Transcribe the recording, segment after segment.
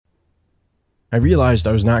I realized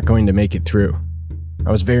I was not going to make it through.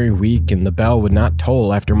 I was very weak and the bell would not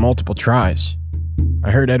toll after multiple tries.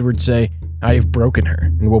 I heard Edward say, "I have broken her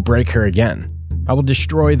and will break her again. I will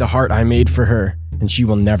destroy the heart I made for her and she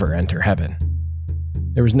will never enter heaven."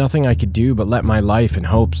 There was nothing I could do but let my life and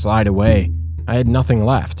hope slide away. I had nothing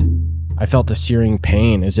left. I felt a searing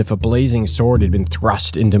pain as if a blazing sword had been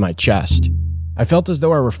thrust into my chest. I felt as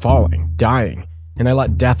though I were falling, dying, and I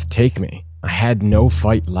let death take me. I had no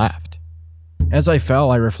fight left. As I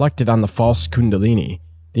fell, I reflected on the false Kundalini.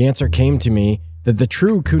 The answer came to me that the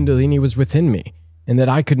true Kundalini was within me, and that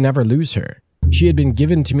I could never lose her. She had been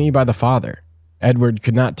given to me by the Father. Edward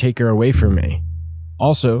could not take her away from me.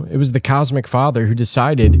 Also, it was the Cosmic Father who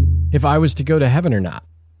decided if I was to go to heaven or not.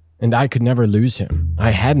 And I could never lose him.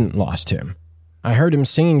 I hadn't lost him. I heard him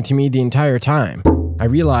singing to me the entire time. I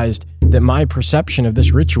realized that my perception of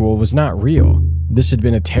this ritual was not real. This had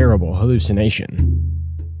been a terrible hallucination.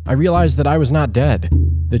 I realized that I was not dead.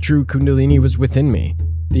 The true Kundalini was within me.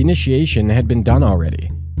 The initiation had been done already.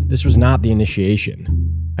 This was not the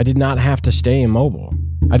initiation. I did not have to stay immobile.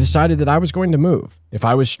 I decided that I was going to move. If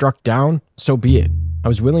I was struck down, so be it. I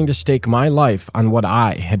was willing to stake my life on what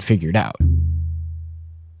I had figured out.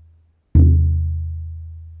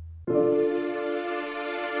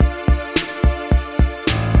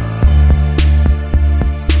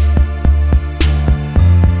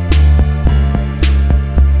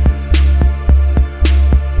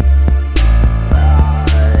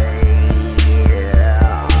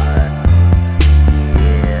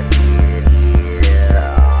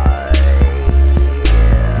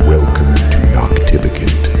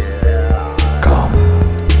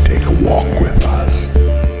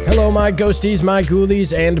 My ghosties, my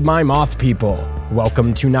ghoulies, and my moth people.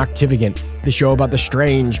 Welcome to Noctivagant, the show about the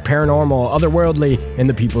strange, paranormal, otherworldly, and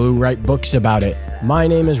the people who write books about it. My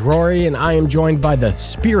name is Rory, and I am joined by the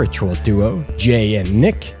spiritual duo, Jay and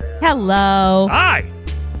Nick. Hello. Hi.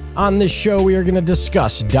 On this show, we are going to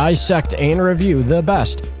discuss, dissect, and review the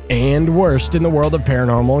best and worst in the world of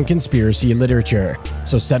paranormal and conspiracy literature.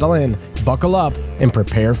 So settle in, buckle up, and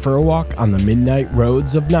prepare for a walk on the midnight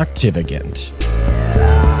roads of Noctivagant.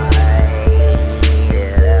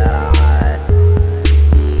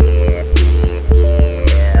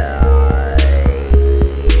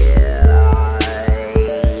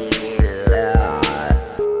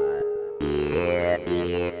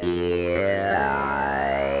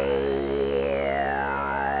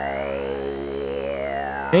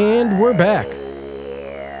 And we're back.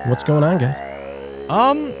 What's going on, guys?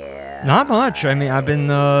 Not much. I mean, I've been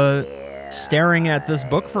staring at this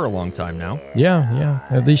book for a long time now. Yeah,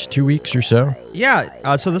 at least 2 weeks or so.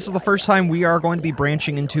 Yeah, so this is the first time we are going to be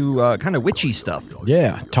branching into kind of witchy stuff.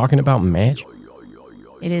 Yeah, talking about magic.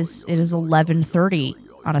 It is 11:30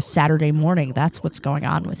 on a Saturday morning. That's what's going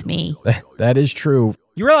on with me. That is true.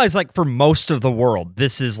 You realize, like, for most of the world,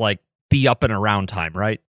 this is, like, be up and around time,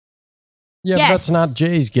 right? Yeah, yes. But that's not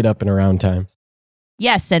Jay's get up and around time.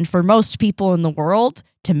 Yes, and for most people in the world,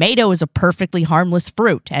 tomato is a perfectly harmless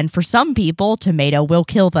fruit, and for some people, tomato will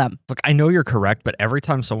kill them. Look, I know you're correct, but every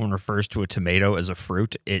time someone refers to a tomato as a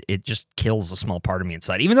fruit, it just kills a small part of me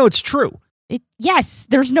inside, even though it's true. Yes,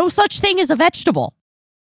 there's no such thing as a vegetable.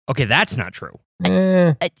 Okay, that's not true.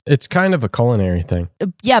 It's kind of a culinary thing.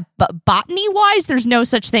 Yeah, but botany-wise, there's no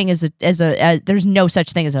such thing as there's no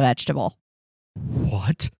such thing as a vegetable.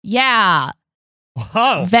 What? Yeah.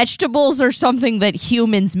 Wow. Vegetables are something that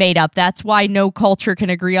humans made up. That's why no culture can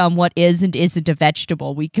agree on what is and isn't a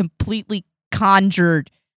vegetable. We completely conjured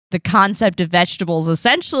the concept of vegetables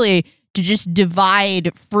essentially to just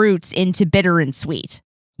divide fruits into bitter and sweet.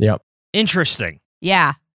 Yep. Interesting.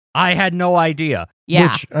 Yeah. I had no idea.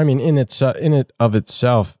 Yeah. Which, I mean, in it of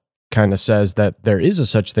itself kind of says that there is a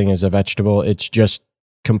such thing as a vegetable. It's just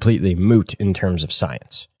completely moot in terms of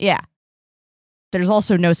science. Yeah. There's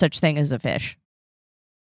also no such thing as a fish.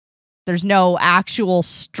 There's no actual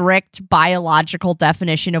strict biological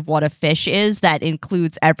definition of what a fish is that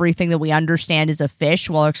includes everything that we understand as a fish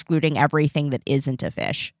while excluding everything that isn't a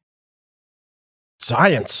fish.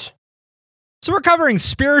 Science. So we're covering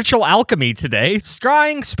Spiritual Alchemy today,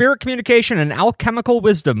 Scrying, Spirit Communication, and Alchemical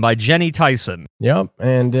Wisdom by Jenny Tyson. Yep,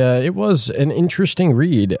 and it was an interesting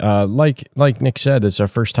read. Like Nick said, it's our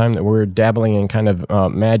first time that we're dabbling in kind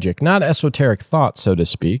of magic, not esoteric thought, so to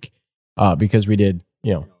speak, because we did,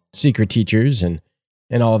 Secret Teachers and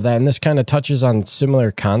all of that. And this kind of touches on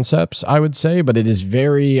similar concepts, I would say, but it is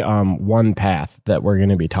very one path that we're going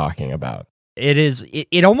to be talking about. It is.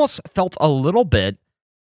 It almost felt a little bit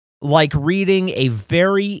like reading a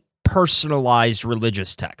very personalized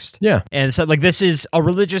religious text. Yeah. And so, this is a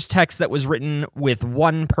religious text that was written with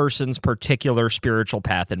one person's particular spiritual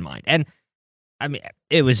path in mind. And I mean,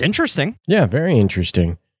 it was interesting. Yeah, very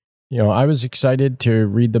interesting. I was excited to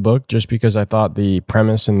read the book just because I thought the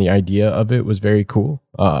premise and the idea of it was very cool.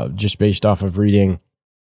 Just based off of reading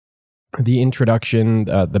the introduction,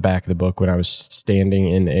 the back of the book when I was standing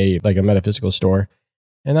in a metaphysical store.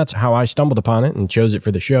 And that's how I stumbled upon it and chose it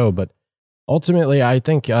for the show. But ultimately, I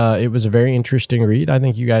think it was a very interesting read. I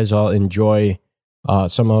think you guys all enjoy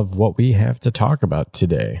some of what we have to talk about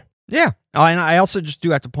today. Yeah. Oh, and I also just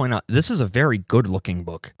do have to point out, this is a very good-looking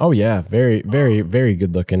book. Oh, yeah. Very, very, very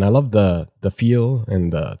good looking. I love the feel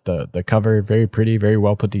and the cover. Very pretty, very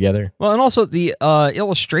well put together. Well, and also the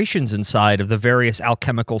illustrations inside of the various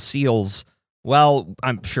alchemical seals. Well,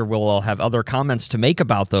 I'm sure we'll all have other comments to make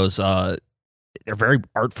about those. They're very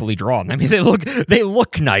artfully drawn. I mean, they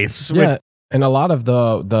look nice. Yeah. And a lot of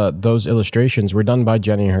those illustrations were done by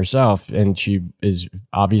Jenny herself, and she is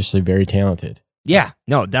obviously very talented. Yeah,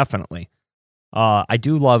 no, definitely. I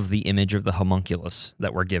do love the image of the homunculus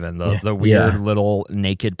that we're given, the weird little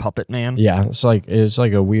naked puppet man. Yeah, it's like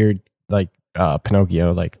a weird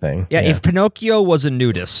Pinocchio thing. Yeah, if Pinocchio was a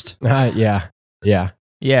nudist. Yeah.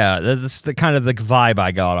 That's the kind of the vibe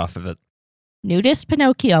I got off of it. Nudist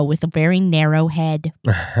Pinocchio with a very narrow head.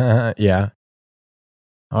 Yeah.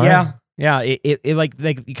 All yeah. right. Yeah,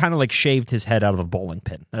 he kind of shaved his head out of a bowling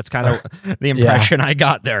pin. That's kind of the impression I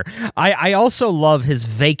got there. I also love his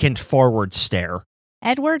vacant forward stare.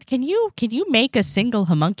 Edward, can you make a single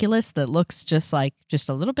homunculus that looks just a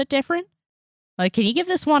little bit different? Can you give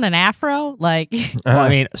this one an afro? Well, I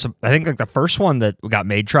mean, so I think the first one that got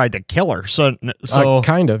made tried to kill her. So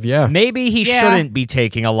kind of, yeah. Maybe he shouldn't be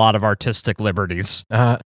taking a lot of artistic liberties.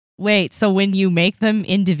 Wait, so when you make them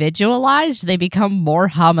individualized, they become more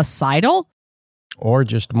homicidal? Or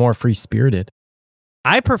just more free-spirited.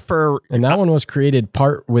 I prefer... And that one was created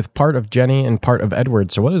part of Jenny and part of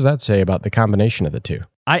Edward, so what does that say about the combination of the two?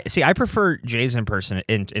 I prefer Jay's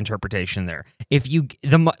interpretation there. If you...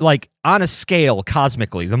 on a scale,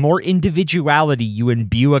 cosmically, the more individuality you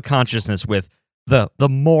imbue a consciousness with, the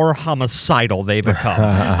more homicidal they become.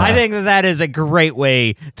 I think that is a great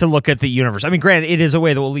way to look at the universe. I mean, granted, it is a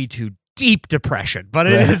way that will lead to deep depression, but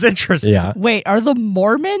it is interesting. Yeah. Wait, are the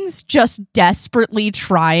Mormons just desperately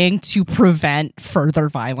trying to prevent further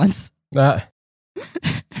violence? They're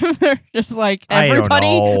just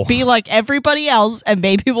everybody be like everybody else, and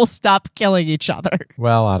maybe we'll stop killing each other.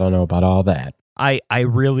 Well, I don't know about all that. I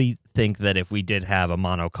really think that if we did have a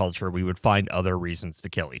monoculture, we would find other reasons to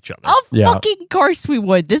kill each other. Of fucking course we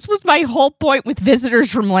would. This was my whole point with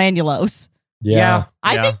visitors from Lanulos. Yeah.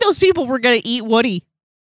 I think those people were going to eat Woody.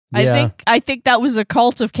 Yeah. I think that was a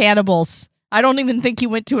cult of cannibals. I don't even think he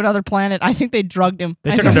went to another planet. I think they drugged him.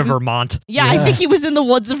 They took him to Vermont. Yeah, I think he was in the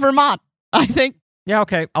woods of Vermont. I think. Yeah,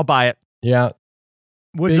 okay. I'll buy it. Yeah.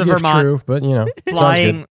 Woods Big of Vermont. True, but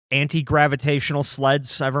flying anti-gravitational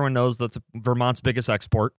sleds. Everyone knows that's Vermont's biggest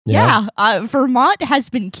export. Yeah. Vermont has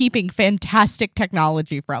been keeping fantastic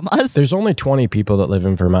technology from us. There's only 20 people that live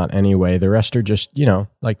in Vermont anyway. The rest are just,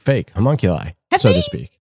 fake homunculi, to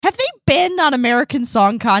speak. Have they been on American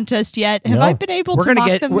Song Contest yet? Have I been able to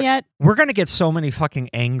mock them yet? We're going to get so many fucking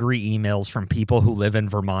angry emails from people who live in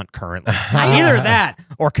Vermont currently. Either that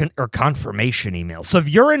or confirmation emails. So if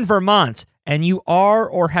you're in Vermont and you are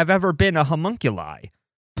or have ever been a homunculi,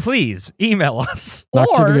 please email us.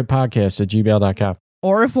 Noctivagapodcast@gmail.com.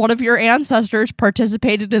 Or if one of your ancestors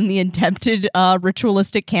participated in the attempted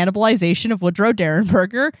ritualistic cannibalization of Woodrow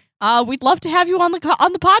Derenberger, we'd love to have you on the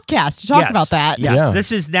podcast to talk about that. Yes,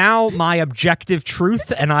 This is now my objective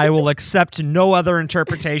truth, and I will accept no other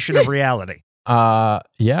interpretation of reality.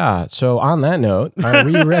 Yeah. So on that note, are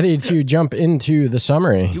we ready to jump into the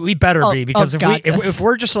summary? We better be, because if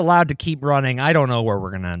we're just allowed to keep running, I don't know where we're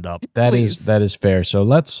going to end up. That is fair. So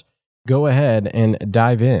let's go ahead and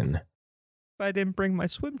dive in. I didn't bring my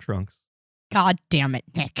swim trunks. God damn it,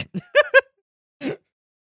 Nick.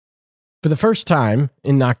 For the first time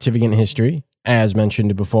in Noctivigan history, as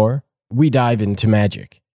mentioned before, we dive into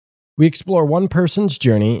magic. We explore one person's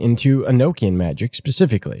journey into Enochian magic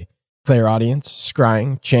specifically, clairaudience,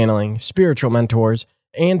 scrying, channeling, spiritual mentors,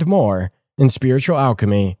 and more in Spiritual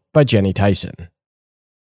Alchemy by Jenny Tyson.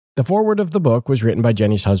 The foreword of the book was written by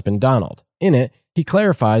Jenny's husband, Donald. In it, he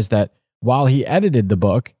clarifies that while he edited the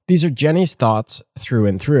book, these are Jenny's thoughts through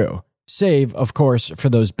and through, save, of course, for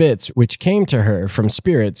those bits which came to her from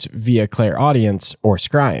spirits via clairaudience or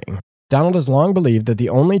scrying. Donald has long believed that the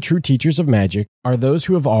only true teachers of magic are those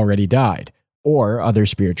who have already died, or other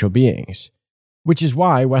spiritual beings, which is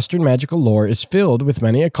why Western magical lore is filled with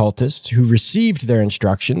many occultists who received their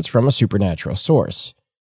instructions from a supernatural source.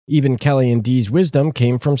 Even Kelly and Dee's wisdom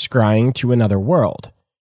came from scrying to another world.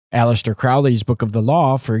 Aleister Crowley's Book of the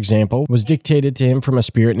Law, for example, was dictated to him from a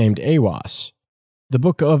spirit named Aiwass. The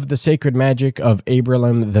Book of the Sacred Magic of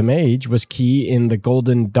Abralim the Mage was key in the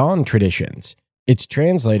Golden Dawn traditions. Its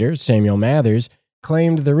translator, Samuel Mathers,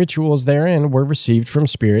 claimed the rituals therein were received from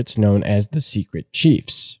spirits known as the Secret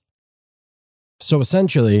Chiefs. So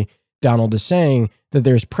essentially, Donald is saying that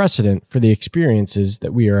there's precedent for the experiences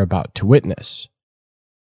that we are about to witness.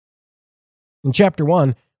 In Chapter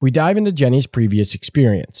 1, we dive into Jenny's previous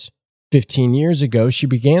experience. 15 years ago, she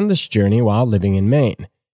began this journey while living in Maine.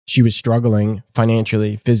 She was struggling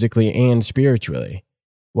financially, physically, and spiritually.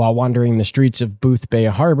 While wandering the streets of Boothbay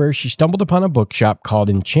Harbor, she stumbled upon a bookshop called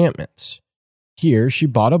Enchantments. Here, she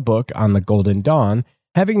bought a book on the Golden Dawn,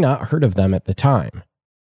 having not heard of them at the time.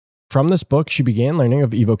 From this book, she began learning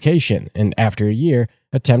of evocation, and after a year,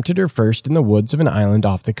 attempted her first in the woods of an island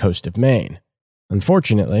off the coast of Maine.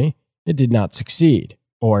 Unfortunately, it did not succeed.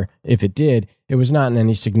 Or, if it did, it was not in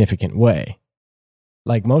any significant way.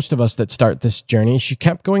 Like most of us that start this journey, she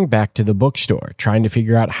kept going back to the bookstore, trying to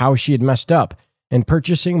figure out how she had messed up, and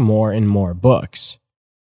purchasing more and more books.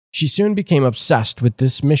 She soon became obsessed with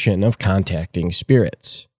this mission of contacting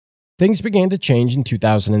spirits. Things began to change in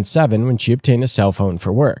 2007 when she obtained a cell phone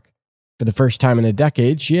for work. For the first time in a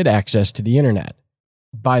decade, she had access to the internet.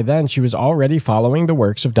 By then, she was already following the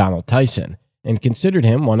works of Donald Tyson, and considered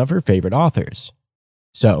him one of her favorite authors.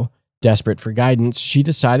 So, desperate for guidance, she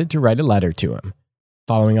decided to write a letter to him.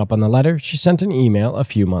 Following up on the letter, she sent an email a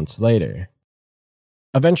few months later.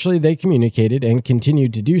 Eventually, they communicated and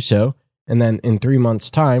continued to do so, and then in 3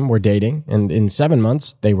 months' time were dating, and in 7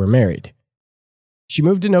 months, they were married. She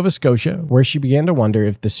moved to Nova Scotia, where she began to wonder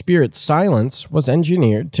if the spirit's silence was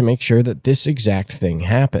engineered to make sure that this exact thing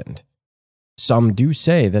happened. Some do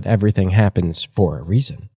say that everything happens for a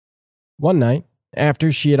reason. One night,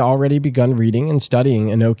 after she had already begun reading and studying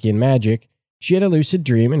Enochian magic, she had a lucid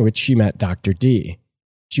dream in which she met Dr. D.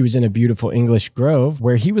 She was in a beautiful English grove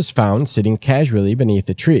where he was found sitting casually beneath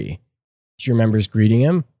a tree. She remembers greeting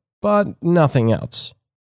him, but nothing else.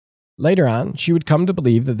 Later on, she would come to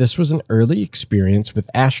believe that this was an early experience with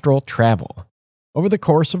astral travel. Over the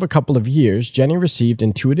course of a couple of years, Jenny received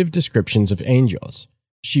intuitive descriptions of angels.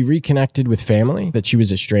 She reconnected with family that she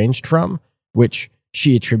was estranged from, which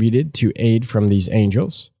she attributed to aid from these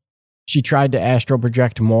angels. She tried to astral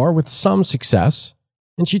project more with some success,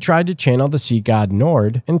 and she tried to channel the sea god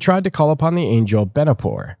Nord and tried to call upon the angel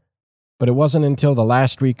Benapor. But it wasn't until the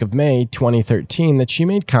last week of May 2013 that she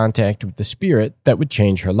made contact with the spirit that would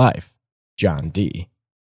change her life, John Dee.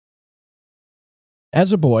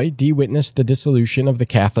 As a boy, Dee witnessed the dissolution of the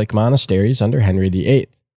Catholic monasteries under Henry VIII,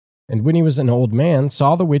 and when he was an old man,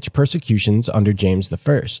 saw the witch persecutions under James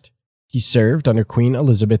I. He served under Queen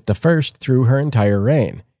Elizabeth I through her entire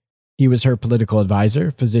reign. He was her political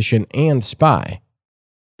advisor, physician, and spy.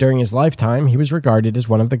 During his lifetime, he was regarded as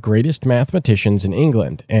one of the greatest mathematicians in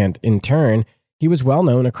England, and, in turn, he was well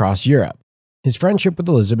known across Europe. His friendship with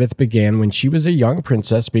Elizabeth began when she was a young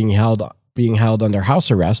princess being held under house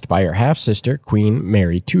arrest by her half-sister, Queen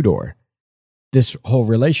Mary Tudor. This whole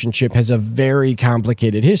relationship has a very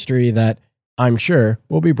complicated history that, I'm sure,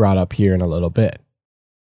 will be brought up here in a little bit.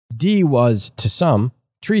 Dee was, to some,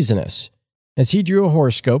 treasonous, as he drew a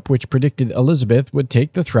horoscope which predicted Elizabeth would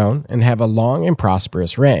take the throne and have a long and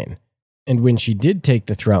prosperous reign. And when she did take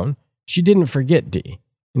the throne, she didn't forget Dee,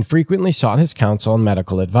 and frequently sought his counsel and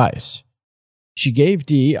medical advice. She gave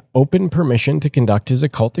Dee open permission to conduct his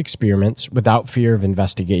occult experiments without fear of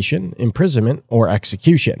investigation, imprisonment, or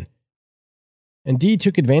execution. And Dee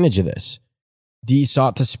took advantage of this. Dee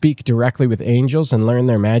sought to speak directly with angels and learn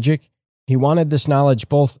their magic. He wanted this knowledge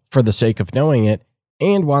both for the sake of knowing it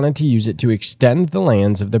and wanted to use it to extend the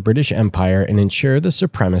lands of the British Empire and ensure the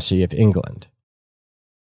supremacy of England.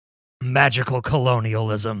 Magical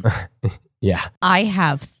colonialism. Yeah. I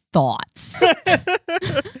have thoughts.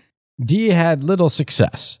 Dee had little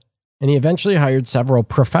success, and he eventually hired several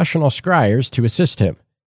professional scryers to assist him.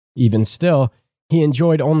 Even still, he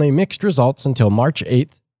enjoyed only mixed results until March 8,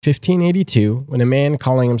 1582, when a man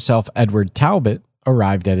calling himself Edward Talbot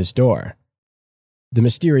arrived at his door. The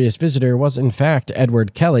mysterious visitor was in fact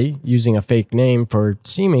Edward Kelly, using a fake name for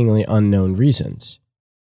seemingly unknown reasons.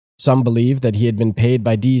 Some believe that he had been paid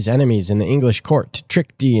by Dee's enemies in the English court to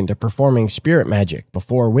trick Dee into performing spirit magic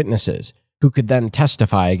before witnesses, who could then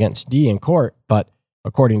testify against Dee in court, but,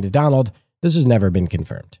 according to Donald, this has never been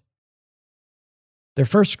confirmed. Their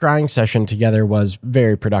first scrying session together was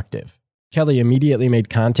very productive. Kelly immediately made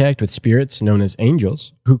contact with spirits known as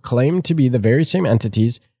angels, who claimed to be the very same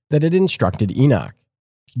entities that had instructed Enoch.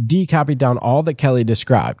 Dee copied down all that Kelly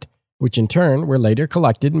described, which in turn were later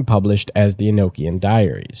collected and published as the Enochian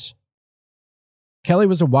Diaries. Kelly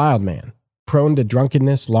was a wild man, prone to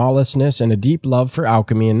drunkenness, lawlessness, and a deep love for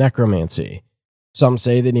alchemy and necromancy. Some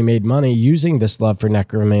say that he made money using this love for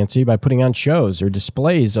necromancy by putting on shows or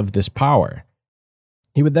displays of this power.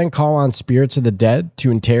 He would then call on spirits of the dead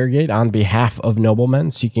to interrogate on behalf of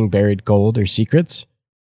noblemen seeking buried gold or secrets.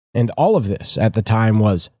 And all of this at the time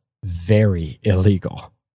was very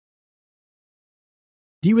illegal.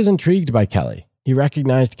 Dee was intrigued by Kelly. He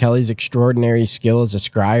recognized Kelly's extraordinary skill as a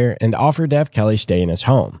scryer and offered to have Kelly stay in his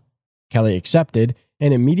home. Kelly accepted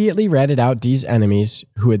and immediately ratted out Dee's enemies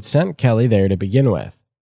who had sent Kelly there to begin with.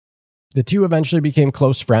 The two eventually became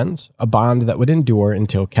close friends, a bond that would endure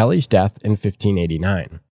until Kelly's death in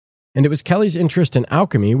 1589. And it was Kelly's interest in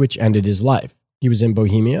alchemy which ended his life. He was in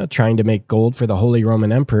Bohemia trying to make gold for the Holy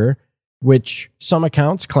Roman Emperor, which some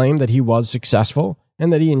accounts claim that he was successful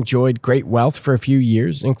and that he enjoyed great wealth for a few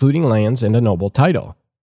years, including lands and a noble title.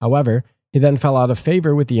 However, he then fell out of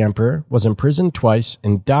favor with the emperor, was imprisoned twice,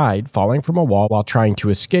 and died falling from a wall while trying to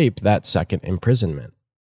escape that second imprisonment.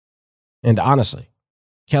 And honestly,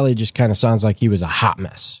 Kelly just kind of sounds like he was a hot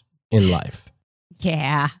mess in life.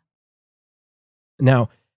 Yeah. Now,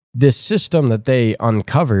 this system that they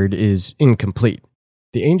uncovered is incomplete.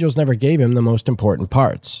 The angels never gave him the most important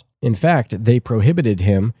parts. In fact, they prohibited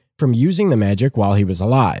him from using the magic while he was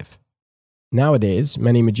alive. Nowadays,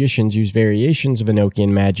 many magicians use variations of Enochian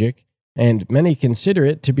magic, and many consider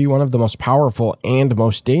it to be one of the most powerful and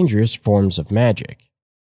most dangerous forms of magic.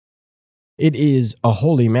 It is a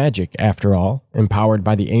holy magic, after all, empowered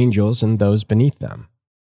by the angels and those beneath them.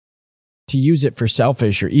 To use it for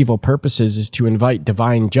selfish or evil purposes is to invite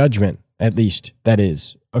divine judgment, at least, that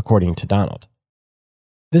is, according to Donald.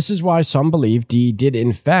 This is why some believe Dee did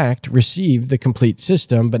in fact receive the complete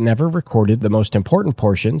system but never recorded the most important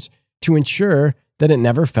portions to ensure that it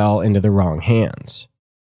never fell into the wrong hands.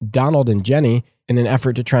 Donald and Jenny, in an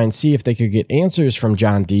effort to try and see if they could get answers from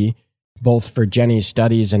John Dee, both for Jenny's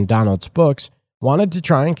studies and Donald's books, wanted to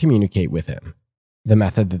try and communicate with him. The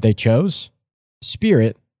method that they chose?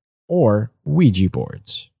 Spirit or Ouija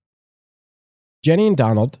boards. Jenny and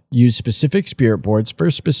Donald use specific spirit boards for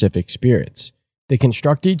specific spirits. They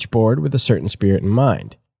construct each board with a certain spirit in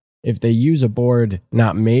mind. If they use a board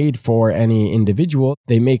not made for any individual,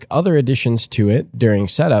 they make other additions to it during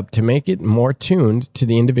setup to make it more tuned to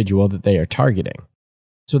the individual that they are targeting.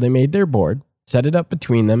 So they made their board, set it up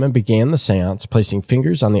between them, and began the seance, placing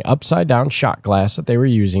fingers on the upside-down shot glass that they were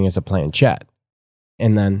using as a planchette,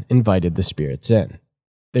 and then invited the spirits in.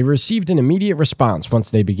 They received an immediate response once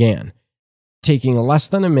they began, taking less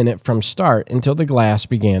than a minute from start until the glass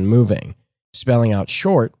began moving, spelling out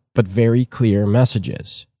short but very clear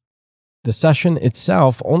messages. The session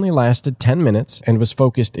itself only lasted 10 minutes and was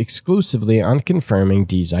focused exclusively on confirming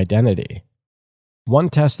Dee's identity. One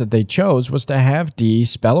test that they chose was to have Dee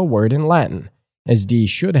spell a word in Latin, as Dee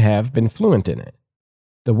should have been fluent in it.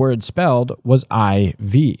 The word spelled was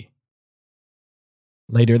IV.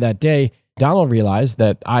 Later that day, Donald realized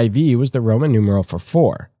that IV was the Roman numeral for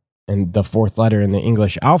 4, and the fourth letter in the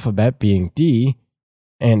English alphabet being D,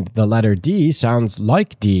 and the letter D sounds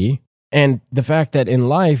like D, and the fact that in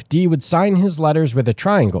life Dee would sign his letters with a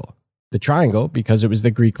triangle. The triangle because it was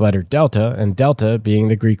the Greek letter delta, and delta being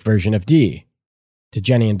the Greek version of D. To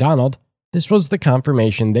Jenny and Donald, this was the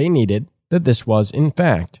confirmation they needed that this was, in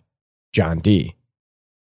fact, John Dee.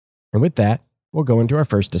 And with that, we'll go into our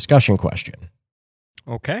first discussion question.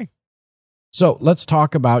 Okay. So let's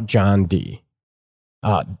talk about John Dee.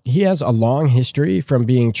 He has a long history from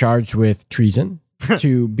being charged with treason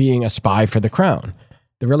to being a spy for the crown.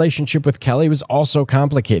 The relationship with Kelly was also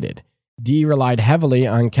complicated. Dee relied heavily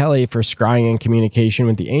on Kelly for scrying and communication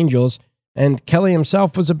with the angels, and Kelly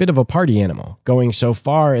himself was a bit of a party animal, going so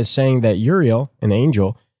far as saying that Uriel, an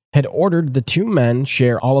angel, had ordered the two men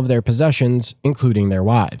share all of their possessions, including their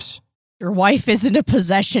wives. Your wife isn't a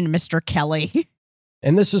possession, Mr. Kelly.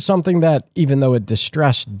 And this is something that, even though it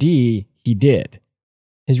distressed Dee, he did.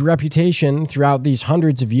 His reputation throughout these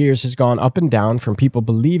hundreds of years has gone up and down from people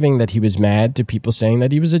believing that he was mad to people saying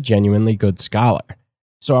that he was a genuinely good scholar.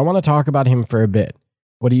 So I want to talk about him for a bit.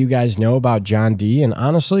 What do you guys know about John Dee? And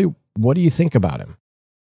honestly, what do you think about him?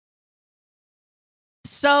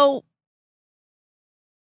 So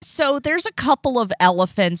there's a couple of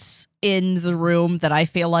elephants in the room that I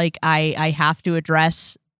feel like I have to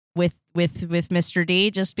address with Mr.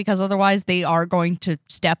 Dee, just because otherwise they are going to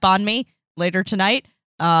step on me later tonight.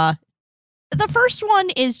 The first one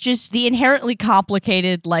is just the inherently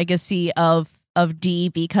complicated legacy of Dee,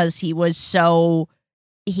 because he was so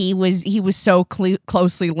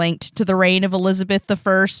closely linked to the reign of Elizabeth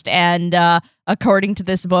I, and according to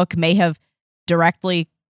this book, may have directly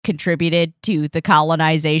contributed to the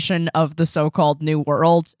colonization of the so-called New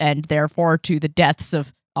World and therefore to the deaths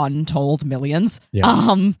of untold millions.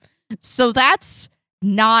 Yeah. So that's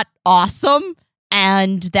not awesome,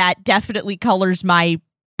 and that definitely colors my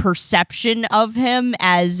perception of him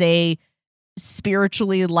as a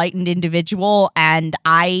spiritually enlightened individual, and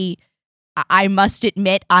I must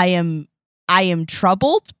admit I am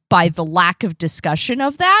troubled by the lack of discussion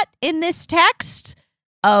of that in this text.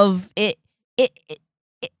 Of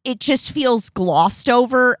it just feels glossed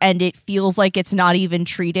over, and it feels like it's not even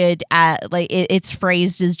treated at, like, it's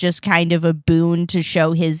phrased as just kind of a boon to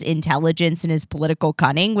show his intelligence and his political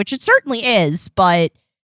cunning, which it certainly is. But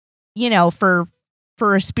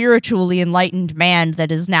for a spiritually enlightened man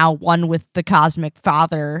that is now one with the cosmic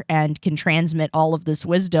father and can transmit all of this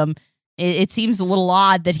wisdom, it seems a little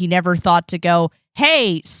odd that he never thought to go,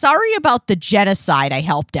 hey, sorry about the genocide I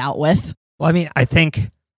helped out with. Well, I mean, I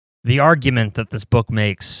think the argument that this book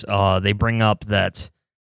makes, they bring up that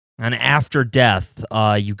and after death,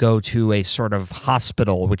 you go to a sort of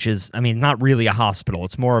hospital, which is, I mean, not really a hospital.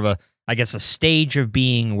 It's more of a, I guess, a stage of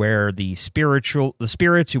being where the spirits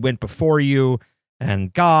who went before you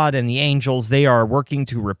and God and the angels, they are working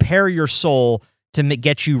to repair your soul to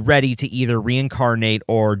get you ready to either reincarnate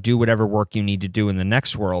or do whatever work you need to do in the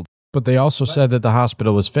next world. But they also said that the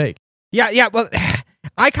hospital was fake. Yeah. Well,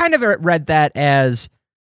 I kind of read that as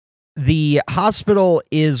the hospital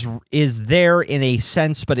is there in a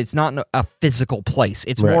sense, but it's not a physical place.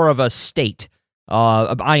 It's more of a state.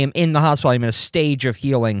 I am in the hospital. I'm in a stage of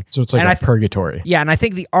healing. So it's like a purgatory. Yeah, and I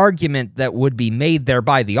think the argument that would be made there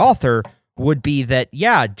by the author would be that,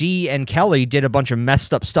 yeah, Dee and Kelly did a bunch of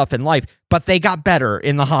messed up stuff in life, but they got better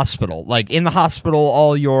in the hospital. Like, in the hospital,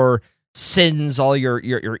 all your sins, all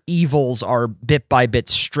your evils are bit by bit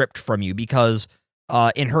stripped from you because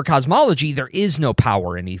in her cosmology, there is no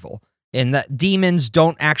power in evil. And that demons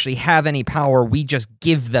don't actually have any power. We just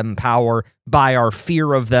give them power by our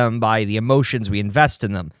fear of them, by the emotions we invest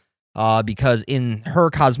in them. Because in her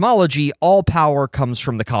cosmology, all power comes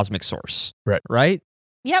from the cosmic source. Right?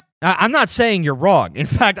 Yep. I'm not saying you're wrong. In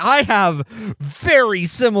fact, I have very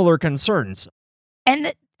similar concerns.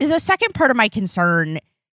 And the second part of my concern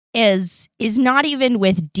is not even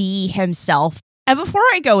with Dee himself. And before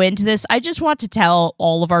I go into this, I just want to tell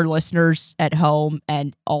all of our listeners at home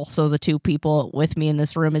and also the two people with me in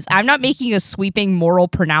this room is I'm not making a sweeping moral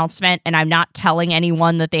pronouncement, and I'm not telling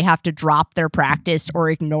anyone that they have to drop their practice or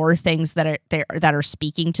ignore things that are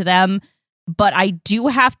speaking to them. But I do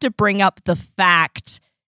have to bring up the fact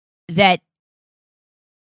that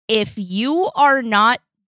if you are not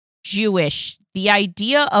Jewish, the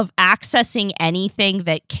idea of accessing anything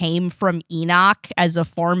that came from Enoch as a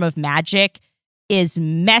form of magic is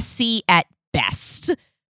messy at best,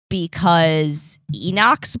 because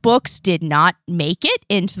Enoch's books did not make it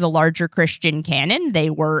into the larger Christian canon. They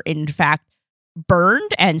were, in fact,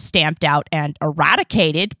 burned and stamped out and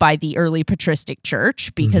eradicated by the early patristic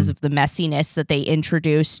church because of the messiness that they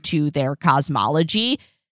introduced to their cosmology,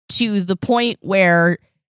 to the point where,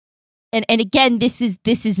 and again, this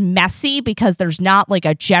is messy because there's not like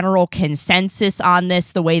a general consensus on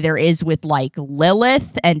this the way there is with like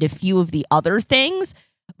Lilith and a few of the other things.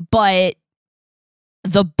 But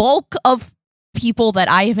the bulk of people that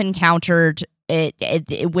I have encountered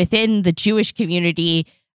within the Jewish community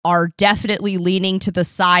are definitely leaning to the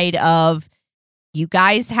side of, you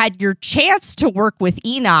guys had your chance to work with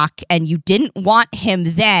Enoch and you didn't want him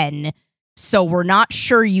then, so we're not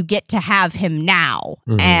sure you get to have him now.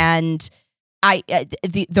 And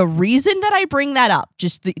the reason that I bring that up,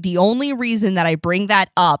 just the only reason that I bring that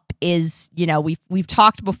up is, we've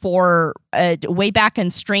talked before, way back in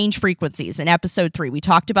Strange Frequencies in episode 3, we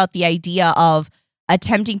talked about the idea of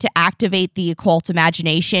attempting to activate the occult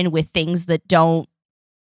imagination with things that don't,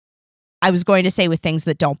 I was going to say with things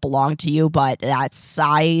that don't belong to you, but that's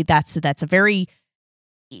a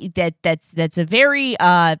very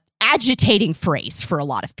agitating phrase for a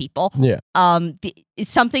lot of people. Yeah.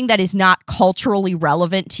 It's something that is not culturally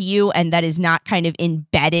relevant to you and that is not kind of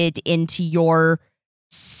embedded into your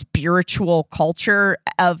spiritual culture,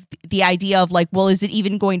 of the idea of like, well, is it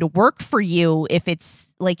even going to work for you if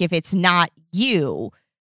it's not you?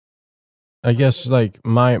 I guess like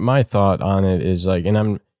my thought on it is like,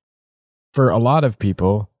 and for a lot of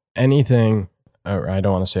people, anything, or I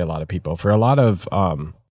don't want to say a lot of people, for a lot of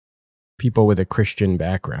people with a Christian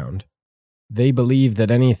background, they believe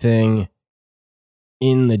that anything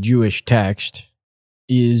in the Jewish text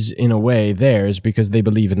is in a way theirs because they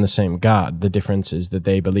believe in the same God. The difference is that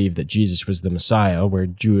they believe that Jesus was the Messiah, where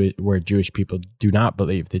Jewish people do not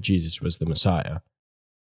believe that Jesus was the Messiah.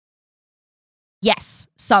 yes,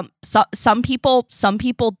 some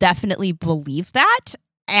people definitely believe that,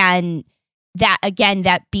 and that again,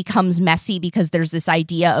 that becomes messy because there's this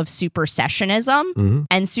idea of supersessionism, Mhm.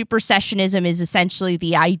 and supersessionism is essentially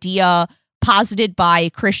the idea posited by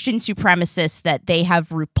Christian supremacists that they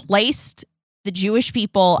have replaced the Jewish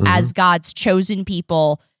people as God's chosen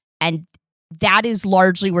people, and that is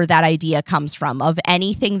largely where that idea comes from, of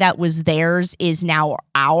anything that was theirs is now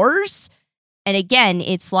ours. And again,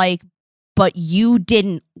 it's like, but you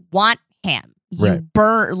didn't want him. You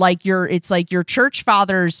Right. it's like your church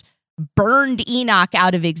fathers burned Enoch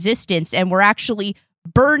out of existence, and we're actually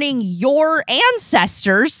burning your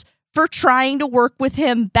ancestors for trying to work with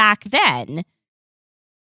him back then.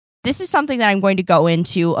 This is something that I'm going to go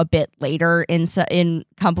into a bit later in a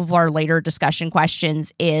couple of our later discussion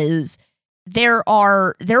questions. Is there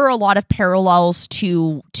are a lot of parallels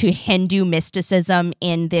to Hindu mysticism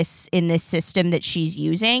in this system that she's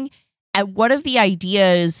using, and one of the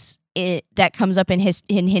ideas that comes up in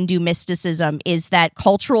Hindu mysticism is that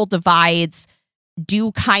cultural divides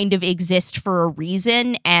do kind of exist for a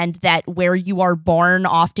reason, and that where you are born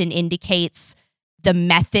often indicates the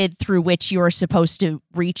method through which you are supposed to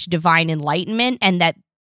reach divine enlightenment. And that,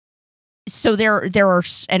 so there are,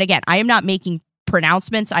 and again, I am not making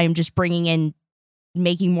pronouncements. I am just I'm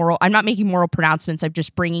not making moral pronouncements. I'm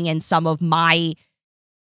just bringing in some of my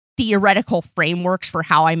theoretical frameworks for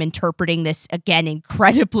how I'm interpreting this, again,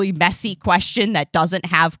 incredibly messy question that doesn't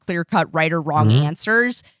have clear-cut right or wrong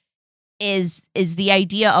answers, is the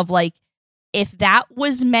idea of, like, if that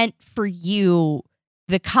was meant for you,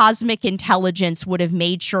 the cosmic intelligence would have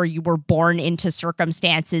made sure you were born into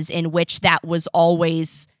circumstances in which that was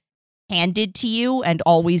always handed to you and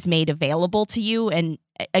always made available to you. And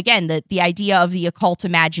again, the idea of the occult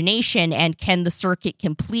imagination, and can the circuit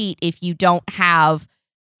complete if you don't have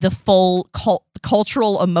the full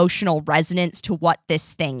cultural emotional resonance to what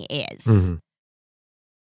this thing is.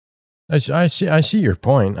 I see your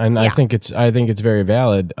point, and Yeah. I think it's very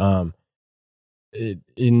valid.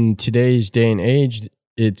 In today's day and age,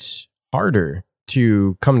 it's harder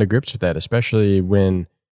to come to grips with that, especially when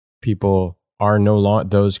people are no longer,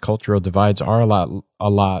 those cultural divides are a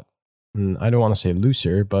lot. I don't want to say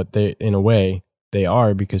looser, but they, in a way, they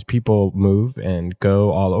are, because people move and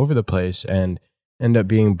go all over the place and end up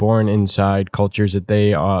being born inside cultures that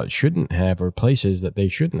they shouldn't have, or places that they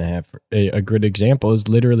shouldn't have. A good example is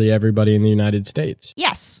literally everybody in the United States.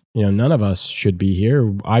 Yes. None of us should be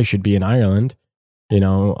here. I should be in Ireland.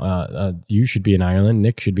 You should be in Ireland.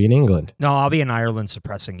 Nick should be in England. No, I'll be in Ireland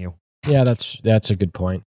suppressing you. Yeah, that's a good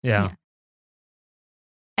point. Yeah.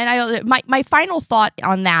 And my final thought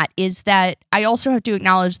on that is that I also have to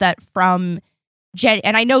acknowledge that from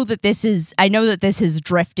and I know that this has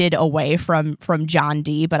drifted away from John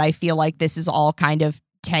Dee, but I feel like this is all kind of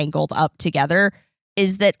tangled up together,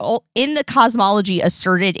 is that in the cosmology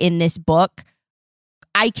asserted in this book,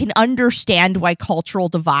 I can understand why cultural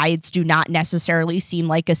divides do not necessarily seem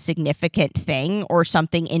like a significant thing or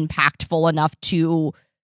something impactful enough to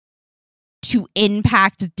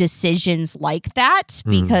impact decisions like that,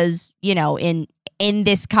 because, in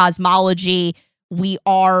this cosmology, we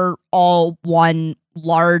are all one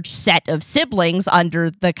large set of siblings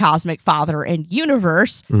under the cosmic father and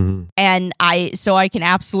universe. And I can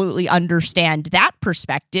absolutely understand that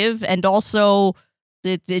perspective. And also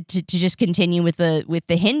to just continue with the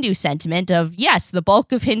Hindu sentiment of, yes, the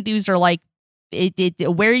bulk of Hindus are like,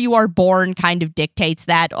 where you are born kind of dictates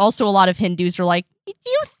that. Also, a lot of Hindus are like, do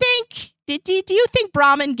you think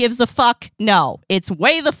Brahman gives a fuck? No, it's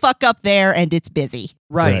way the fuck up there and it's busy.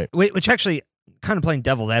 Right. Which actually, kind of playing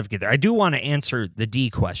devil's advocate there, I do want to answer the D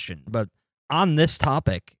question, but on this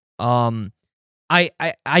topic,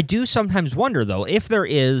 I do sometimes wonder, though, if there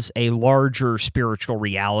is a larger spiritual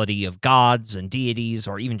reality of gods and deities,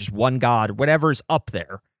 or even just one god, whatever's up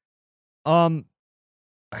there,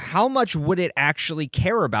 how much would it actually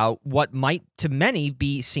care about what might, to many,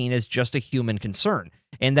 be seen as just a human concern?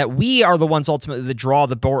 And that we are the ones ultimately that draw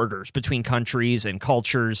the borders between countries and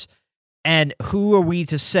cultures. And who are we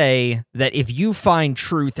to say that if you find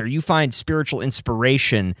truth or you find spiritual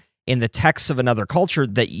inspiration in the texts of another culture,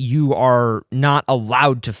 that you are not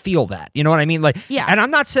allowed to feel that? You know what I mean? Like, yeah. And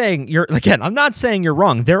I'm not saying you're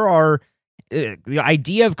wrong. There are the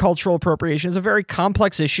idea of cultural appropriation is a very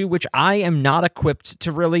complex issue, which I am not equipped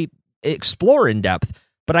to really explore in depth.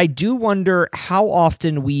 But I do wonder how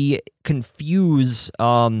often we confuse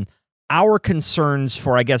our concerns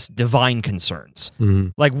for, I guess, divine concerns.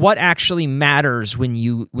 Like, what actually matters when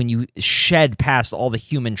you shed past all the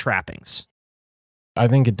human trappings? I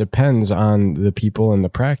think it depends on the people and the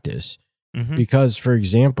practice. Mhm. Because, for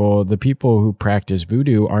example, the people who practice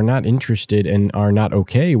voodoo are not interested and are not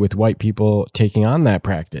okay with white people taking on that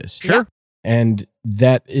practice. Sure. And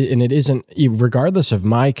it isn't, regardless of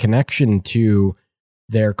my connection to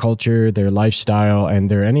their culture, their lifestyle,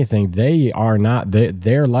 and their anything, they are not,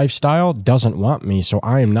 their lifestyle doesn't want me, so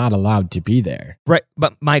I am not allowed to be there. Right.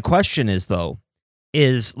 But my question is, though,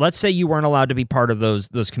 let's say you weren't allowed to be part of those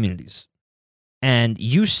communities, and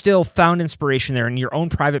you still found inspiration there in your own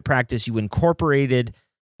private practice. You incorporated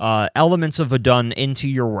elements of Vodun into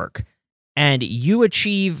your work, and you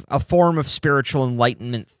achieve a form of spiritual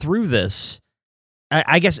enlightenment through this.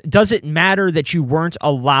 I guess, does it matter that you weren't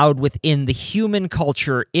allowed within the human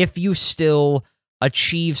culture if you still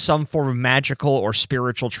achieve some form of magical or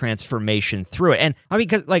spiritual transformation through it? And I mean,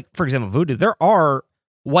 because, like, for example, voodoo, there are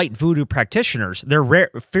white voodoo practitioners. They're rare,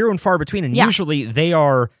 few and far between, and usually they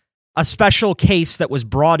are a special case that was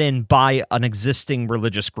brought in by an existing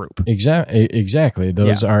religious group. Exactly.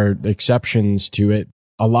 Those are exceptions to it.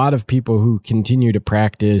 A lot of people who continue to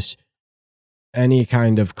practice any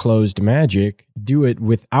kind of closed magic do it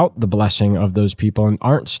without the blessing of those people and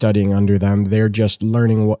aren't studying under them. They're just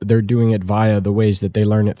learning they're doing it via the ways that they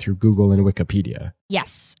learn it through Google and Wikipedia.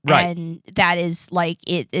 Yes. Right. And that is like,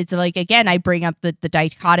 it's like, again, I bring up the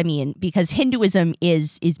dichotomy, and because Hinduism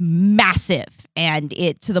is massive, and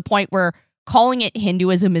it to the point where calling it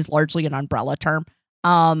Hinduism is largely an umbrella term.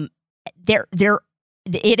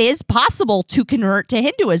 It is possible to convert to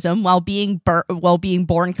Hinduism while being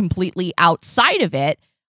born completely outside of it.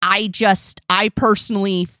 I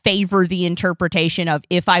personally favor the interpretation of,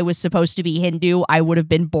 if I was supposed to be Hindu, I would have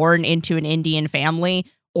been born into an Indian family,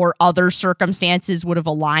 or other circumstances would have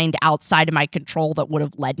aligned outside of my control that would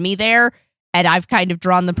have led me there. And I've kind of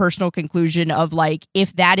drawn the personal conclusion of, like,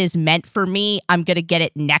 if that is meant for me, I'm going to get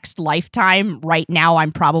it next lifetime. Right now,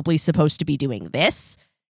 I'm probably supposed to be doing this.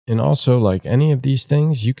 And also, like any of these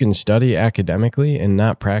things, you can study academically and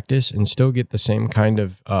not practice and still get the same kind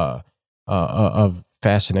of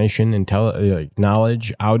fascination and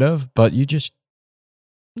knowledge out of, but you just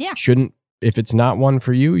shouldn't. If it's not one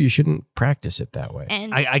for you, you shouldn't practice it that way.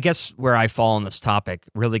 And I guess where I fall on this topic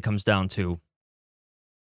really comes down to,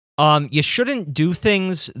 you shouldn't do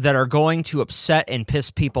things that are going to upset and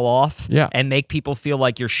piss people off and make people feel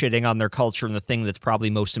like you're shitting on their culture and the thing that's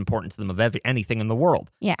probably most important to them of anything in the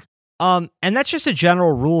world. Yeah. And that's just a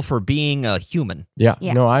general rule for being a human. Yeah.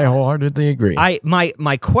 No, I wholeheartedly agree.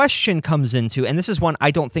 My question comes into, and this is one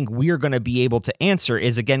I don't think we're going to be able to answer,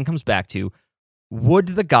 comes back to, would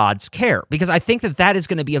the gods care? Because I think that is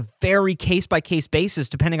going to be a very case-by-case basis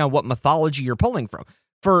depending on what mythology you're pulling from.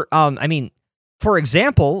 For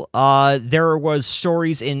example, there was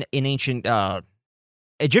stories in ancient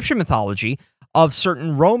Egyptian mythology of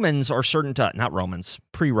certain Romans, or certain not Romans,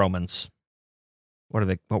 pre-Romans.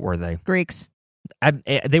 What were they? Greeks.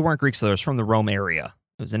 They weren't Greeks, though. It was from the Rome area.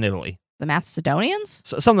 It was in Italy. The Macedonians?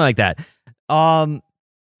 Something like that.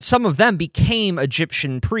 Some of them became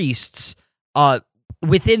Egyptian priests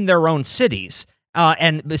within their own cities.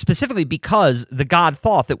 And specifically because the god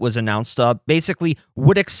Thoth that was announced basically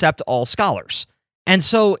would accept all scholars. And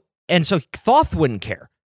so Thoth wouldn't care,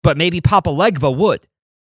 but maybe Papa Legba would.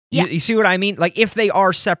 Yeah. You see what I mean? Like, if they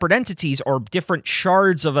are separate entities or different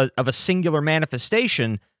shards of a singular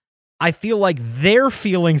manifestation, I feel like their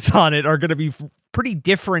feelings on it are going to be pretty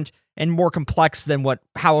different and more complex than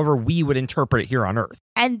however we would interpret it here on Earth.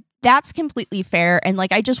 And that's completely fair. And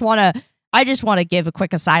like, I just want to give a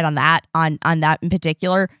quick aside on that in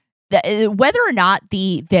particular. Whether or not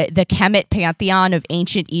the Kemet pantheon of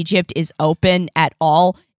ancient Egypt is open at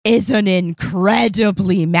all is an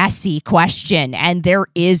incredibly messy question, and there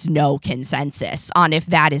is no consensus on if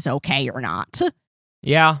that is okay or not.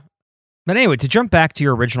 Yeah. But anyway, to jump back to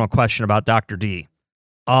your original question about Dr. D,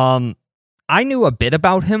 I knew a bit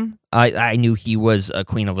about him. I knew he was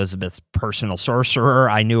Queen Elizabeth's personal sorcerer.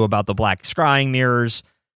 I knew about the black scrying mirrors.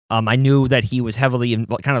 I knew that he was heavily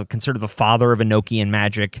kind of considered the father of Enochian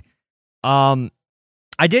magic.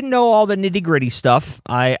 I didn't know all the nitty-gritty stuff.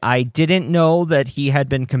 I didn't know that he had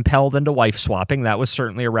been compelled into wife swapping. That was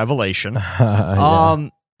certainly a revelation. Yeah.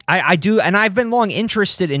 I do, and I've been long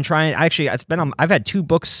interested in trying. Actually, I've had 2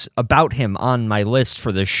 books about him on my list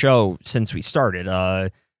for this show since we started.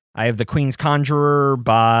 I have The Queen's Conjurer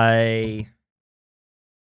by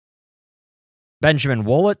Benjamin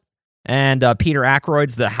Woollett, and Peter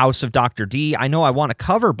Ackroyd's The House of Dr. D. I know I want to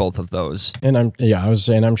cover both of those. And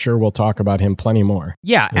I'm sure we'll talk about him plenty more.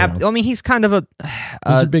 Yeah, I mean, he's kind of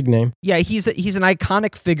he's a big name. Yeah, he's an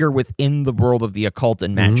iconic figure within the world of the occult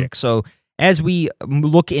and magic. So as we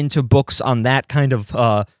look into books on that kind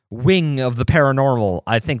of wing of the paranormal,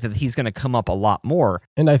 I think that he's going to come up a lot more.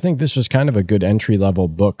 And I think this was kind of a good entry level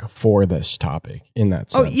book for this topic in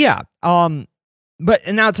that sense. Oh yeah. But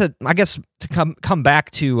now to come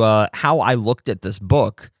back to how I looked at this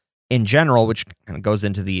book in general, which kind of goes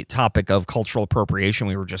into the topic of cultural appropriation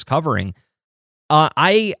we were just covering.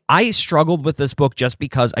 I struggled with this book just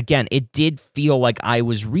because, again, it did feel like I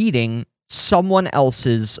was reading someone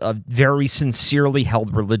else's very sincerely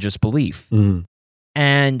held religious belief. Mm.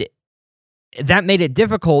 And that made it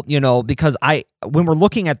difficult, because when we're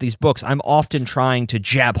looking at these books, I'm often trying to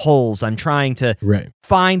jab holes. I'm trying to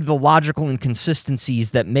find the logical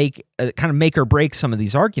inconsistencies that kind of make or break some of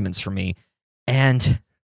these arguments for me. And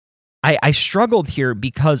I struggled here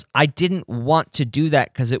because I didn't want to do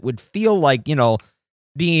that, because it would feel like,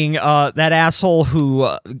 being that asshole who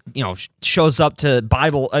shows up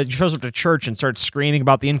to church and starts screaming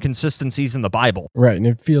about the inconsistencies in the Bible. Right, and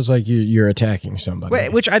it feels like you're attacking somebody.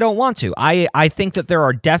 Which I don't want to. I think that there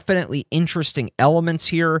are definitely interesting elements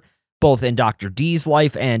here, both in Dr. D's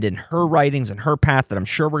life and in her writings and her path that I'm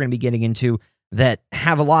sure we're going to be getting into, that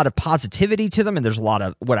have a lot of positivity to them, and there's a lot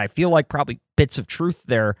of what I feel like probably bits of truth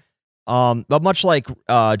there. But much like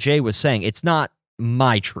Jay was saying, it's not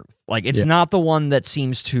my truth. Like, it's not the one that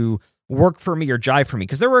seems to work for me or jive for me.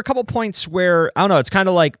 Because there were a couple points where, I don't know, it's kind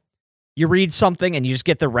of like you read something and you just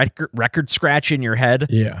get the record scratch in your head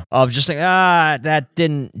of just saying, that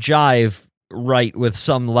didn't jive right with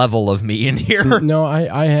some level of me in here. No,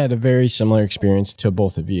 I had a very similar experience to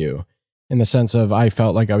both of you, in the sense of I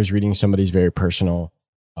felt like I was reading somebody's very personal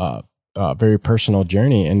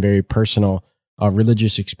journey and very personal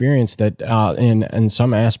religious experience that in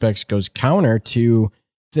some aspects goes counter to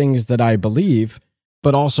things that I believe,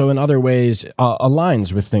 but also in other ways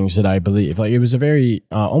aligns with things that I believe. Like, it was a very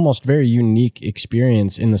almost very unique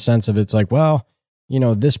experience, in the sense of, it's like, well,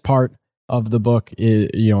 this part of the book is,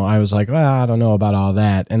 I was like, well, I don't know about all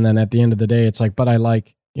that. And then at the end of the day, it's like, but I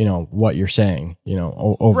like, what you're saying,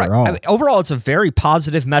 overall. Right. I mean, overall, it's a very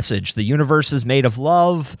positive message. The universe is made of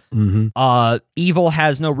love. Mm-hmm. Evil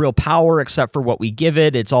has no real power except for what we give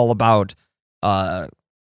it. It's all about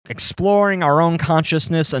exploring our own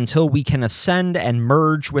consciousness until we can ascend and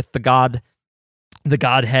merge with the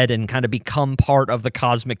Godhead, and kind of become part of the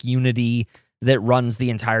cosmic unity that runs the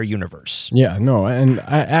entire universe. Yeah, no, and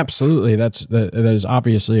absolutely, that is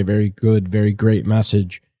obviously a very good, very great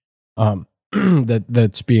message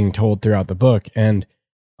that's being told throughout the book. And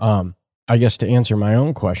I guess to answer my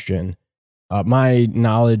own question, my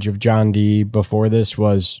knowledge of John Dee before this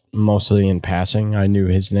was mostly in passing. I knew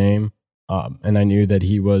his name, and I knew that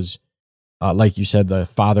he was, like you said, the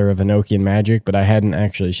father of Enochian magic, but I hadn't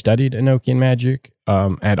actually studied Enochian magic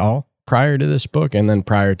at all prior to this book, and then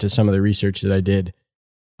prior to some of the research that I did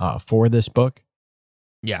for this book.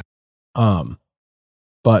 Yeah.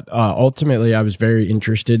 But ultimately, I was very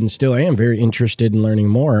interested, and still I am very interested in learning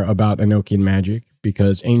more about Enochian magic,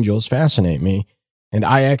 because angels fascinate me. And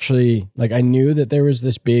I actually, I knew that there was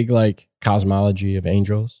this big, cosmology of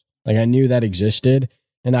angels. I knew that existed,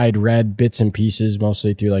 and I'd read bits and pieces,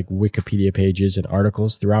 mostly through, Wikipedia pages and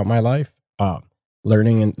articles throughout my life,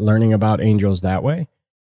 learning about angels that way.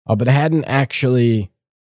 But I hadn't actually,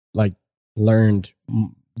 learned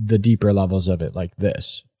the deeper levels of it like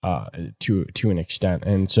this. To an extent.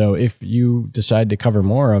 And so if you decide to cover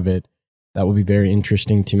more of it, that will be very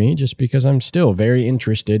interesting to me, just because I'm still very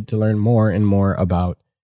interested to learn more and more about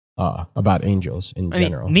angels in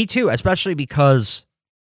general. Me too, especially because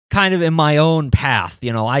kind of in my own path,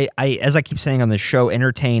 I as I keep saying on this show,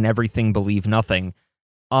 entertain everything, believe nothing.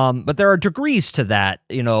 But there are degrees to that,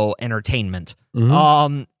 entertainment.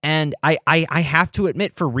 Mm-hmm. And I have to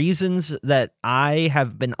admit, for reasons that I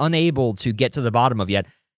have been unable to get to the bottom of yet,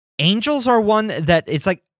 angels are one that it's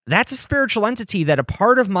like, that's a spiritual entity that a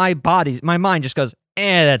part of my mind just goes,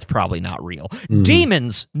 that's probably not real. Mm-hmm.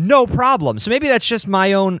 Demons, no problem. So maybe that's just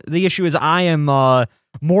the issue is I am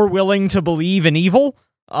more willing to believe in evil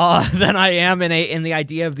than I am in the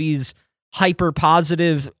idea of these hyper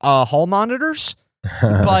positive hall monitors.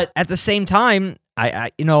 But at the same time,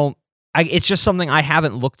 it's just something I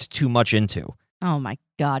haven't looked too much into. Oh my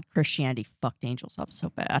God, Christianity fucked angels up so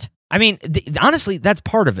bad. I mean, honestly, that's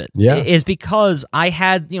part of it. Yeah. Is because I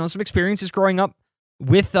had, some experiences growing up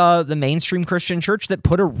with the mainstream Christian church that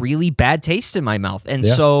put a really bad taste in my mouth. And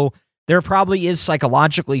so there probably is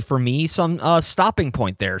psychologically for me some stopping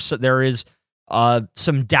point there. So there is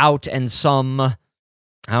some doubt and some,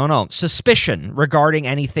 suspicion regarding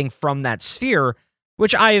anything from that sphere,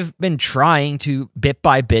 which I've been trying to bit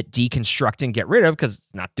by bit deconstruct and get rid of, because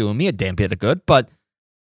it's not doing me a damn bit of good. But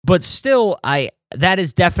still, that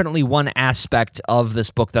is definitely one aspect of this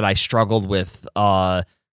book that I struggled with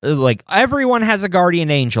like everyone has a guardian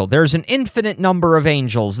angel. There's an infinite number of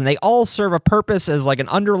angels, and they all serve a purpose as like an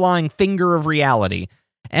underlying finger of reality.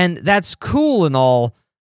 And that's cool and all.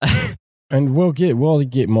 And we'll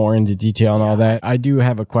get more into detail and all that. I do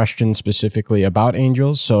have a question specifically about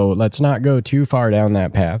angels, so let's not go too far down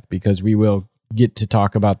that path because we will get to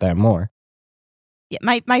talk about that more.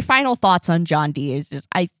 Yeah, my final thoughts on John Dee is just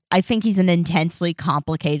I think he's an intensely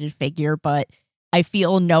complicated figure, but I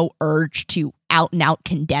feel no urge to out and out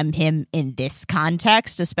condemn him in this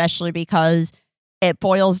context, especially because it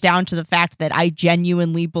boils down to the fact that I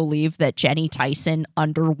genuinely believe that Jenny Tyson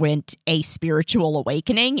underwent a spiritual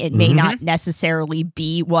awakening. It may not necessarily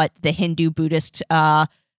be what the Hindu Buddhist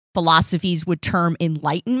philosophies would term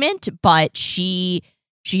enlightenment, but she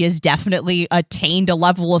has definitely attained a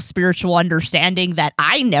level of spiritual understanding that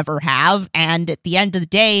I never have. And at the end of the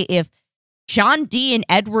day, if John Dee and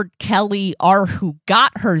Edward Kelly are who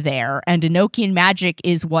got her there, and Enochian magic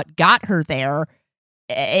is what got her there,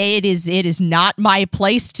 it is not my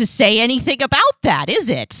place to say anything about that, is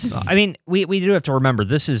it? I mean, we do have to remember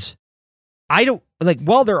this is, I don't, like,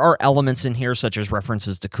 while there are elements in here such as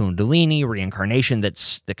references to Kundalini, reincarnation,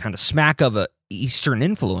 that kind of smack of a Eastern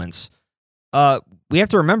influence, we have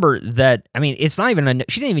to remember that, I mean, it's not even,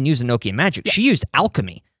 she didn't even use Enochian magic. Yeah. She used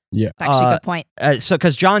alchemy. Yeah. That's actually a good point. So,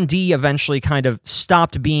 because John Dee eventually kind of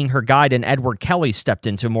stopped being her guide and Edward Kelly stepped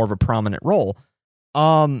into more of a prominent role.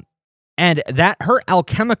 And that her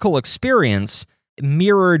alchemical experience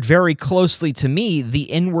mirrored very closely to me the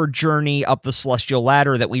inward journey up the celestial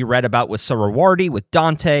ladder that we read about with Sarawardi, with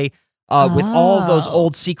Dante, with all of those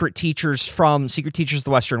old secret teachers of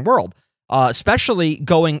the Western world. Especially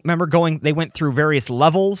they went through various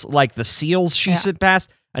levels, like the seals she sit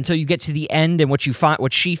past, until you get to the end, and what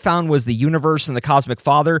she found was the universe and the cosmic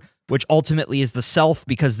father, which ultimately is the self,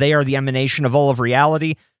 because they are the emanation of all of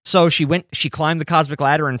reality. So she climbed the cosmic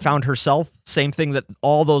ladder and found herself, same thing that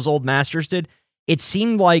all those old masters did. It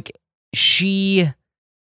seemed like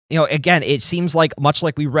again, it seems like, much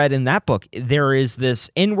like we read in that book, there is this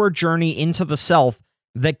inward journey into the self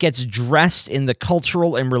that gets dressed in the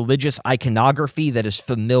cultural and religious iconography that is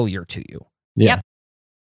familiar to you. Yeah. Yep.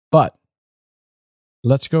 But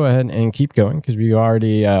let's go ahead and keep going, because we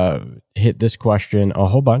already hit this question a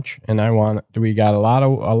whole bunch, and we got a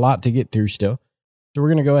lot to get through still. So we're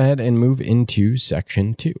going to go ahead and move into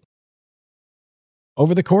section 2.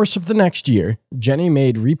 Over the course of the next year, Jenny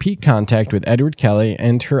made repeat contact with Edward Kelly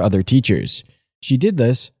and her other teachers. She did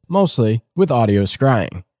this mostly with audio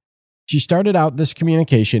scrying. She started out this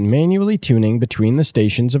communication manually tuning between the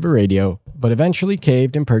stations of a radio, but eventually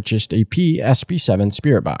caved and purchased a PSP-7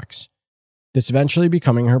 spirit box. This eventually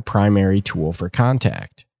becoming her primary tool for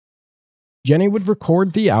contact. Jenny would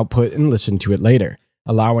record the output and listen to it later,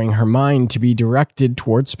 allowing her mind to be directed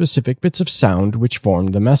towards specific bits of sound which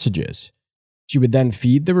formed the messages. She would then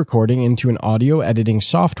feed the recording into an audio editing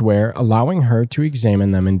software, allowing her to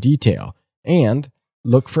examine them in detail and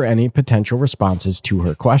look for any potential responses to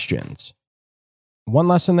her questions. One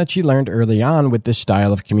lesson that she learned early on with this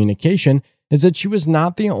style of communication is that she was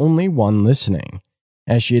not the only one listening.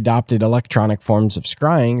 As she adopted electronic forms of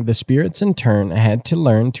scrying, the spirits in turn had to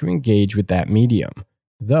learn to engage with that medium.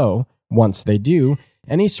 Though, once they do,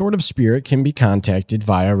 any sort of spirit can be contacted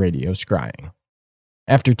via radio scrying.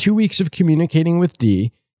 After 2 weeks of communicating with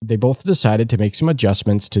Dee, they both decided to make some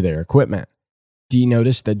adjustments to their equipment. Dee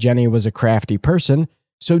noticed that Jenny was a crafty person,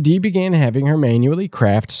 so Dee began having her manually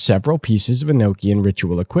craft several pieces of Enochian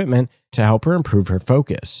ritual equipment to help her improve her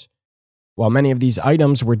focus. While many of these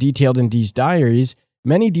items were detailed in Dee's diaries,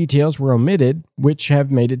 many details were omitted, which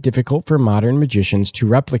have made it difficult for modern magicians to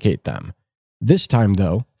replicate them. This time,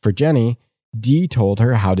 though, for Jenny, Dee told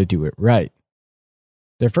her how to do it right.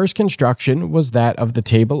 Their first construction was that of the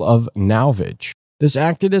Table of Nalvage. This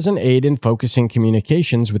acted as an aid in focusing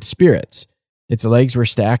communications with spirits. Its legs were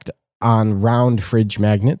stacked on round fridge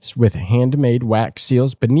magnets with handmade wax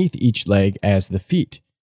seals beneath each leg as the feet.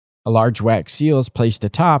 A large wax seal is placed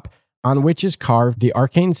atop, on which is carved the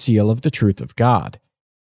arcane seal of the truth of God.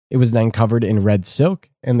 It was then covered in red silk,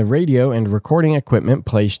 and the radio and recording equipment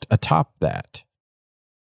placed atop that.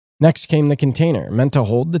 Next came the container, meant to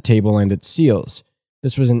hold the table and its seals.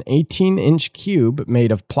 This was an 18-inch cube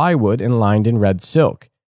made of plywood and lined in red silk.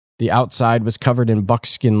 The outside was covered in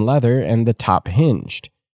buckskin leather and the top hinged.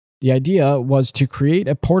 The idea was to create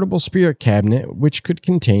a portable spirit cabinet which could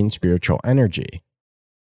contain spiritual energy.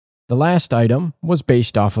 The last item was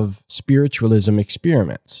based off of spiritualism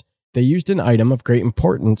experiments. They used an item of great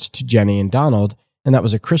importance to Jenny and Donald, and that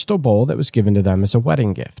was a crystal bowl that was given to them as a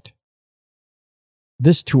wedding gift.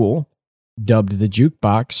 This tool, dubbed the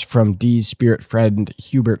jukebox from Dee's spirit friend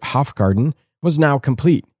Hubert Hofgarden, was now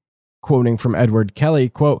complete, Quoting from Edward Kelly,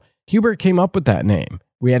 quote, "Hubert came up with that name.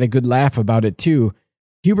 We had a good laugh about it too.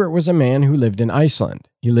 Hubert was a man who lived in Iceland.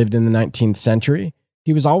 He lived in the 19th century.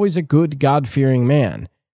 He was always a good, God-fearing man.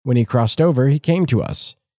 When he crossed over, he came to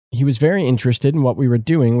us. He was very interested in what we were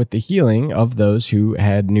doing with the healing of those who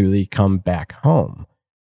had newly come back home.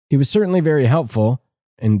 He was certainly very helpful,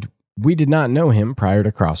 and we did not know him prior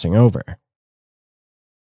to crossing over."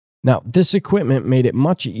 Now, this equipment made it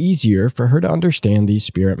much easier for her to understand these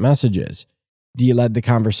spirit messages. Dee led the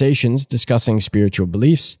conversations discussing spiritual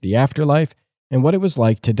beliefs, the afterlife, and what it was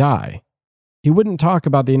like to die. He wouldn't talk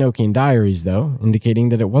about the Enochian diaries, though, indicating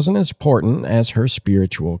that it wasn't as important as her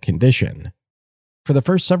spiritual condition. For the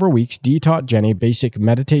first several weeks, Dee taught Jenny basic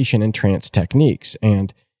meditation and trance techniques,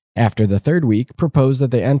 and after the third week, proposed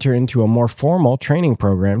that they enter into a more formal training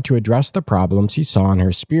program to address the problems he saw in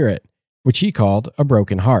her spirit, which he called a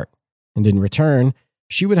broken heart, and in return,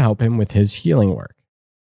 she would help him with his healing work.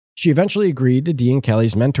 She eventually agreed to Dee and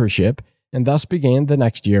Kelly's mentorship, and thus began the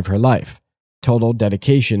next year of her life. Total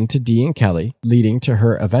dedication to Dee and Kelly, leading to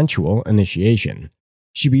her eventual initiation.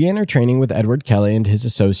 She began her training with Edward Kelly and his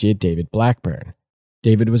associate David Blackburn.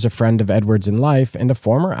 David was a friend of Edward's in life and a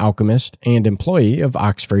former alchemist and employee of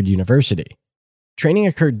Oxford University. Training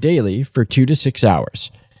occurred daily for 2 to 6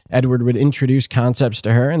 hours. Edward would introduce concepts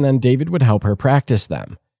to her, and then David would help her practice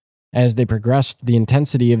them. As they progressed, the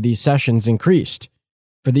intensity of these sessions increased.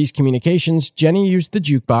 For these communications, Jenny used the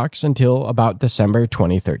jukebox until about December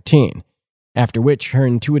 2013, after which her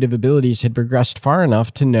intuitive abilities had progressed far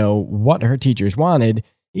enough to know what her teachers wanted,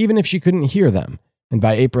 even if she couldn't hear them, and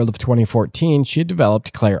by April of 2014, she had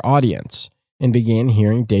developed clairaudience and began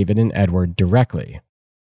hearing David and Edward directly.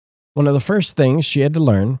 One of the first things she had to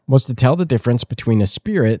learn was to tell the difference between a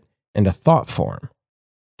spirit and a thought form.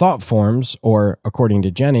 Thought forms, or according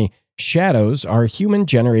to Jenny, shadows, are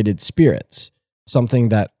human-generated spirits, something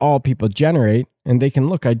that all people generate, and they can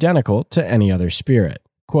look identical to any other spirit.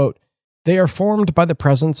 Quote, "They are formed by the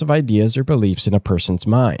presence of ideas or beliefs in a person's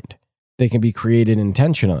mind. They can be created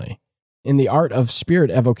intentionally. In the art of spirit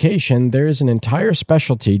evocation, there is an entire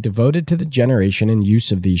specialty devoted to the generation and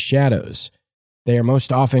use of these shadows. They are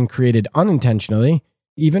most often created unintentionally,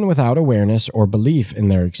 even without awareness or belief in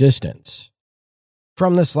their existence."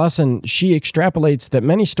 From this lesson, she extrapolates that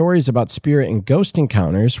many stories about spirit and ghost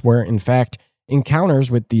encounters were, in fact, encounters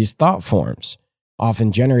with these thought forms,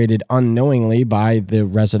 often generated unknowingly by the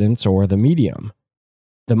residents or the medium.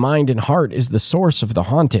 The mind and heart is the source of the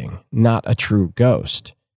haunting, not a true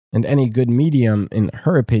ghost. And any good medium, in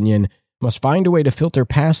her opinion, must find a way to filter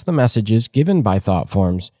past the messages given by thought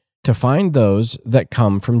forms to find those that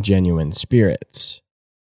come from genuine spirits.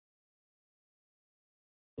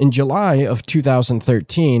 In July of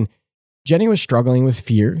 2013, Jenny was struggling with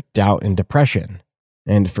fear, doubt, and depression.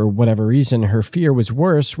 And for whatever reason, her fear was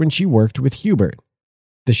worse when she worked with Hubert.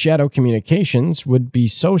 The shadow communications would be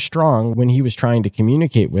so strong when he was trying to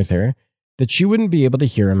communicate with her that she wouldn't be able to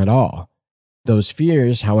hear him at all. Those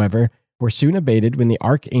fears, however, were soon abated when the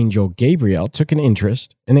Archangel Gabriel took an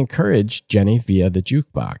interest and encouraged Jenny via the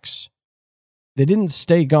jukebox. They didn't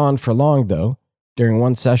stay gone for long, though. During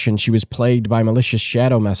one session, she was plagued by malicious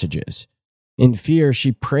shadow messages. In fear,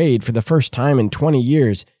 she prayed for the first time in 20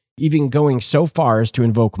 years, even going so far as to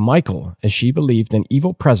invoke Michael, as she believed an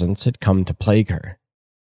evil presence had come to plague her.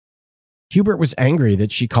 Hubert was angry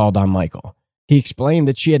that she called on Michael. He explained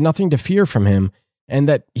that she had nothing to fear from him, and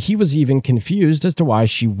that he was even confused as to why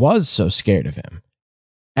she was so scared of him.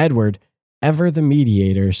 Edward, ever the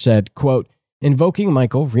mediator, said, quote, "Invoking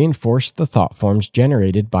Michael reinforced the thought forms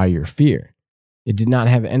generated by your fear. It did not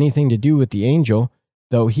have anything to do with the angel,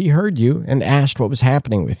 though he heard you and asked what was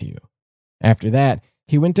happening with you. After that,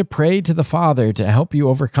 he went to pray to the Father to help you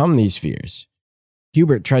overcome these fears.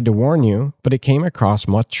 Hubert tried to warn you, but it came across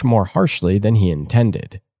much more harshly than he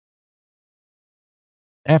intended."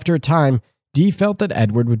 After a time, Dee felt that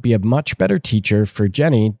Edward would be a much better teacher for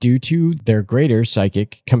Jenny due to their greater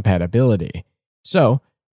psychic compatibility. So,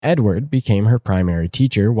 Edward became her primary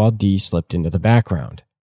teacher while Dee slipped into the background.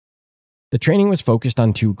 The training was focused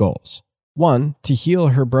on 2 goals. One, to heal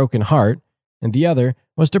her broken heart, and the other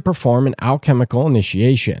was to perform an alchemical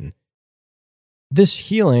initiation. This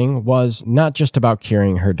healing was not just about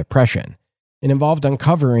curing her depression. It involved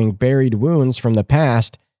uncovering buried wounds from the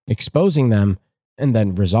past, exposing them, and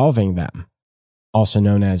then resolving them, also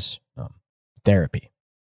known as therapy.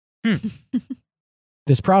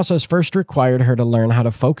 This process first required her to learn how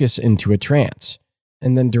to focus into a trance,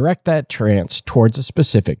 and then direct that trance towards a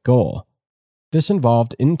specific goal. This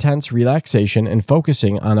involved intense relaxation and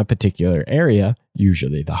focusing on a particular area,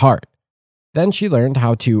 usually the heart. Then she learned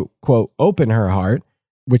how to, quote, open her heart,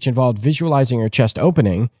 which involved visualizing her chest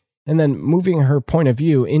opening, and then moving her point of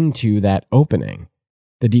view into that opening.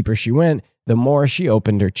 The deeper she went, the more she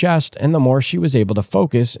opened her chest, and the more she was able to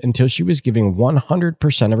focus until she was giving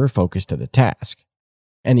 100% of her focus to the task.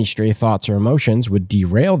 Any stray thoughts or emotions would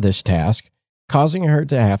derail this task, causing her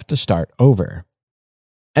to have to start over.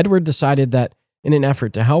 Edward decided that, in an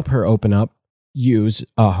effort to help her open up, use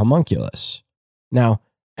a homunculus. Now,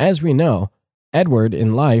 as we know, Edward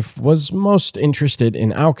in life was most interested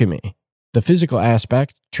in alchemy, the physical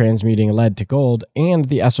aspect, transmuting lead to gold, and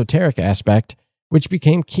the esoteric aspect, which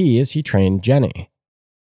became key as he trained Jenny.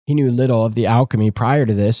 He knew little of the alchemy prior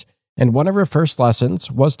to this, and one of her first lessons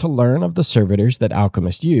was to learn of the servitors that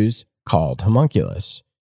alchemists use, called homunculus.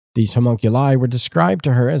 These homunculi were described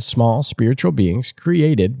to her as small spiritual beings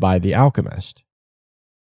created by the alchemist.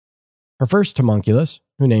 Her first homunculus,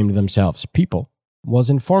 who named themselves People, was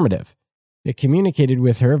informative. It communicated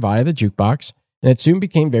with her via the jukebox, and it soon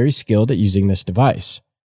became very skilled at using this device.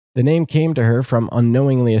 The name came to her from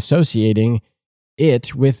unknowingly associating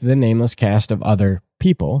it with the nameless cast of other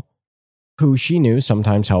people, who she knew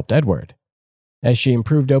sometimes helped Edward. As she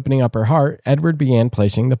improved opening up her heart, Edward began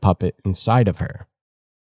placing the puppet inside of her.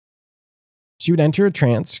 She would enter a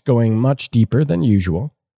trance, going much deeper than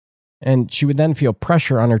usual, and she would then feel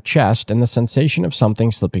pressure on her chest and the sensation of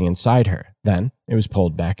something slipping inside her. Then it was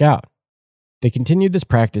pulled back out. They continued this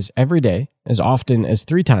practice every day, as often as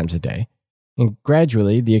 3 times a day, and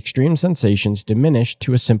gradually the extreme sensations diminished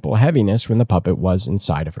to a simple heaviness when the puppet was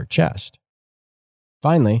inside of her chest.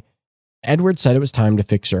 Finally, Edward said it was time to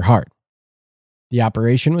fix her heart. The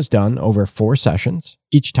operation was done over 4 sessions.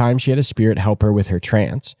 Each time she had a spirit help her with her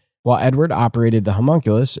trance, while Edward operated the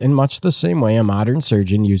homunculus in much the same way a modern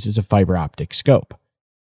surgeon uses a fiber optic scope.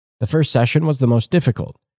 The first session was the most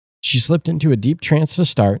difficult. She slipped into a deep trance to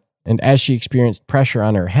start, and as she experienced pressure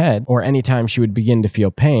on her head, or any time she would begin to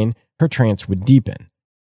feel pain, her trance would deepen.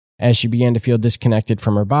 As she began to feel disconnected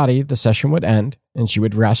from her body, the session would end, and she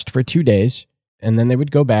would rest for 2 days, and then they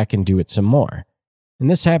would go back and do it some more.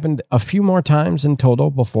 And this happened a few more times in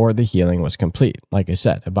total before the healing was complete. Like I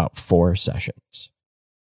said, about 4 sessions.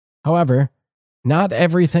 However, not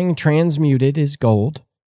everything transmuted is gold.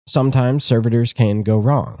 Sometimes servitors can go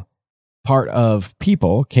wrong. Part of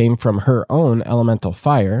People came from her own elemental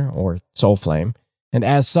fire, or soul flame, and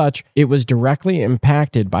as such, it was directly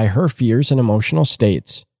impacted by her fears and emotional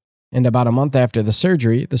states. And about a month after the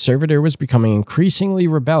surgery, the servitor was becoming increasingly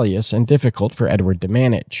rebellious and difficult for Edward to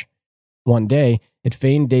manage. One day, it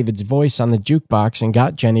feigned David's voice on the jukebox and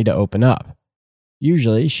got Jenny to open up.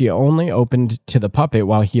 Usually, she only opened to the puppet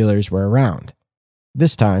while healers were around.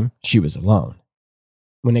 This time, she was alone.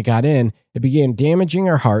 When it got in, it began damaging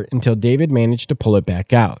her heart until David managed to pull it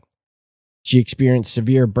back out. She experienced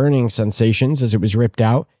severe burning sensations as it was ripped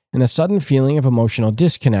out and a sudden feeling of emotional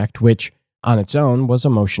disconnect, which, on its own, was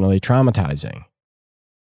emotionally traumatizing.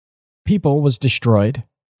 People was destroyed,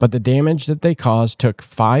 but the damage that they caused took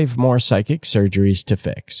 5 more psychic surgeries to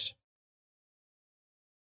fix.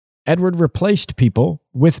 Edward replaced People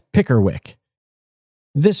with Pickerwick.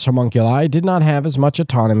 This homunculi did not have as much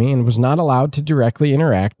autonomy and was not allowed to directly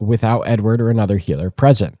interact without Edward or another healer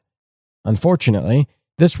present. Unfortunately,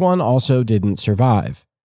 this one also didn't survive.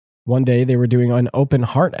 One day they were doing an open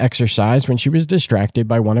heart exercise when she was distracted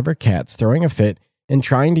by one of her cats throwing a fit and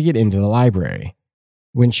trying to get into the library.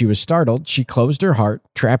 When she was startled, she closed her heart,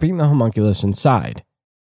 trapping the homunculus inside.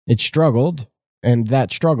 It struggled, and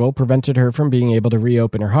that struggle prevented her from being able to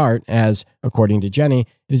reopen her heart as, according to Jenny,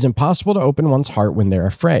 it is impossible to open one's heart when they're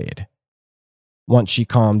afraid. Once she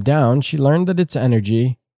calmed down, she learned that its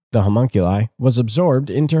energy, the homunculi, was absorbed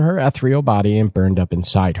into her ethereal body and burned up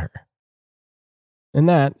inside her. And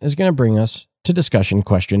that is going to bring us to discussion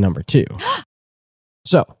question number 2.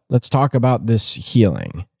 So, let's talk about this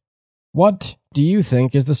healing. What do you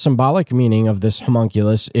think is the symbolic meaning of this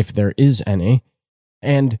homunculus, if there is any?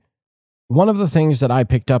 And one of the things that I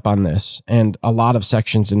picked up on this, and a lot of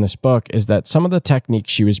sections in this book, is that some of the techniques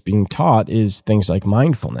she was being taught is things like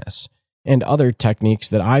mindfulness, and other techniques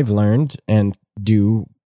that I've learned and do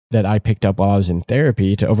that I picked up while I was in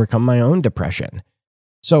therapy to overcome my own depression.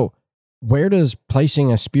 So, where does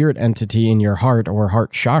placing a spirit entity in your heart or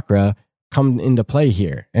heart chakra come into play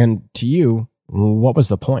here? And to you, what was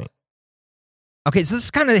the point? Okay, so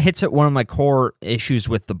this kind of hits at one of my core issues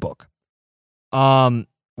with the book.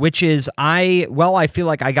 Which is I feel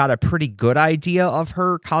like I got a pretty good idea of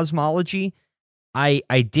her cosmology. I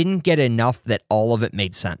didn't get enough that all of it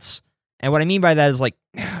made sense. And what I mean by that is like,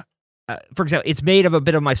 for example, it's made of a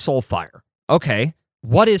bit of my soul fire. Okay,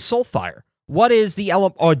 what is soul fire? What is the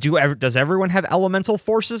does everyone have elemental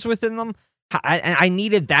forces within them? I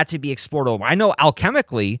needed that to be explored over. I know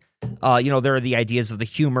alchemically, there are the ideas of the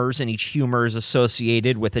humors, and each humor is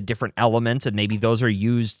associated with a different element, and maybe those are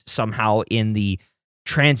used somehow in the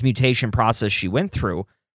transmutation process she went through.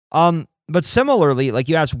 But similarly, like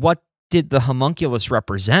you asked, what did the homunculus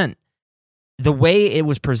represent? The way it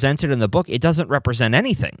was presented in the book, it doesn't represent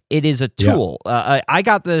anything. It is a tool. Yeah.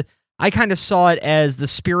 I kind of saw it as the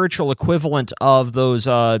spiritual equivalent of those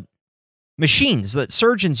machines that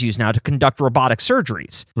surgeons use now to conduct robotic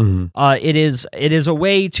surgeries. Mm-hmm. It is a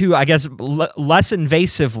way to, I guess, less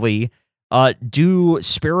invasively do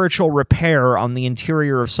spiritual repair on the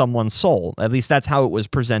interior of someone's soul. At least that's how it was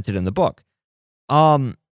presented in the book.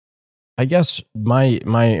 I guess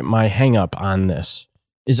my hang up on this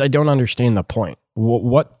is I don't understand the point.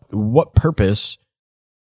 What purpose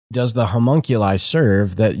does the homunculi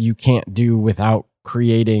serve that you can't do without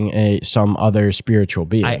creating some other spiritual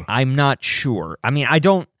being? I'm not sure. I mean, I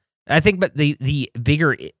think, but the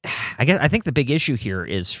bigger, I think the big issue here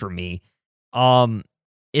is for me,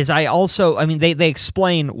 is they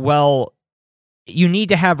explain, well, you need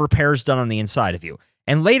to have repairs done on the inside of you.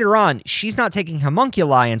 And later on, she's not taking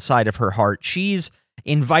homunculi inside of her heart. She's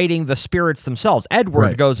inviting the spirits themselves.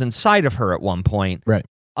 Edward goes inside of her at one point. Right.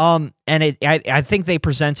 And I think they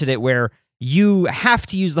presented it where you have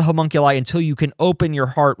to use the homunculi until you can open your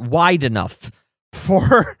heart wide enough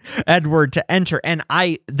for Edward to enter. And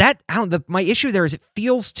my issue there is it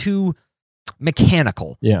feels too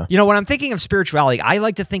mechanical. Yeah. When I'm thinking of spirituality, I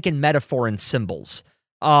like to think in metaphor and symbols.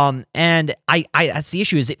 And that's the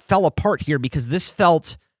issue, is it fell apart here because this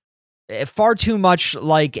felt far too much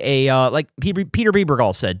like like Peter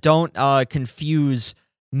Biebergall said, don't confuse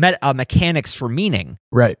mechanics for meaning.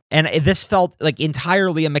 Right. And this felt like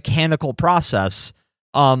entirely a mechanical process,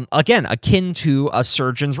 again, akin to a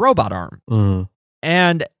surgeon's robot arm. Mm-hmm.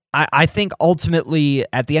 And I think ultimately,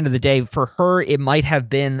 at the end of the day, for her, it might have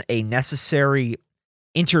been a necessary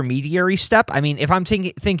intermediary step. I mean, if I'm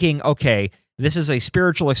thinking, okay, this is a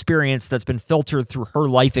spiritual experience that's been filtered through her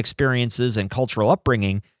life experiences and cultural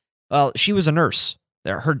upbringing. Well, she was a nurse.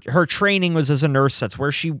 Her training was as a nurse. That's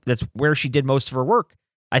where she did most of her work.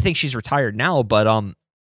 I think she's retired now, but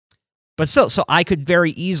still, so I could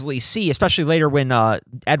very easily see, especially later when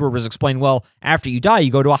Edward was explaining, well, after you die,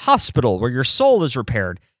 you go to a hospital where your soul is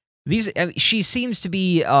repaired. She seems to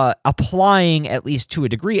be applying, at least to a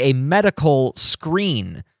degree, a medical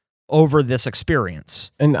screen over this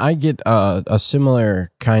experience. And I get a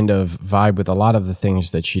similar kind of vibe with a lot of the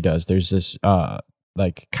things that she does. There's this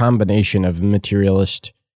like combination of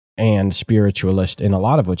materialist and spiritualist in a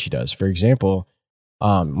lot of what she does. For example,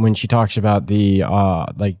 when she talks about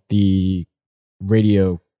the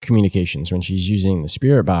radio communications, when she's using the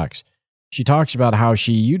spirit box, she talks about how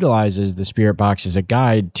she utilizes the spirit box as a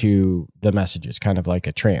guide to the messages, kind of like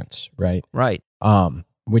a trance, right? Right.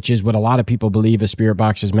 Which is what a lot of people believe a spirit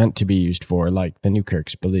box is meant to be used for, like the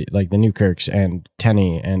Newkirks and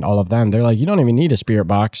Tenney and all of them. They're like, you don't even need a spirit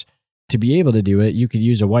box to be able to do it. You could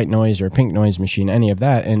use a white noise or a pink noise machine, any of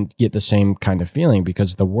that, and get the same kind of feeling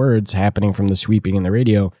because the words happening from the sweeping in the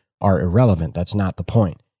radio are irrelevant. That's not the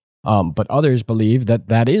point. But others believe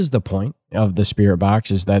that is the point of the spirit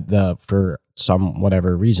box, is that for some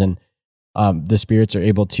whatever reason, the spirits are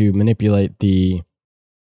able to manipulate the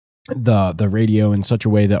radio in such a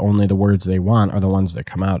way that only the words they want are the ones that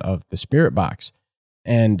come out of the spirit box.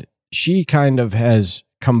 And she kind of has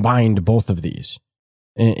combined both of these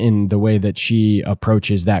in the way that she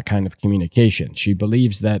approaches that kind of communication. She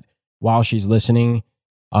believes that while she's listening,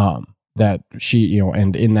 that she,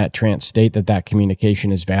 and in that trance state, that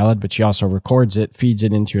communication is valid, but she also records it, feeds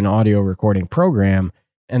it into an audio recording program,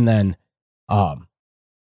 and then,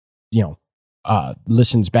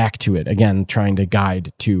 listens back to it again, trying to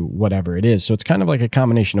guide to whatever it is. So it's kind of like a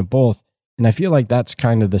combination of both. And I feel like that's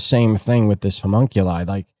kind of the same thing with this homunculi.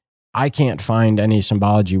 Like, I can't find any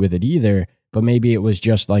symbology with it either, but maybe it was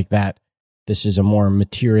just like that. This is a more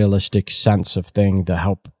materialistic sense of thing to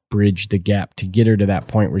help bridge the gap to get her to that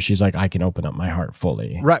point where she's like, I can open up my heart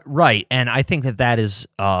fully. Right. And I think that is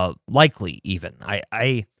likely even.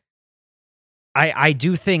 I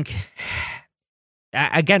do think,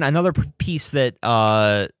 again, another piece that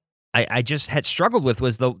I just had struggled with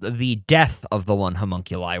was the death of the one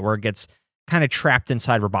homunculi, where it gets kind of trapped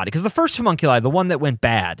inside her body. Because the first homunculi, the one that went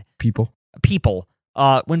bad, people,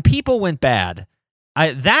 when people went bad,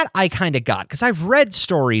 I kind of got, because I've read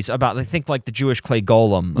stories about, I think, like the Jewish clay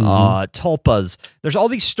golem, tulpas. There's all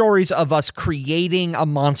these stories of us creating a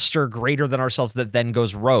monster greater than ourselves that then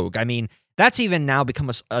goes rogue. I mean, that's even now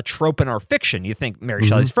become a trope in our fiction. You think Mary Mhm.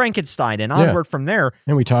 Shelley's Frankenstein and Yeah. onward from there.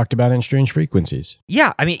 And we talked about it in Strange Frequencies.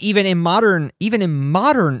 Yeah, I mean, even in modern,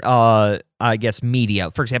 I guess media.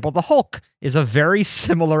 For example, the Hulk is a very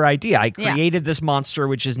similar idea. I Yeah. created this monster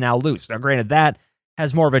which is now loose. Now, granted, that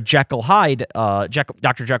has more of a Jekyll Hyde,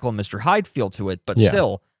 Dr. Jekyll and Mr. Hyde feel to it, but Yeah.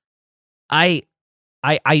 still, I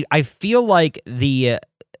feel like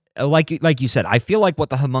like you said, I feel like what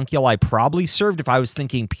the homunculi probably served, if I was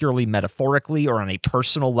thinking purely metaphorically or on a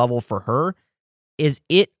personal level for her, is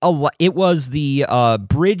it was the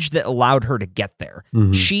bridge that allowed her to get there.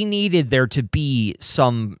 Mhm. She needed there to be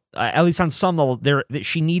some, at least on some level,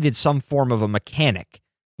 she needed some form of a mechanic.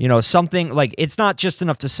 Something like, it's not just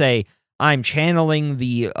enough to say, I'm channeling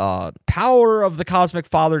the power of the Cosmic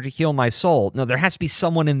Father to heal my soul. No, there has to be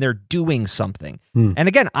someone in there doing something. And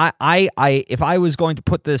again, I if I was going to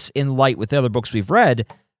put this in light with the other books we've read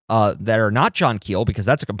that are not John Keel, because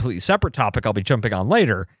that's a completely separate topic I'll be jumping on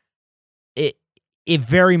later, it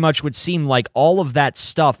very much would seem like all of that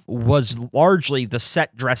stuff was largely the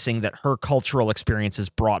set dressing that her cultural experiences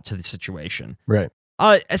brought to the situation. Right.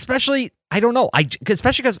 Especially, I don't know,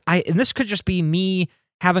 especially because and this could just be me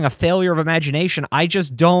having a failure of imagination. I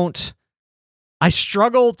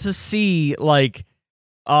struggle to see like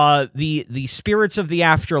the spirits of the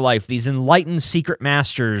afterlife, these enlightened secret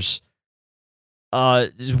masters,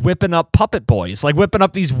 just whipping up puppet boys, like whipping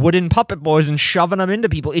up these wooden puppet boys and shoving them into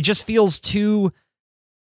people. It just feels too,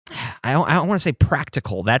 I don't want to say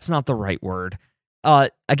practical. That's not the right word.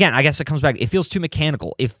 Again, I guess it comes back. It feels too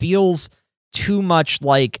mechanical. It feels too much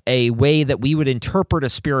like a way that we would interpret a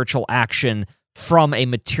spiritual action from a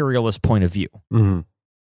materialist point of view. Mm-hmm.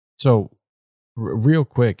 So, real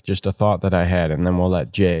quick, just a thought that I had, and then we'll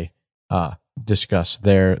let Jay discuss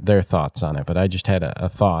their thoughts on it. But I just had a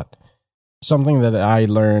thought. Something that I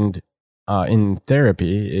learned in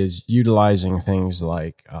therapy is utilizing things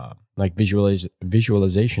like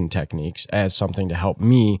visualization techniques as something to help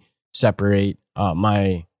me separate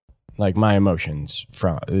my emotions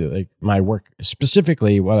from like my work.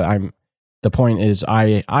 Specifically, the point is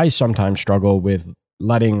I sometimes struggle with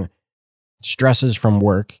letting stresses from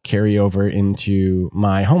work carry over into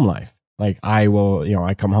my home life. Like I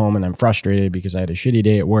come home and I'm frustrated because I had a shitty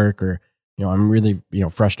day at work, or I'm really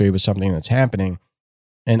frustrated with something that's happening.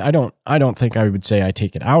 And I don't think I would say I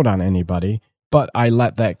take it out on anybody, but I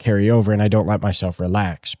let that carry over and I don't let myself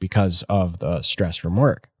relax because of the stress from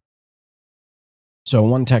work. So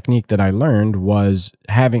one technique that I learned was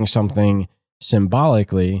having something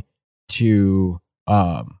symbolically to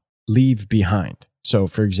leave behind. So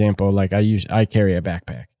for example, like I carry a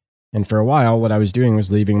backpack. And for a while, what I was doing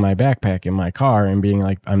was leaving my backpack in my car and being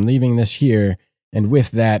like, I'm leaving this here. And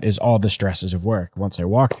with that is all the stresses of work. Once I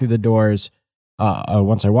walk through the doors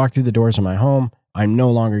of my home, I'm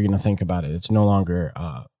no longer going to think about it. It's no longer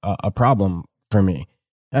a problem for me.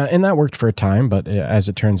 And that worked for a time, but as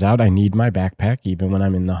it turns out, I need my backpack even when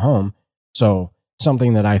I'm in the home. So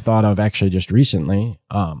something that I thought of actually just recently,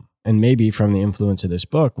 and maybe from the influence of this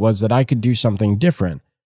book, was that I could do something different.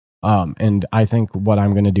 And I think what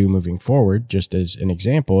I'm going to do moving forward, just as an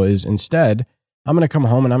example, is instead, I'm going to come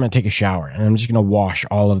home and I'm going to take a shower and I'm just going to wash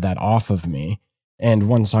all of that off of me. And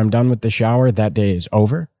once I'm done with the shower, that day is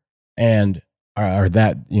over. And or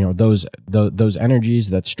that, those energies,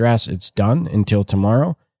 that stress, it's done until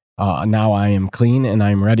tomorrow. Now I am clean and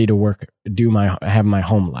I'm ready to have my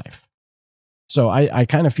home life. So I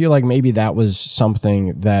kind of feel like maybe that was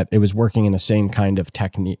something that it was working in the same kind of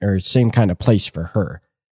technique or same kind of place for her.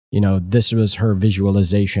 This was her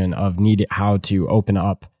visualization of how to open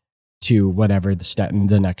up to whatever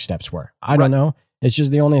the next steps were. I don't know. It's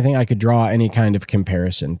just the only thing I could draw any kind of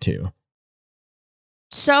comparison to.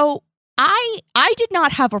 So I did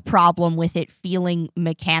not have a problem with it feeling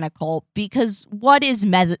mechanical, because what is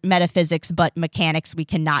metaphysics but mechanics we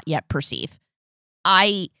cannot yet perceive?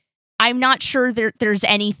 I'm not sure there's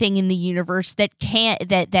anything in the universe that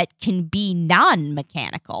can be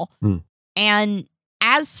non-mechanical. And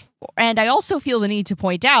I also feel the need to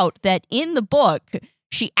point out that in the book,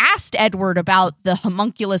 she asked Edward about the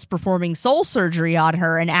homunculus performing soul surgery on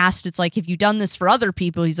her and asked, it's like, have you done this for other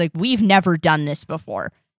people? He's like, we've never done this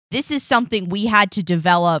before. This is something we had to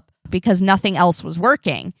develop because nothing else was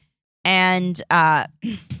working. And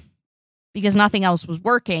because nothing else was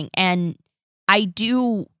working. And I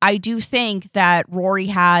do think that Rory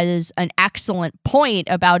has an excellent point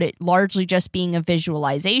about it largely just being a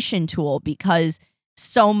visualization tool, because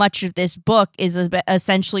so much of this book is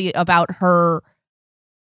essentially about her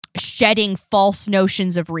shedding false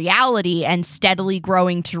notions of reality and steadily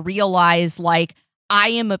growing to realize, like, I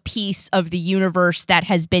am a piece of the universe that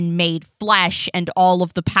has been made flesh, and all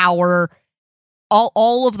of the power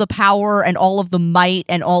all of the power and all of the might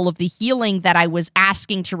and all of the healing that I was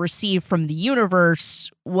asking to receive from the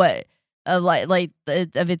universe.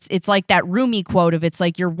 It's like that Rumi quote of, it's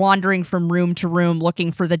like you're wandering from room to room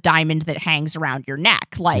looking for the diamond that hangs around your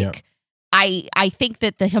neck. Like, yeah. I think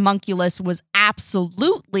that the homunculus was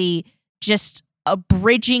absolutely just a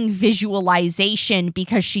bridging visualization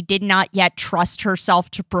because she did not yet trust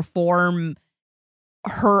herself to perform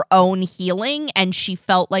her own healing, and she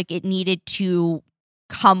felt like it needed to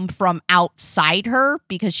come from outside her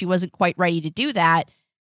because she wasn't quite ready to do that.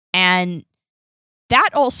 And that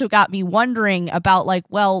also got me wondering about, like,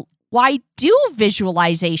 well, why do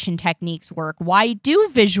visualization techniques work? Why do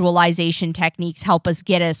visualization techniques help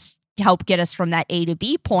get us from that A to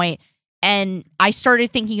B point? And I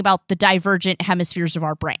started thinking about the divergent hemispheres of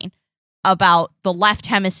our brain, about the left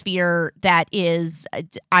hemisphere that is,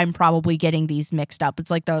 I'm probably getting these mixed up.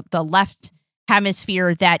 It's like the left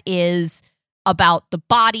hemisphere that is about the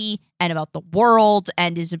body and about the world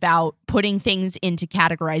and is about putting things into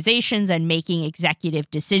categorizations and making executive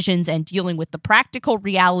decisions and dealing with the practical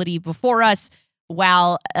reality before us,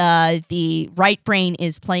 while the right brain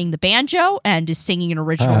is playing the banjo and is singing an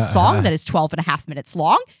original song that is 12 and a half minutes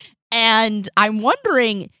long. And I'm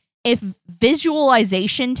wondering if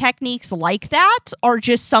visualization techniques like that are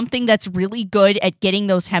just something that's really good at getting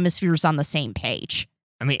those hemispheres on the same page.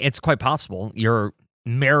 I mean, it's quite possible. You're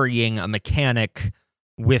marrying a mechanic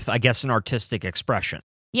with, I guess, an artistic expression.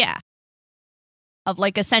 Yeah. Of,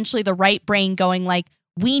 like, essentially the right brain going, like,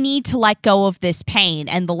 we need to let go of this pain,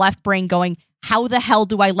 and the left brain going, how the hell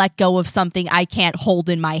do I let go of something I can't hold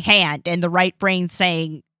in my hand? And the right brain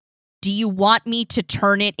saying, do you want me to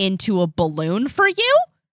turn it into a balloon for you?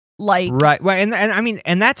 Like, right. Well, and I mean,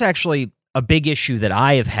 and that's actually a big issue that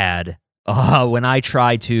I have had when I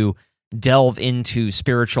try to delve into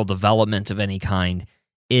spiritual development of any kind.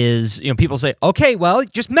 Is, people say, okay, well,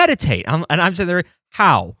 just meditate. And I'm saying there,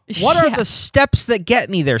 how? What are the steps that get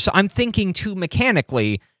me there? So I'm thinking too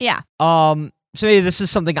mechanically. Yeah. So maybe this is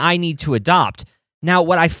something I need to adopt. Now,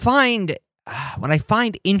 what I find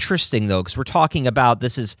interesting, though, because we're talking about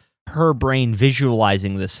this is her brain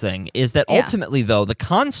visualizing this thing, is that ultimately, though, the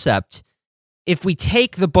concept, if we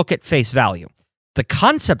take the book at face value, the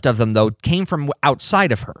concept of them, though, came from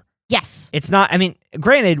outside of her. Yes. It's not, I mean,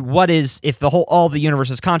 granted, what is, if all the universe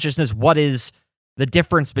is consciousness, what is the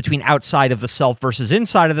difference between outside of the self versus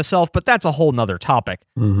inside of the self? But that's a whole nother topic.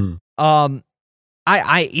 Mm-hmm.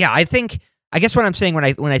 I guess what I'm saying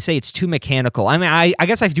when I say it's too mechanical, I mean, I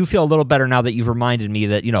guess I do feel a little better now that you've reminded me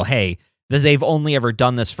that, hey, they've only ever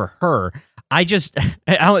done this for her.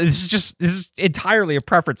 This is entirely a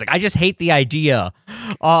preference. Like, I just hate the idea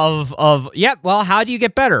of well, how do you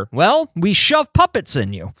get better? Well, we shove puppets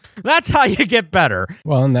in you. That's how you get better.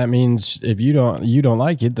 Well, and that means if you don't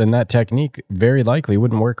like it, then that technique very likely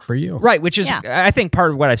wouldn't work for you. Right, which is, I think,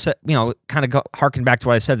 part of what I said, kind of harken back to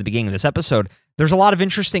what I said at the beginning of this episode. There's a lot of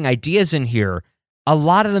interesting ideas in here. A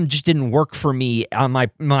lot of them just didn't work for me on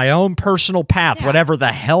my own personal path, whatever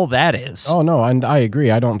the hell that is. Oh, no, and I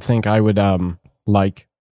agree. I don't think I would like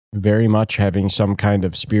very much having some kind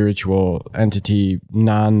of spiritual entity,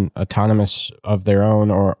 non-autonomous of their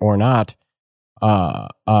own or not,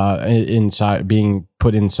 inside, being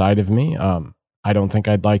put inside of me. I don't think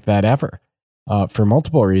I'd like that ever. For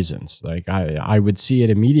multiple reasons. Like, I would see it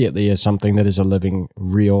immediately as something that is a living,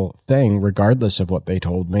 real thing, regardless of what they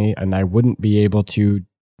told me, and I wouldn't be able to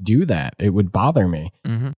do that. It would bother me.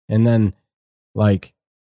 Mm-hmm. And then, like,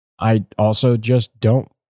 I also just don't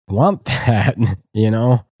want that,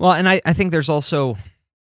 Well, and I think there's also,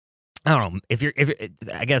 I don't know,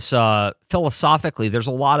 I guess philosophically, there's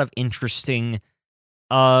a lot of interesting,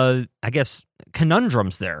 I guess,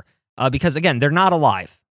 conundrums there. Because, again, they're not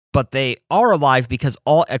alive. But they are alive because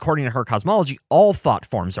according to her cosmology, all thought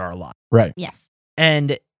forms are alive. Right. Yes.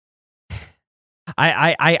 And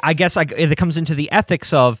I guess it comes into the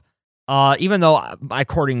ethics of, even though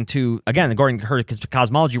according to her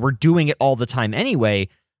cosmology, we're doing it all the time anyway,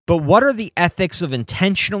 but what are the ethics of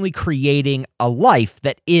intentionally creating a life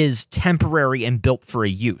that is temporary and built for a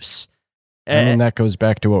use? I mean, that goes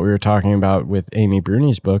back to what we were talking about with Amy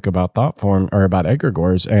Bruni's book about thought form, or about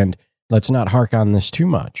egregores, and let's not hark on this too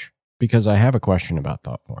much, because I have a question about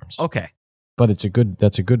thought forms. Okay. But that's a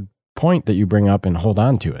good point that you bring up, and hold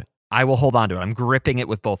on to it. I will hold on to it. I'm gripping it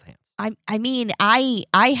with both hands. I mean, I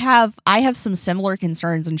have some similar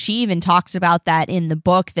concerns, and she even talks about that in the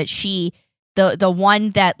book, that she, the one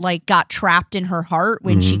that, like, got trapped in her heart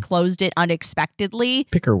when she closed it unexpectedly.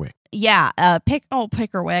 Pickerwick. Yeah,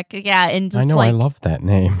 Pickerwick. Yeah, and it's, I know, I love that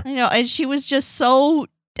name. I know, and she was just so.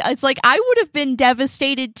 It's like, I would have been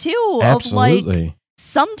devastated too. Absolutely. Of, like,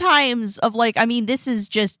 sometimes of like, I mean, this is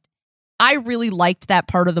just, I really liked that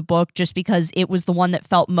part of the book just because it was the one that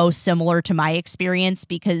felt most similar to my experience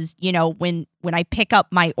because, you know, when I pick up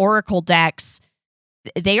my Oracle decks,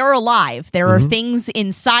 they are alive. There are things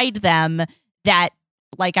inside them that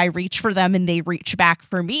like I reach for them and they reach back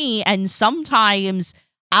for me. And sometimes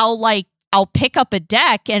I'll pick up a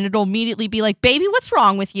deck and it'll immediately be like, baby, what's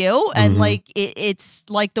wrong with you? And like, it's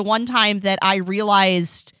like the one time that I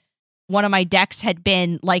realized one of my decks had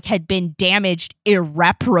been damaged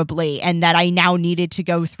irreparably and that I now needed to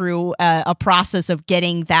go through a process of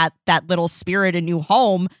getting that little spirit a new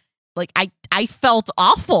home. Like I felt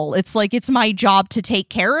awful. It's like, it's my job to take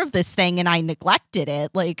care of this thing and I neglected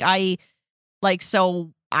it.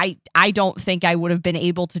 So I don't think I would have been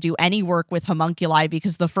able to do any work with homunculi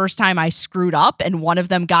because the first time I screwed up and one of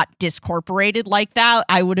them got discorporated like that,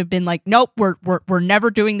 I would have been like, nope, we're never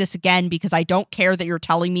doing this again because I don't care that you're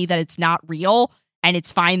telling me that it's not real and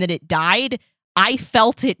it's fine that it died. I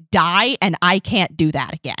felt it die and I can't do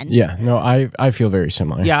that again. Yeah, no, I feel very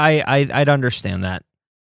similar. Yeah, I'd understand that.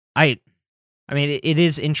 I mean, it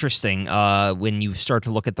is interesting when you start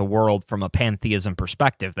to look at the world from a pantheism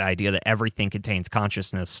perspective, the idea that everything contains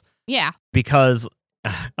consciousness. Yeah. Because,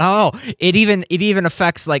 it even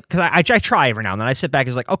affects, like, because I try every now and then. I sit back and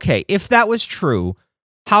it's like, okay, if that was true,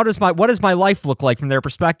 what does my life look like from their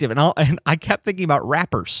perspective? And I kept thinking about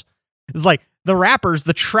rappers. It's like, the rappers,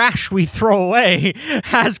 the trash we throw away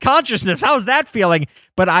has consciousness. How's that feeling?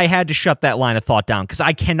 But I had to shut that line of thought down because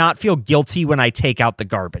I cannot feel guilty when I take out the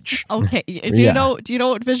garbage. Okay. Do you know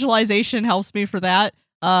what visualization helps me for that?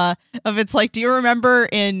 It's like, do you remember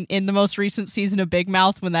in the most recent season of Big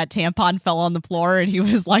Mouth when that tampon fell on the floor and he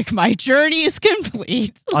was like, my journey is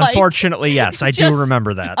complete? Unfortunately, yes, I do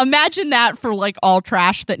remember that. Imagine that for like all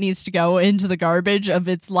trash that needs to go into the garbage of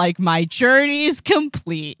it's like, my journey's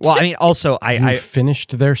complete. Well, I mean, also, I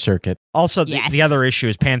finished their circuit. Also, Yes. the other issue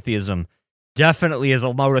is pantheism definitely is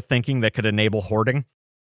a mode of thinking that could enable hoarding.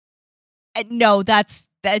 No, that's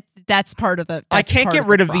part of the. I can't get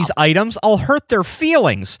rid of these items. I'll hurt their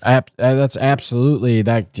feelings. That's absolutely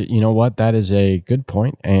that. You know what? That is a good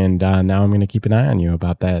point. And now I'm going to keep an eye on you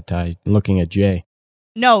about that. Looking at Jay.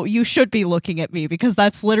 No, you should be looking at me because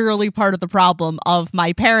that's literally part of the problem of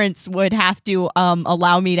my parents would have to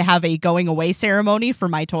allow me to have a going away ceremony for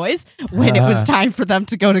my toys when it was time for them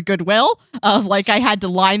to go to Goodwill. Like I had to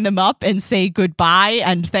line them up and say goodbye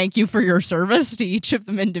and thank you for your service to each of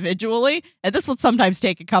them individually. And this would sometimes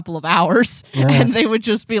take a couple of hours. And they would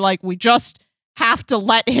just be like, we just have to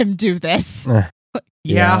let him do this.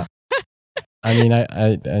 Yeah. I mean,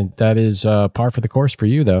 I that is par for the course for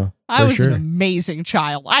you, though. I was an amazing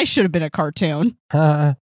child. I should have been a cartoon.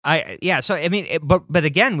 So I mean, but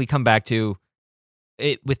again, we come back to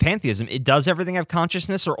it with pantheism. It does everything have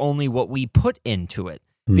consciousness, or only what we put into it?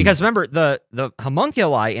 Because remember, the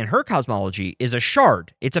homunculi in her cosmology is a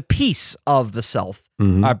shard. It's a piece of the self,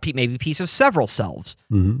 maybe a piece of several selves.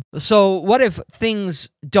 So what if things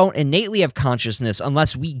don't innately have consciousness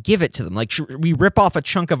unless we give it to them? Like we rip off a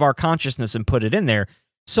chunk of our consciousness and put it in there.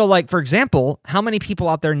 So like, for example, how many people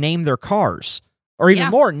out there name their cars? Or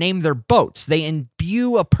even more, name their boats. They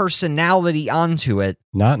imbue a personality onto it.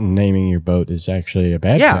 Not naming your boat is actually a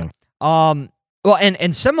bad thing. Well,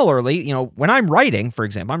 and similarly, you know, when I'm writing, for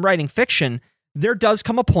example, I'm writing fiction, there does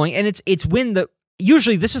come a point, and it's when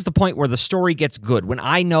usually this is the point where the story gets good, when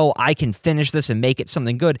I know I can finish this and make it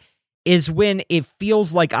something good, is when it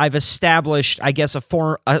feels like I've established, I guess,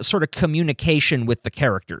 a sort of communication with the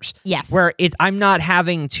characters. Yes. Where I'm not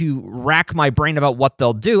having to rack my brain about what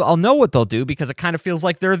they'll do. I'll know what they'll do because it kind of feels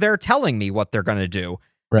like they're there telling me what they're going to do.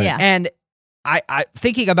 Right. Yeah. And I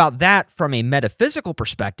thinking about that from a metaphysical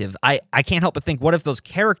perspective, I can't help but think, what if those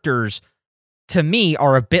characters, to me,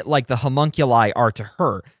 are a bit like the homunculi are to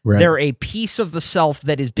her? Right. They're a piece of the self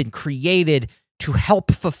that has been created to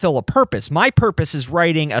help fulfill a purpose. My purpose is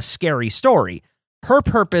writing a scary story. Her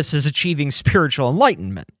purpose is achieving spiritual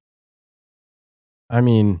enlightenment. I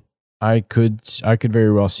mean, I could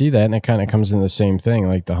very well see that, and it kind of comes in the same thing.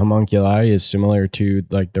 Like the homunculi is similar to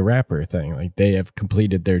like the rapper thing. Like they have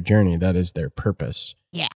completed their journey. That is their purpose.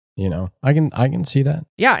 Yeah. You know, I can see that.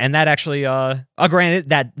 Yeah, and that actually, granted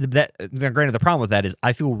the problem with that is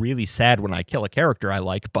I feel really sad when I kill a character I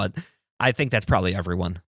like, but I think that's probably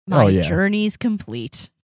everyone. My journey's complete.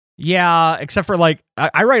 Yeah, except for like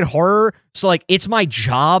I write horror, so like it's my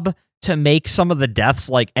job to make some of the deaths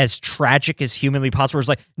like as tragic as humanly possible. It's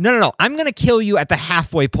like, no, I'm going to kill you at the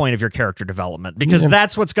halfway point of your character development because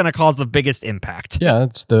that's what's going to cause the biggest impact. Yeah,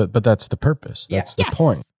 that's the purpose. That's the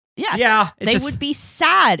point. Yes. Yeah, they would be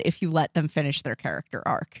sad if you let them finish their character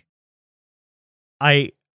arc.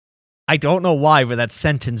 I don't know why, but that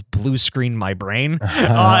sentence blue screened my brain.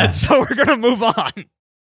 So we're going to move on.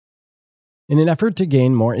 In an effort to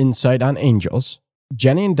gain more insight on angels,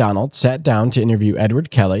 Jenny and Donald sat down to interview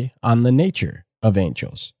Edward Kelly on the nature of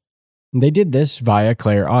angels. They did this via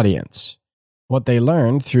clairaudience. What they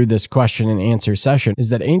learned through this question and answer session is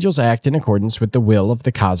that angels act in accordance with the will of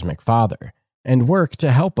the Cosmic Father and work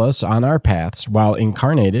to help us on our paths while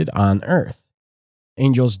incarnated on Earth.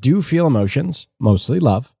 Angels do feel emotions, mostly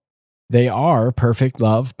love. They are perfect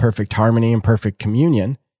love, perfect harmony, and perfect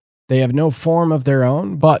communion. They have no form of their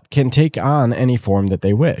own, but can take on any form that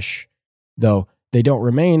they wish. Though they don't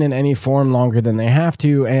remain in any form longer than they have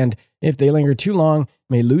to, and if they linger too long,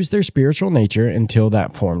 may lose their spiritual nature until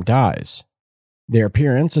that form dies. Their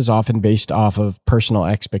appearance is often based off of personal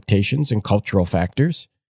expectations and cultural factors,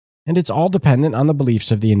 and it's all dependent on the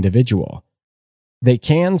beliefs of the individual. They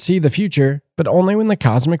can see the future, but only when the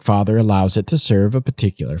Cosmic Father allows it to serve a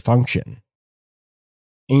particular function.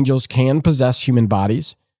 Angels can possess human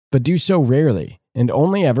bodies, but do so rarely and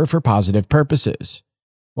only ever for positive purposes.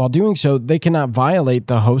 While doing so, they cannot violate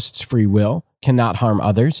the host's free will, cannot harm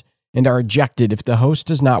others, and are ejected if the host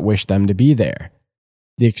does not wish them to be there.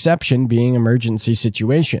 The exception being emergency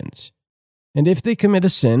situations. And if they commit a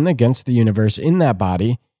sin against the universe in that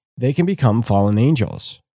body, they can become fallen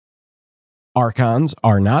angels. Archons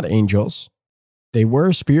are not angels. They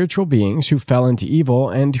were spiritual beings who fell into evil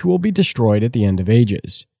and who will be destroyed at the end of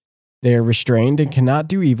ages. They are restrained and cannot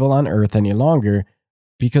do evil on earth any longer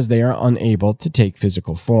because they are unable to take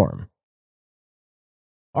physical form.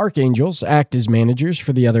 Archangels act as managers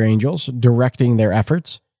for the other angels, directing their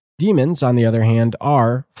efforts. Demons, on the other hand,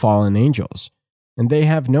 are fallen angels, and they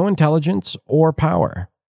have no intelligence or power,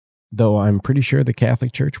 though I'm pretty sure the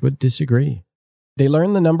Catholic Church would disagree. They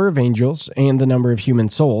learn the number of angels, and the number of human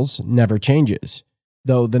souls never changes,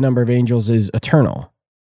 though the number of angels is eternal.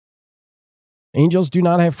 Angels do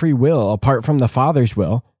not have free will apart from the Father's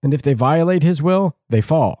will, and if they violate his will, they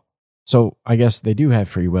fall. So I guess they do have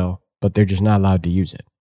free will, but they're just not allowed to use it.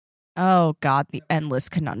 Oh, God, the endless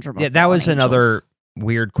conundrum. Yeah, that was another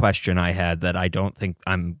weird question I had that I don't think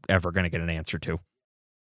I'm ever going to get an answer to.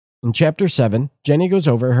 In Chapter 7, Jenny goes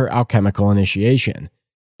over her alchemical initiation.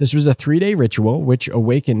 This was a 3-day ritual which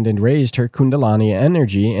awakened and raised her Kundalini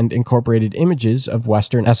energy and incorporated images of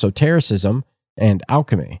Western esotericism and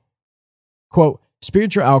alchemy. Quote,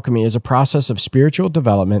 spiritual alchemy is a process of spiritual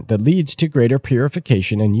development that leads to greater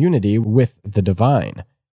purification and unity with the divine.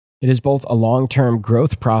 It is both a long-term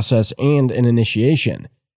growth process and an initiation.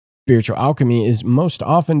 Spiritual alchemy is most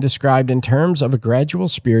often described in terms of a gradual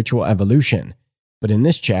spiritual evolution, but in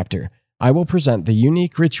this chapter, I will present the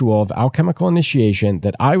unique ritual of alchemical initiation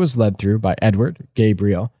that I was led through by Edward,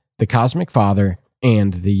 Gabriel, the Cosmic Father,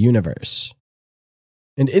 and the universe.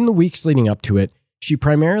 And in the weeks leading up to it, she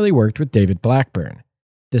primarily worked with David Blackburn.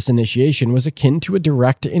 This initiation was akin to a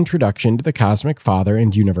direct introduction to the Cosmic Father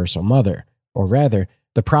and Universal Mother, or rather,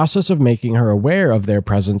 the process of making her aware of their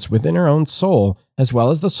presence within her own soul, as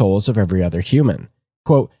well as the souls of every other human.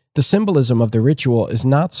 Quote, the symbolism of the ritual is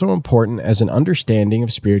not so important as an understanding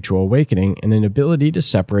of spiritual awakening and an ability to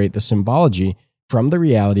separate the symbology from the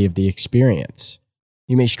reality of the experience.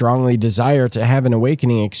 You may strongly desire to have an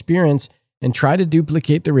awakening experience and try to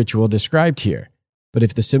duplicate the ritual described here, but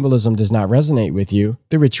if the symbolism does not resonate with you,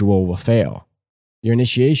 the ritual will fail. Your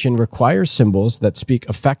initiation requires symbols that speak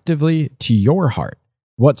effectively to your heart.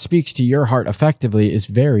 What speaks to your heart effectively is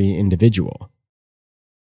very individual.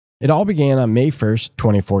 It all began on May 1st,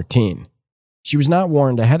 2014. She was not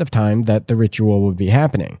warned ahead of time that the ritual would be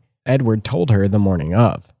happening. Edward told her the morning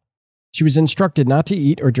of. She was instructed not to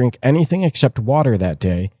eat or drink anything except water that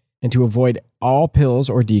day and to avoid all pills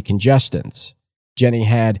or decongestants. Jenny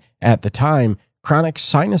had, at the time, chronic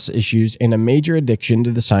sinus issues and a major addiction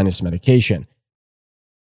to the sinus medication.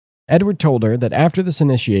 Edward told her that after this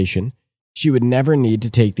initiation, she would never need to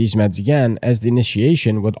take these meds again, as the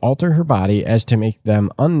initiation would alter her body as to make them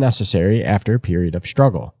unnecessary after a period of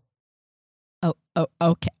struggle.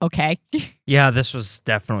 Okay. Yeah, this was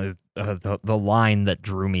definitely the line that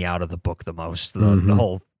drew me out of the book the most. The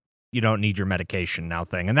whole, you don't need your medication now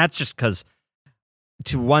thing. And that's just because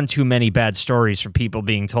too many bad stories from people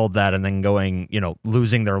being told that and then going,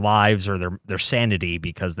 losing their lives or their sanity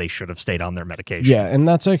because they should have stayed on their medication. Yeah, and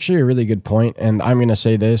that's actually a really good point. And I'm going to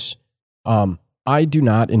say this. I do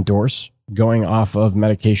not endorse going off of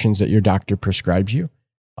medications that your doctor prescribes you.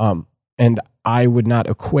 And I would not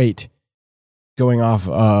equate going off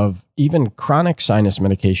of even chronic sinus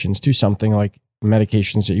medications to something like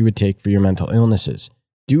medications that you would take for your mental illnesses.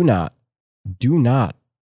 Do not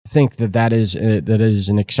think that is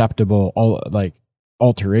an acceptable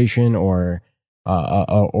alteration or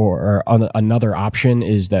Another option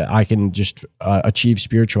is that I can just achieve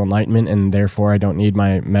spiritual enlightenment and therefore I don't need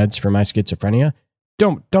my meds for my schizophrenia.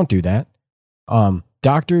 Don't do that.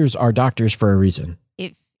 Doctors are doctors for a reason.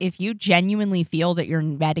 If you genuinely feel that your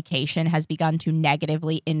medication has begun to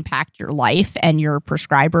negatively impact your life and your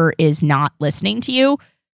prescriber is not listening to you,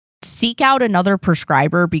 seek out another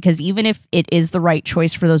prescriber, because even if it is the right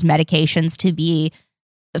choice for those medications to be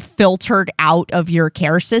filtered out of your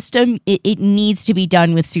care system, it needs to be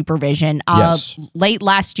done with supervision. Yes. Late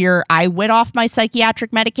last year, I went off my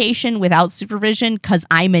psychiatric medication without supervision because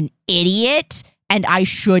I'm an idiot and I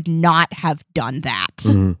should not have done that.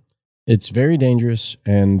 Mm-hmm. It's very dangerous,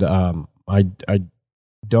 and I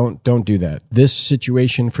don't do that. This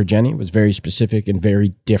situation for Jenny was very specific and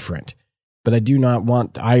very different. But I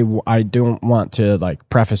don't want to like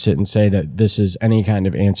preface it and say that this is any kind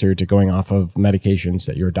of answer to going off of medications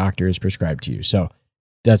that your doctor has prescribed to you. So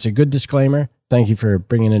that's a good disclaimer. Thank you for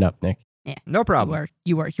bringing it up, Nick. Yeah, no problem.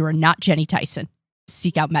 You are not Jenny Tyson.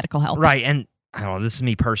 Seek out medical help. Right, and I don't know, this is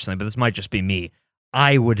me personally, but this might just be me.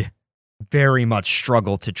 I would very much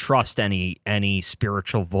struggle to trust any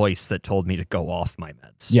spiritual voice that told me to go off my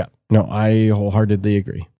meds. Yeah, no, I wholeheartedly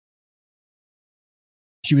agree.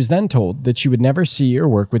 She was then told that she would never see or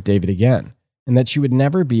work with David again, and that she would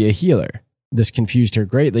never be a healer. This confused her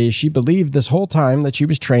greatly, as she believed this whole time that she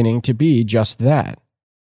was training to be just that.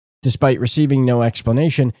 Despite receiving no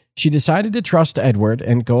explanation, she decided to trust Edward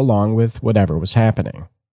and go along with whatever was happening.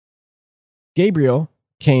 Gabriel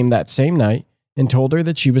came that same night and told her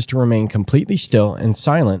that she was to remain completely still and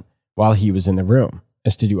silent while he was in the room,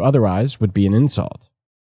 as to do otherwise would be an insult.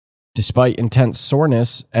 Despite intense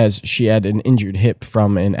soreness, as she had an injured hip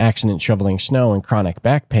from an accident shoveling snow and chronic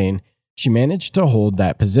back pain, she managed to hold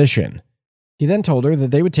that position. He then told her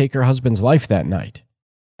that they would take her husband's life that night,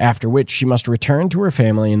 after which she must return to her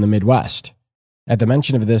family in the Midwest. At the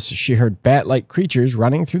mention of this, she heard bat-like creatures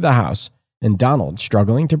running through the house and Donald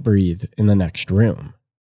struggling to breathe in the next room.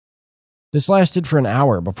 This lasted for an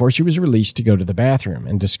hour before she was released to go to the bathroom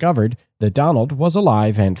and discovered that Donald was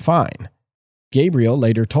alive and fine. Gabriel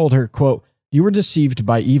later told her, quote, "You were deceived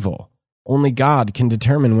by evil. Only God can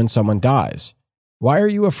determine when someone dies. Why are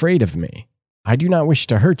you afraid of me? I do not wish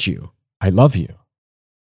to hurt you. I love you."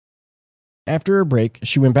 After her break,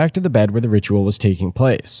 she went back to the bed where the ritual was taking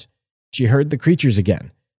place. She heard the creatures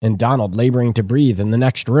again, and Donald laboring to breathe in the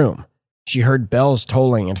next room. She heard bells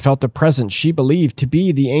tolling and felt a presence she believed to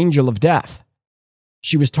be the angel of death.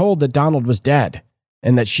 She was told that Donald was dead,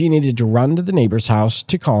 and that she needed to run to the neighbor's house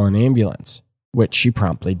to call an ambulance, which she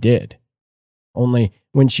promptly did. Only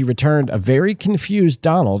when she returned, a very confused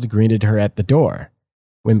Donald greeted her at the door.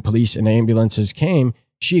 When police and ambulances came,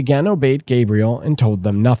 she again obeyed Gabriel and told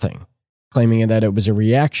them nothing, claiming that it was a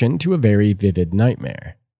reaction to a very vivid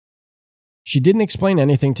nightmare. She didn't explain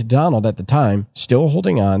anything to Donald at the time, still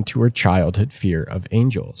holding on to her childhood fear of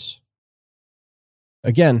angels.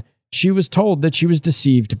 Again, she was told that she was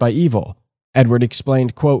deceived by evil. Edward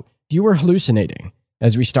explained, quote, "You were hallucinating.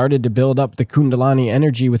 As we started to build up the Kundalini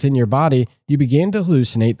energy within your body, you began to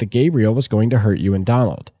hallucinate that Gabriel was going to hurt you and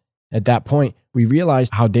Donald. At that point, we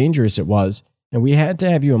realized how dangerous it was, and we had to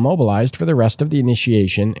have you immobilized for the rest of the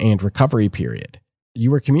initiation and recovery period. You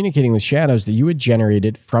were communicating with shadows that you had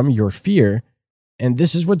generated from your fear, and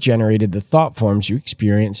this is what generated the thought forms you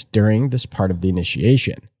experienced during this part of the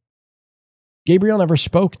initiation. Gabriel never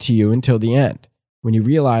spoke to you until the end, when you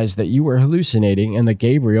realized that you were hallucinating and that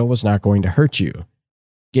Gabriel was not going to hurt you.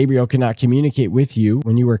 Gabriel could not communicate with you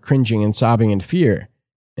when you were cringing and sobbing in fear,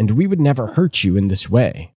 and we would never hurt you in this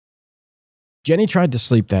way." Jenny tried to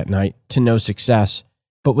sleep that night, to no success,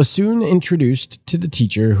 but was soon introduced to the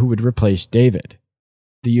teacher who would replace David,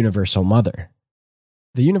 the Universal Mother.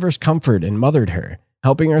 The universe comforted and mothered her,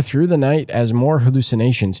 helping her through the night as more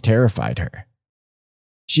hallucinations terrified her.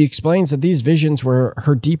 She explains that these visions were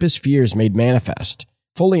her deepest fears made manifest,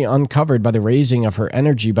 fully uncovered by the raising of her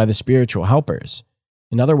energy by the spiritual helpers.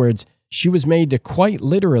 In other words, she was made to quite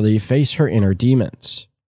literally face her inner demons.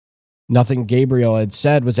 Nothing Gabriel had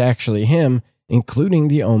said was actually him, including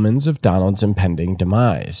the omens of Donald's impending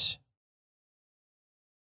demise.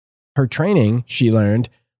 Her training, she learned,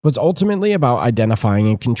 was ultimately about identifying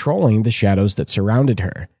and controlling the shadows that surrounded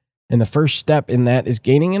her, and the first step in that is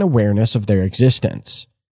gaining an awareness of their existence.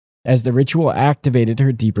 As the ritual activated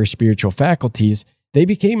her deeper spiritual faculties, they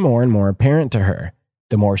became more and more apparent to her.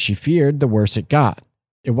 The more she feared, the worse it got.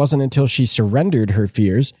 It wasn't until she surrendered her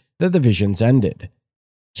fears that the visions ended.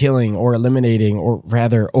 Killing or eliminating, or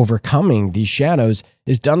rather overcoming these shadows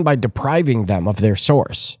is done by depriving them of their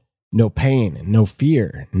source. No pain, no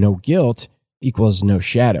fear, no guilt equals no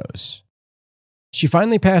shadows. She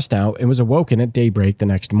finally passed out and was awoken at daybreak the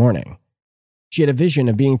next morning. She had a vision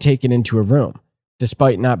of being taken into a room.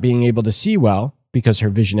 Despite not being able to see well, because her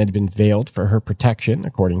vision had been veiled for her protection,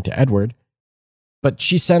 according to Edward, but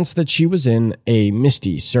she sensed that she was in a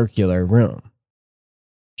misty, circular room.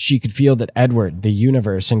 She could feel that Edward, the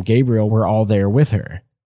universe, and Gabriel were all there with her.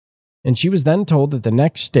 And she was then told that the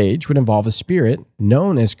next stage would involve a spirit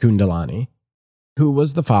known as Kundalini, who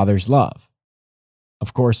was the Father's love.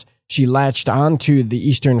 Of course, she latched on to the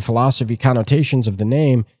Eastern philosophy connotations of the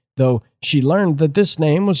name, though she learned that this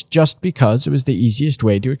name was just because it was the easiest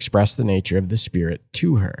way to express the nature of the spirit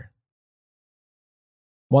to her.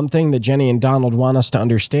 One thing that Jenny and Donald want us to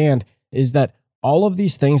understand is that all of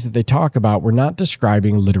these things that they talk about were not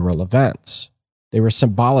describing literal events. They were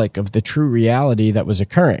symbolic of the true reality that was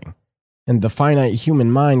occurring, and the finite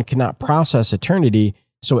human mind cannot process eternity,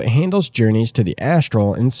 so it handles journeys to the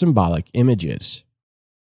astral in symbolic images.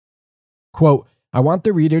 Quote, I want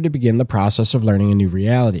the reader to begin the process of learning a new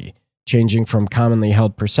reality, changing from commonly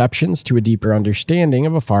held perceptions to a deeper understanding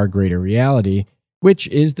of a far greater reality, which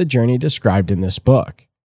is the journey described in this book.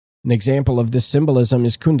 An example of this symbolism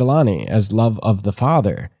is Kundalini as love of the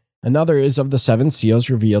Father. Another is of the 7 seals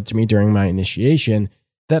revealed to me during my initiation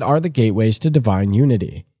that are the gateways to divine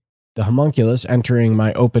unity. The homunculus entering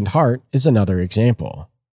my opened heart is another example.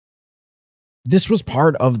 This was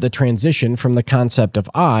part of the transition from the concept of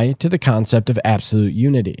I to the concept of absolute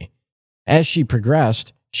unity. As she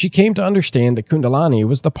progressed, she came to understand that Kundalini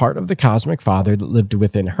was the part of the cosmic Father that lived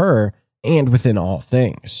within her and within all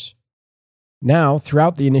things. Now,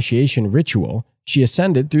 throughout the initiation ritual, she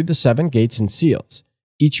ascended through the 7 gates and seals,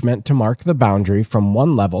 each meant to mark the boundary from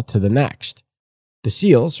one level to the next. The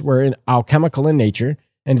seals were alchemical in nature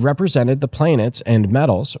and represented the planets and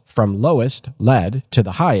metals from lowest, lead, to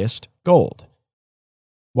the highest, gold.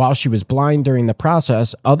 While she was blind during the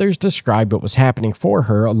process, others described what was happening for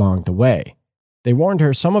her along the way. They warned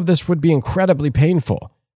her some of this would be incredibly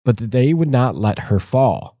painful, but that they would not let her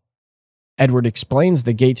fall. Edward explains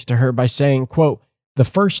the gates to her by saying, quote, the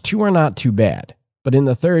first 2 are not too bad, but in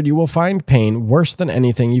the third you will find pain worse than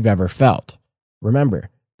anything you've ever felt. Remember,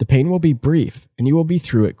 the pain will be brief, and you will be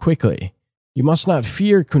through it quickly. You must not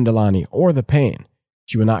fear Kundalini or the pain.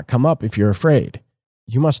 She will not come up if you're afraid.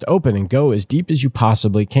 You must open and go as deep as you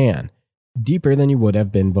possibly can, deeper than you would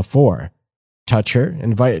have been before. Touch her,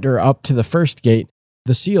 invite her up to the first gate,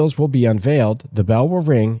 the seals will be unveiled, the bell will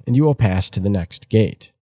ring, and you will pass to the next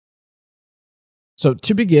gate. So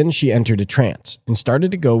to begin, she entered a trance and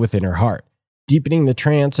started to go within her heart. Deepening the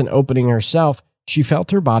trance and opening herself, she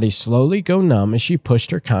felt her body slowly go numb as she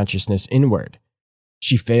pushed her consciousness inward.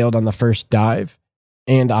 She failed on the first dive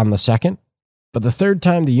and on the second, but the third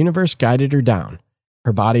time the universe guided her down.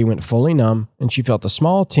 Her body went fully numb and she felt a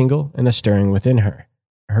small tingle and a stirring within her.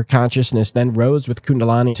 Her consciousness then rose with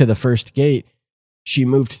Kundalini to the first gate. She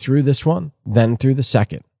moved through this one, then through the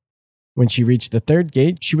second. When she reached the third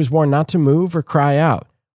gate, she was warned not to move or cry out,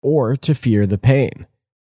 or to fear the pain.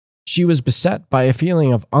 She was beset by a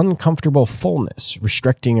feeling of uncomfortable fullness,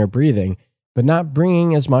 restricting her breathing, but not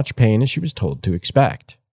bringing as much pain as she was told to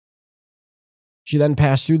expect. She then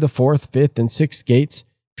passed through the 4th, 5th, and 6th gates,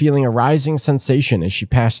 feeling a rising sensation as she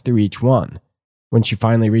passed through each one. When she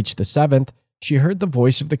finally reached the 7th, she heard the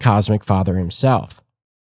voice of the Cosmic Father himself.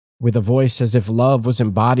 With a voice as if love was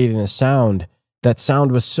embodied in a sound, that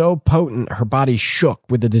sound was so potent her body shook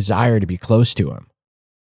with the desire to be close to him.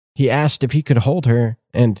 He asked if he could hold her,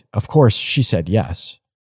 and of course she said yes.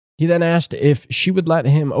 He then asked if she would let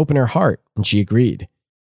him open her heart, and she agreed.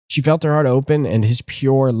 She felt her heart open and his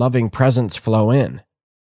pure, loving presence flow in.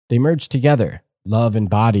 They merged together, love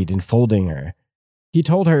embodied, enfolding her. He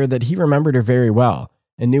told her that he remembered her very well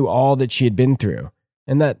and knew all that she had been through,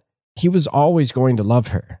 and that he was always going to love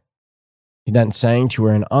her. He then sang to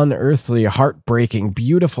her an unearthly, heartbreaking,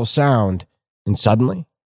 beautiful sound, and suddenly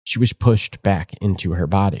she was pushed back into her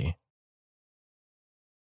body.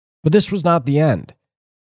 But this was not the end.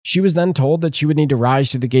 She was then told that she would need to rise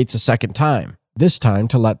through the gates a second time, this time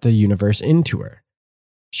to let the universe into her.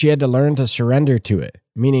 She had to learn to surrender to it,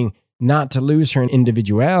 meaning not to lose her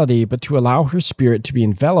individuality, but to allow her spirit to be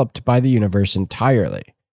enveloped by the universe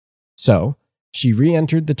entirely. So, she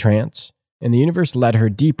re-entered the trance, and the universe led her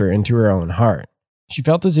deeper into her own heart. She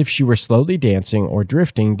felt as if she were slowly dancing or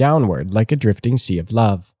drifting downward like a drifting sea of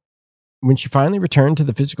love. When she finally returned to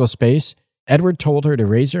the physical space, Edward told her to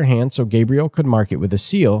raise her hand so Gabriel could mark it with a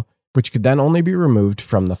seal, which could then only be removed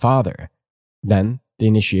from the Father. Then, the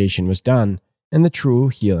initiation was done, and the true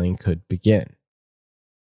healing could begin.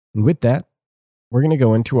 And with that, we're going to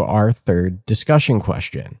go into our third discussion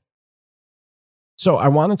question. So I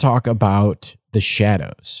want to talk about the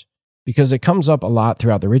shadows. because it comes up a lot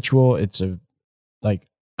throughout the ritual. It's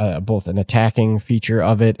both an attacking feature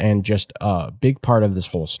of it and just a big part of this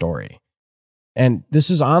whole story. And this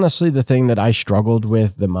is honestly the thing that I struggled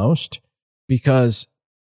with the most, because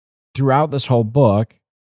throughout this whole book,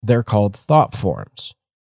 they're called thought forms.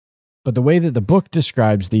 But the way that the book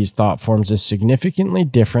describes these thought forms is significantly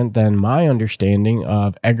different than my understanding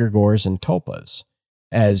of egregores and tulpas.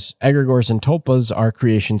 As egregores and tulpas are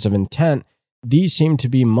creations of intent, these seem to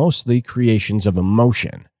be mostly creations of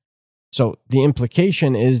emotion. So the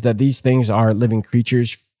implication is that these things are living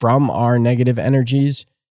creatures from our negative energies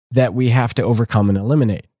that we have to overcome and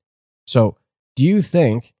eliminate. So do you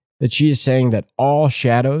think that she is saying that all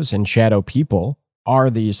shadows and shadow people are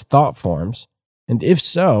these thought forms? And if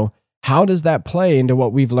so, how does that play into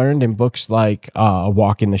what we've learned in books like A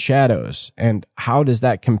Walk in the Shadows? And how does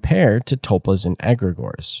that compare to tulpas and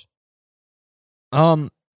egregores?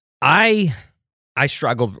 I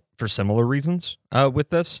struggled for similar reasons with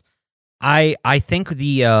this. I think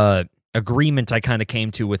the agreement I kind of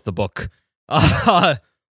came to with the book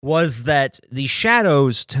was that the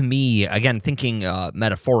shadows, to me, again, thinking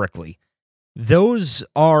metaphorically, those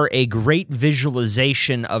are a great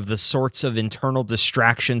visualization of the sorts of internal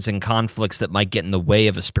distractions and conflicts that might get in the way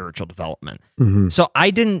of a spiritual development. Mm-hmm. So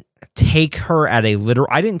I didn't take her I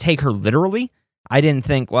didn't take her literally. I didn't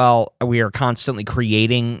think, well, we are constantly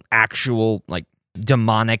creating actual like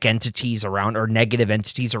demonic entities around or negative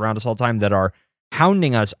entities around us all the time that are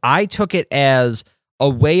hounding us. I took it as a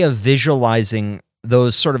way of visualizing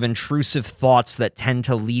those sort of intrusive thoughts that tend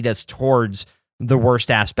to lead us towards the worst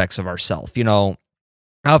aspects of ourself. You know,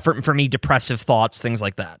 for me, depressive thoughts, things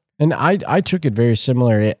like that. And I took it very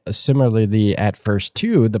similarly at first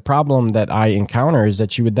too. The problem that I encounter is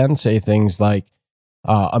that she would then say things like,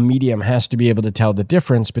 a medium has to be able to tell the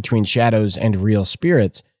difference between shadows and real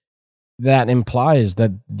spirits. That implies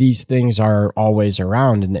that these things are always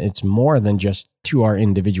around, and it's more than just to our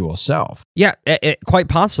individual self. Yeah, quite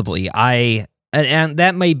possibly. And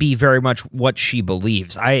that may be very much what she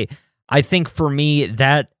believes. I think for me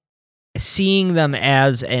that seeing them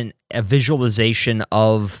as a visualization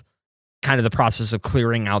of kind of the process of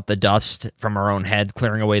clearing out the dust from our own head,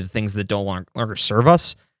 clearing away the things that don't longer serve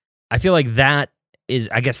us, I feel like that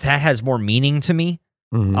has more meaning to me,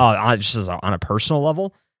 just on a personal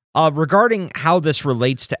level. Regarding how this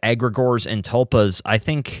relates to egregores and tulpas, I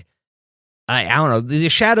think, I don't know, the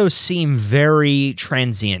shadows seem very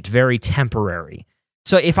transient, very temporary.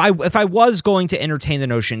 So if I was going to entertain the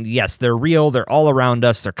notion, yes, they're real, they're all around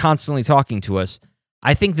us, they're constantly talking to us,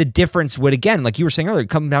 I think the difference would, again, like you were saying earlier,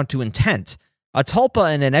 come down to intent. A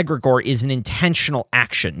tulpa and an egregore is an intentional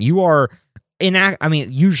action. You are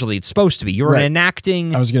usually it's supposed to be. You're right.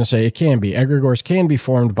 enacting. I was going to say it can be. Egregores can be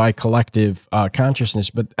formed by collective consciousness,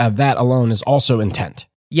 but that alone is also intent.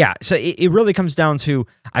 Yeah, so it really comes down to,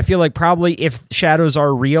 I feel like probably if shadows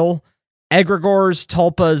are real, egregores,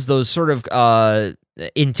 tulpas, those sort of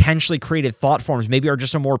intentionally created thought forms maybe are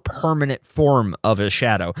just a more permanent form of a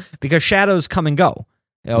shadow, because shadows come and go.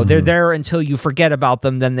 You know, they're there until you forget about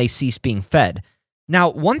them, then they cease being fed.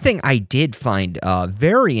 Now, one thing I did find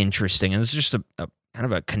very interesting, and this is just a kind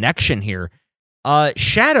of a connection here,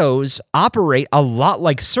 shadows operate a lot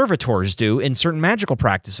like servitors do in certain magical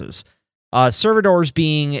practices. Servitors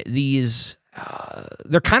being these,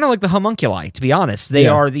 they're kind of like the homunculi, to be honest. They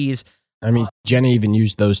are these... I mean, Jenny even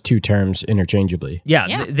used those two terms interchangeably.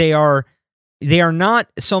 Yeah. They are not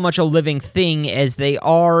so much a living thing as they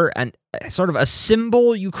are sort of a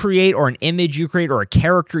symbol you create, or an image you create, or a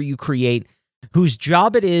character you create, whose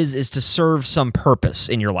job it is to serve some purpose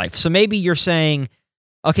in your life. So maybe you're saying,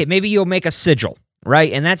 okay, maybe you'll make a sigil,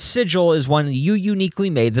 right? And that sigil is one you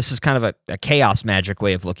uniquely made. This is kind of a chaos magic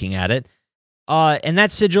way of looking at it. And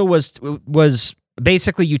that sigil was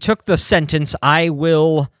basically, you took the sentence, I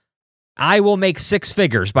will make 6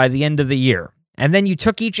 figures by the end of the year. And then you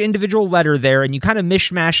took each individual letter there and you kind of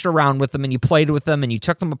mishmashed around with them and you played with them and you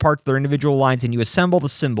took them apart to their individual lines and you assembled a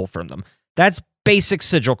symbol from them. That's basic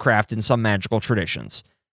sigil craft in some magical traditions.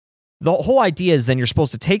 The whole idea is then you're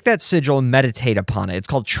supposed to take that sigil and meditate upon it. It's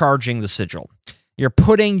called charging the sigil. You're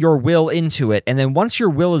putting your will into it, and then once your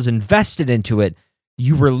will is invested into it,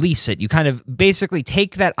 you release it. You kind of basically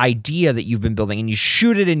take that idea that you've been building and you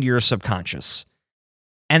shoot it into your subconscious,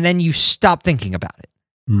 and then you stop thinking about it.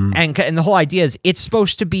 And the whole idea is it's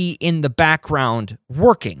supposed to be in the background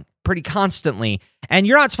working pretty constantly, and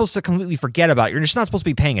you're not supposed to completely forget about it. You're just not supposed to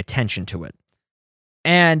be paying attention to it.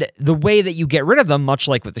 And the way that you get rid of them, much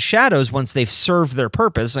like with the shadows, once they've served their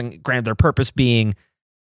purpose, and granted their purpose being,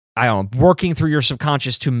 working through your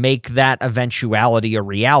subconscious to make that eventuality a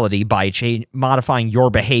reality by modifying your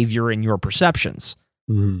behavior and your perceptions.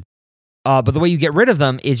 But the way you get rid of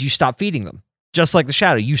them is you stop feeding them, just like the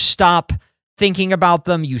shadow. You stop thinking about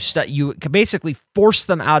them. You can basically force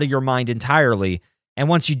them out of your mind entirely. And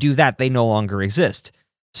once you do that, they no longer exist.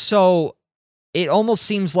 So it almost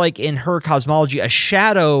seems like in her cosmology, a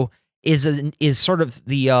shadow is sort of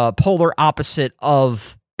the polar opposite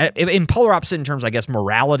of, in polar opposite in terms, I guess,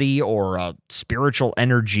 morality or spiritual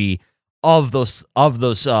energy of those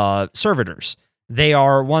servitors. They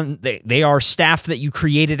are they are staff that you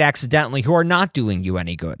created accidentally who are not doing you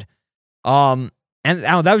any good. And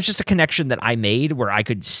that was just a connection that I made where I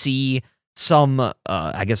could see some,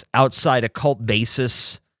 I guess, outside occult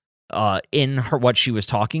basis in what she was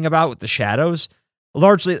talking about with the shadows.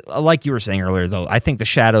 Largely, like you were saying earlier, though, I think the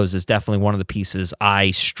shadows is definitely one of the pieces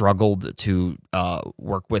I struggled to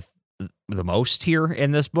work with the most here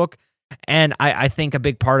in this book. And I think a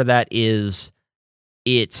big part of that is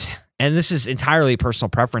and this is entirely a personal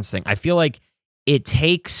preference thing, I feel like it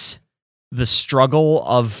takes the struggle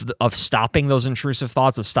of stopping those intrusive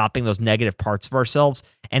thoughts, of stopping those negative parts of ourselves,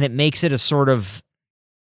 and it makes it a sort of,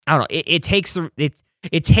 I don't know, it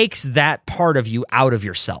takes that part of you out of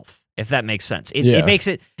yourself, if that makes sense. It makes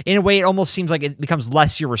it, in a way, it almost seems like it becomes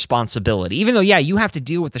less your responsibility, even though, yeah, you have to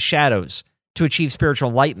deal with the shadows to achieve spiritual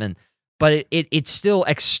enlightenment, but it still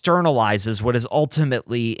externalizes what is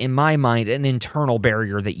ultimately, in my mind, an internal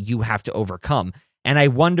barrier that you have to overcome. And I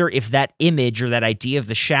wonder if that image or that idea of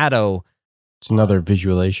the shadow, it's another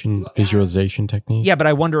visualization technique. Yeah, but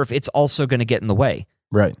I wonder if it's also going to get in the way.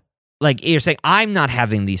 Right. Like you're saying, I'm not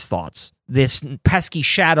having these thoughts. This pesky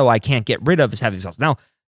shadow I can't get rid of is having these thoughts. Now,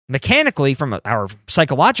 mechanically,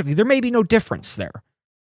 psychologically, there may be no difference there.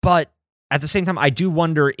 But at the same time, I do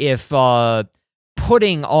wonder if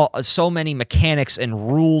putting so many mechanics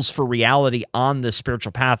and rules for reality on the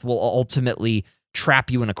spiritual path will ultimately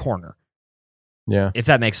trap you in a corner. Yeah, if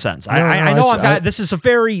that makes sense. I know this is a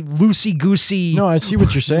very loosey-goosey. No, I see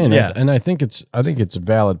what you're saying. Yeah. And I think it's a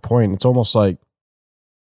valid point. It's almost like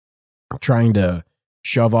trying to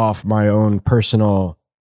shove off my own personal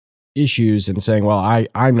issues and saying, well,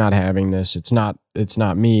 I'm not having this. It's not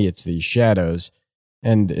me, it's these shadows.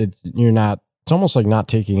 And it's almost like not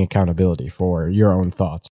taking accountability for your own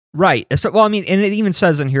thoughts. Right. Well, I mean, and it even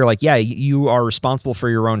says in here, like, yeah, you are responsible for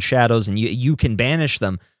your own shadows and you can banish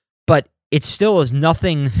them, but it still is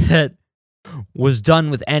nothing that was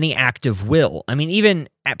done with any act of will. I mean, even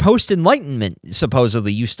at post-enlightenment,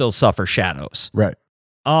 supposedly, you still suffer shadows. Right.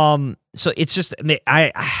 So it's just,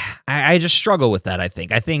 I just struggle with that, I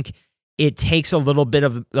think it takes a little bit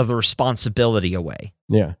of the responsibility away.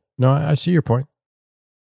 Yeah. No, I see your point.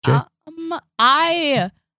 Jay?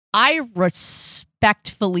 I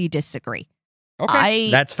respectfully disagree. Okay.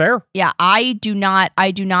 That's fair. Yeah, I do not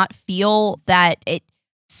feel that it.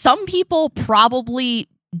 Some people probably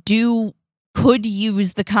could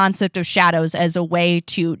use the concept of shadows as a way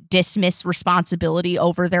to dismiss responsibility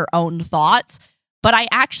over their own thoughts, but I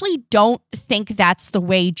actually don't think that's the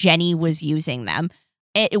way Jenny was using them.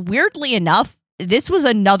 Weirdly enough, this was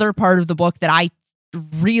another part of the book that I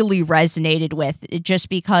really resonated with, just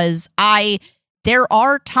because there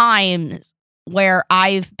are times where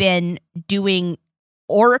I've been doing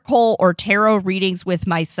oracle or tarot readings with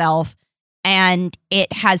myself, and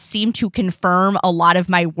it has seemed to confirm a lot of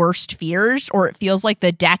my worst fears, or it feels like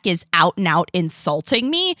the deck is out and out insulting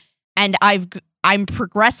me. And I'm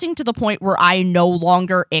progressing to the point where I no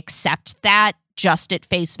longer accept that just at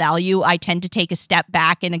face value. I tend to take a step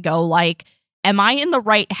back and go like, am I in the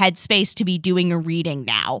right headspace to be doing a reading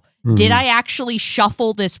now? Mm-hmm. Did I actually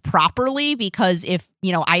shuffle this properly? Because if,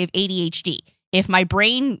 I have ADHD, if my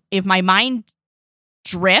mind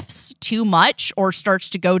drifts too much or starts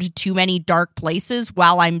to go to too many dark places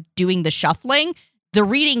while I'm doing the shuffling, the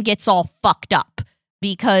reading gets all fucked up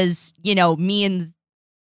because, me and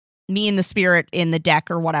the spirit in the deck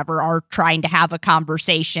or whatever are trying to have a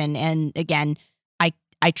conversation. And again,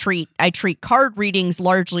 I treat card readings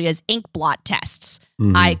largely as ink blot tests.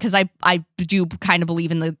 Because I do kind of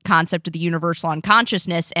believe in the concept of the universal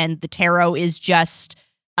unconsciousness, and the tarot is just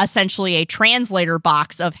essentially a translator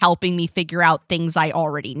box of helping me figure out things I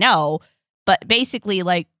already know. But basically,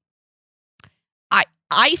 like,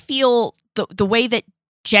 I feel the way that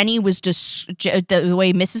Jenny was the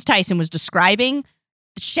way Mrs. Tyson was describing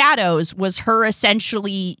the shadows was her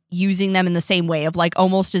essentially using them in the same way of like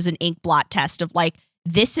almost as an ink blot test of like,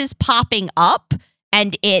 this is popping up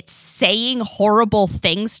and it's saying horrible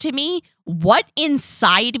things to me. What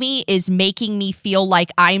inside me is making me feel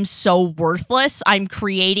like I'm so worthless? I'm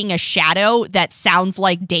creating a shadow that sounds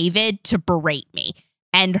like David to berate me.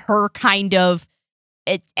 And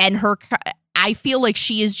I feel like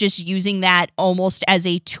she is just using that almost as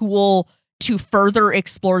a tool to further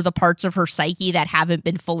explore the parts of her psyche that haven't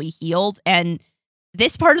been fully healed. And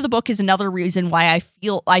this part of the book is another reason why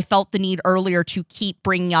I felt the need earlier to keep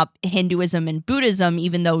bringing up Hinduism and Buddhism,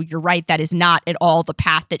 even though you're right, that is not at all the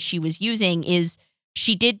path that she was using. Is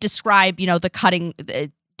she did describe,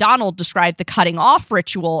 Donald described the cutting off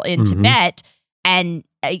ritual in Tibet. And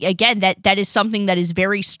again, that is something that is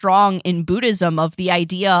very strong in Buddhism, of the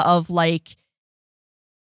idea of like,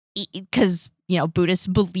 because a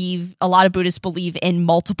lot of Buddhists believe in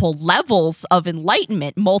multiple levels of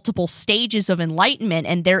enlightenment, multiple stages of enlightenment.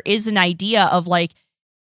 And there is an idea of like,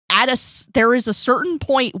 there is a certain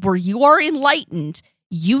point where you are enlightened,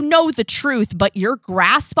 you know the truth, but your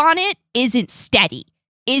grasp on it isn't steady,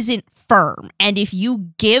 isn't firm. And if you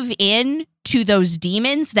give in to those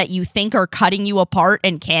demons that you think are cutting you apart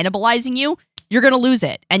and cannibalizing you, you're going to lose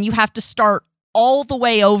it. And you have to start all the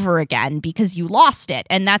way over again because you lost it.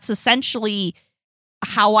 And that's essentially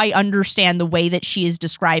how I understand the way that she is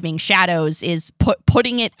describing shadows, is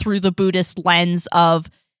putting it through the Buddhist lens of,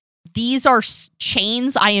 these are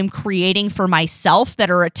chains I am creating for myself that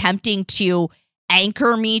are attempting to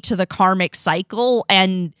anchor me to the karmic cycle,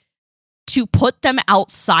 and to put them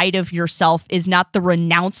outside of yourself is not the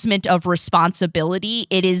renouncement of responsibility.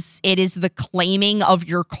 It is the claiming of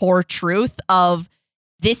your core truth of,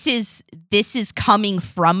 this is coming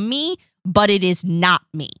from me, but it is not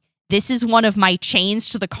me. This is one of my chains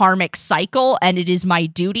to the karmic cycle, and it is my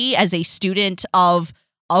duty as a student of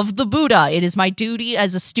the Buddha. It is my duty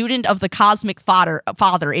as a student of the cosmic father.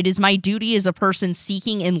 It is my duty as a person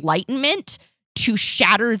seeking enlightenment to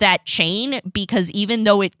shatter that chain, because even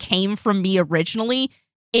though it came from me originally,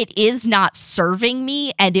 it is not serving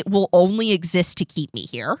me, and it will only exist to keep me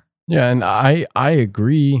here. Yeah, and I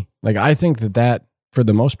agree. Like, I think that for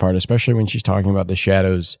the most part, especially when she's talking about the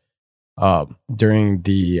shadows during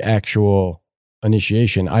the actual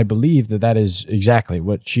initiation, I believe that is exactly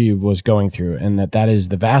what she was going through, and that is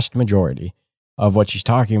the vast majority of what she's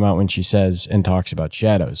talking about when she says and talks about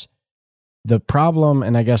shadows. The problem,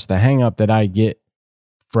 and I guess the hang up that I get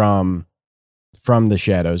from the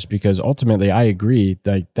shadows, because ultimately I agree,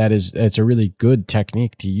 like, it's a really good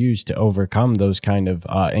technique to use to overcome those kind of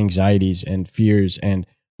anxieties and fears and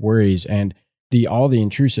worries, and all the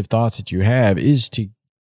intrusive thoughts that you have, is to,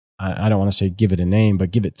 I don't want to say give it a name,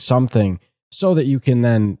 but give it something so that you can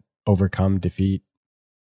then overcome, defeat,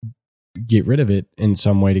 get rid of it in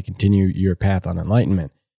some way to continue your path on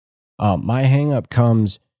enlightenment. My hang up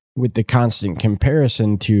comes with the constant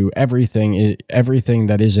comparison to everything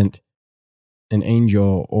that isn't an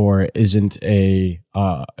angel, or isn't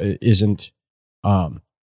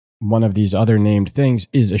one of these other named things,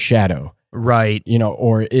 is a shadow. Right.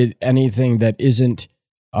 Or anything that isn't,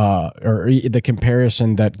 or the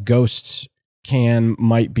comparison that ghosts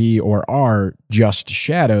might be, or are just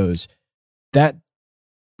shadows, that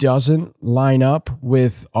doesn't line up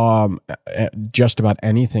with just about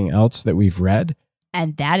anything else that we've read.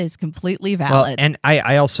 And that is completely valid. Well, and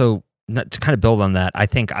I also, to kind of build on that, I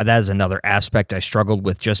think that is another aspect I struggled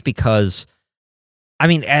with, just because, I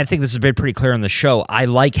mean, I think this has been pretty clear on the show. I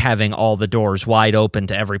like having all the doors wide open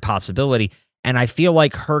to every possibility, and I feel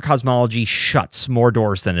like her cosmology shuts more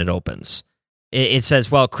doors than it opens. It says,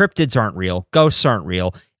 well, cryptids aren't real, ghosts aren't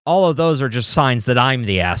real. All of those are just signs that I'm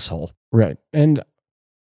the asshole. Right. And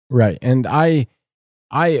I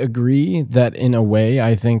agree that in a way,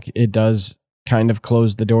 I think it does kind of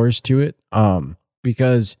close the doors to it,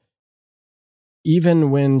 because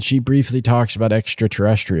even when she briefly talks about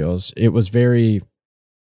extraterrestrials, it was very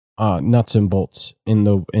nuts and bolts in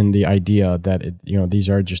the idea that these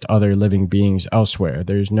are just other living beings elsewhere.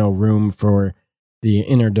 There's no room for the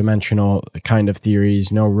interdimensional kind of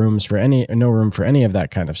theories, no room for any of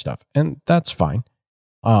that kind of stuff, and that's fine.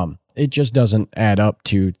 It just doesn't add up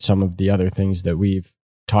to some of the other things that we've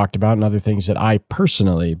talked about and other things that I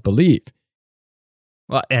personally believe.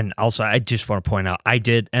 Well, and also I just want to point out, I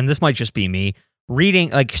did, and this might just be me reading,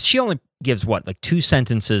 like, she only gives 2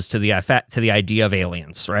 sentences to the idea of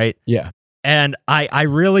aliens, right? Yeah. And I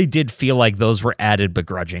really did feel like those were added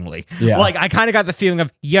begrudgingly. Yeah. Like, I kind of got the feeling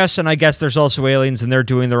of, yes, and I guess there's also aliens and they're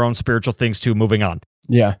doing their own spiritual things too, moving on.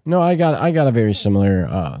 Yeah. No, I got a very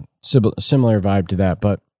similar vibe to that,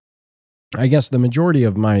 but I guess the majority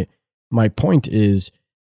of my point is,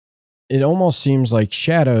 it almost seems like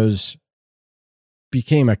shadows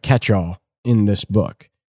became a catch-all in this book.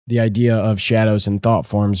 The idea of shadows and thought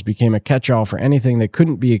forms became a catch-all for anything that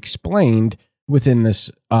couldn't be explained within this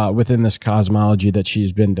cosmology that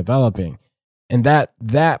she's been developing. And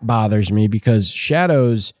that bothers me, because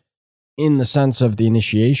shadows in the sense of the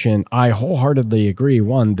initiation, I wholeheartedly agree,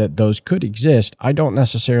 one, that those could exist. I don't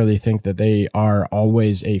necessarily think that they are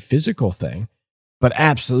always a physical thing, but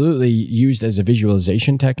absolutely used as a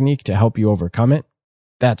visualization technique to help you overcome it.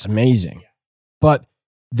 That's amazing. But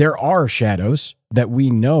there are shadows that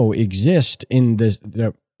we know exist in this,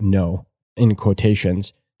 no, in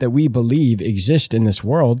quotations, that we believe exist in this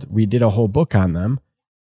world. We did a whole book on them,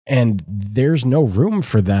 and there's no room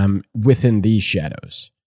for them within these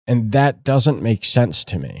shadows. And that doesn't make sense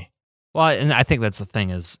to me. Well, and I think that's the thing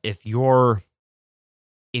is if your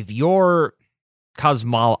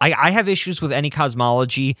cosmology, I have issues with any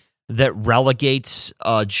cosmology that relegates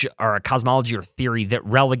or a cosmology or theory that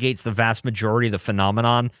relegates the vast majority of the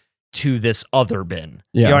phenomenon to this other bin.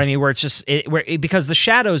 Yeah. You know what I mean? Where it's just because the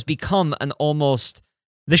shadows become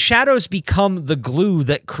the shadows become the glue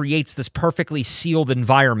that creates this perfectly sealed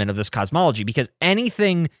environment of this cosmology, because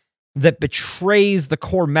anything that betrays the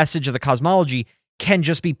core message of the cosmology can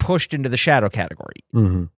just be pushed into the shadow category.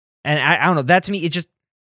 Mm-hmm. And I don't know, that to me, it just,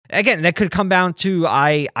 again, that could come down to,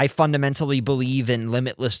 I fundamentally believe in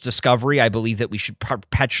limitless discovery. I believe that we should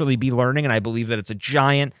perpetually be learning, and I believe that it's a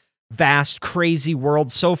giant, vast, crazy world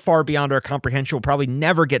so far beyond our comprehension, we'll probably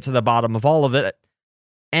never get to the bottom of all of it.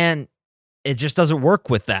 And it just doesn't work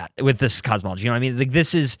with this cosmology. You know what I mean? Like,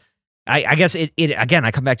 this is, I guess it again,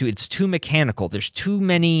 I come back to it's too mechanical. There's too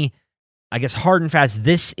many, I guess, hard and fast.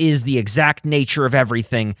 This is the exact nature of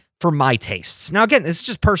everything for my tastes. Now, again, this is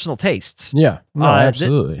just personal tastes. Yeah, no,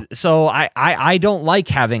 absolutely. So I don't like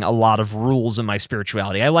having a lot of rules in my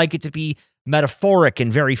spirituality. I like it to be metaphoric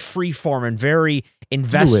and very freeform and very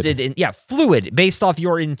invested fluid based off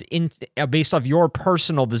your based off your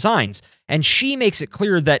personal designs. And she makes it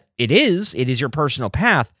clear that it is your personal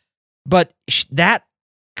path, but that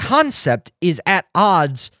concept is at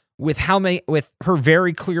odds with with her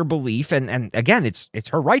very clear belief, and again, it's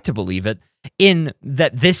her right to believe it, in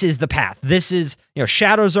that this is the path. This is,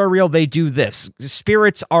 shadows are real, they do this.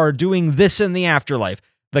 Spirits are doing this in the afterlife.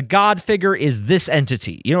 The God figure is this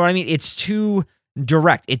entity. You know what I mean? It's too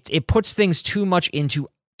direct. It puts things too much into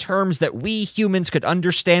terms that we humans could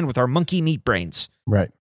understand with our monkey meat brains.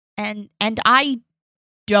 Right. And I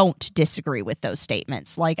don't disagree with those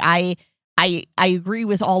statements. Like, I agree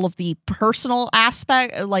with all of the personal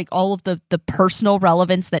aspect, like all of the personal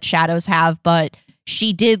relevance that shadows have, but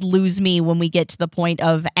she did lose me when we get to the point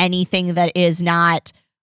of anything that is not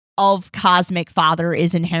of Cosmic Father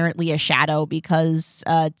is inherently a shadow, because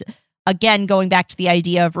again, going back to the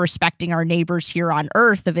idea of respecting our neighbors here on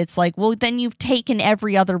Earth, if it's like, well, then you've taken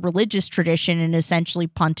every other religious tradition and essentially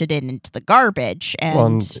punted it into the garbage.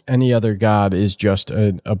 And any other god is just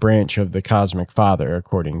a branch of the Cosmic Father,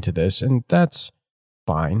 according to this, and that's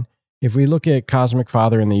fine. If we look at Cosmic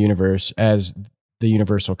Father in the universe as the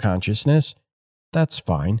universal consciousness, that's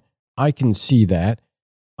fine. I can see that.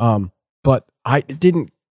 But I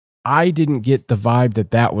didn't get the vibe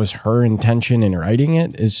that was her intention in writing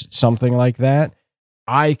it, is something like that.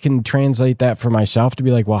 I can translate that for myself to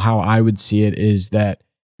be like, well, how I would see it is that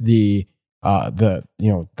the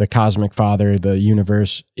Cosmic Father, the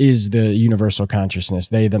universe, is the universal consciousness.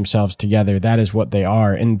 They themselves together, that is what they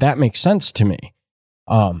are, and that makes sense to me.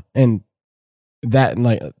 And that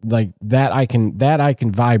like that I can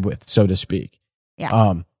vibe with, so to speak.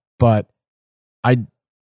 Yeah. But I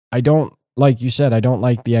don't, like you said, I don't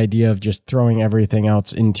like the idea of just throwing everything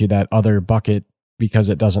else into that other bucket because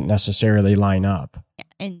it doesn't necessarily line up.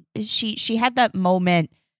 And she had that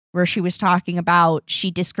moment where she was talking about,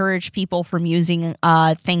 she discouraged people from using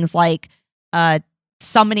things like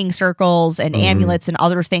summoning circles and amulets and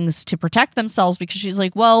other things to protect themselves, because she's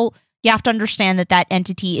like, well, you have to understand that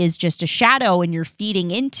entity is just a shadow and you're feeding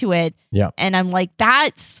into it. Yeah. And I'm like,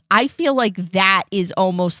 I feel like that is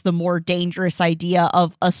almost the more dangerous idea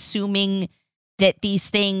of assuming that these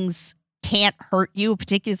things can't hurt you.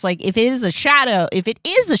 Particularly, it's like, if it is a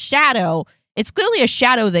shadow, it's clearly a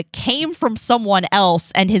shadow that came from someone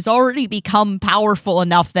else and has already become powerful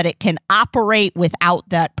enough that it can operate without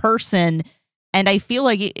that person. And I feel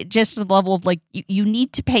like just the level of like, you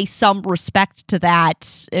need to pay some respect to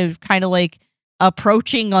that, kind of like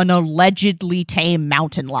approaching an allegedly tame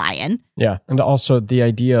mountain lion. Yeah. And also the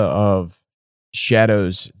idea of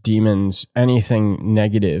shadows, demons, anything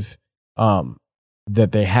negative,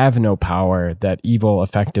 that they have no power, that evil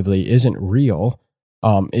effectively isn't real,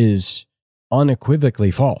 is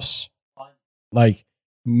unequivocally false. Like,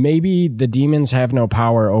 maybe the demons have no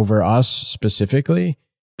power over us specifically,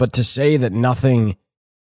 but to say that nothing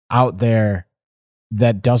out there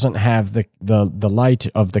that doesn't have the light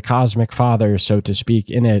of the Cosmic Father, so to speak,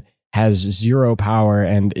 in it, has zero power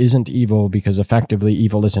and isn't evil because effectively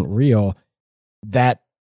evil isn't real, that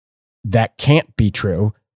that can't be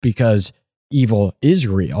true because evil is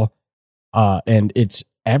real, and it's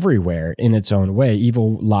everywhere in its own way.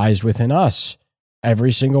 Evil lies within us,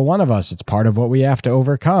 every single one of us. It's part of what we have to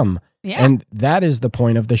overcome. Yeah. And that is the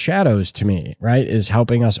point of the shadows to me, right? Is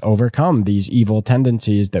helping us overcome these evil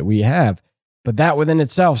tendencies that we have. But that within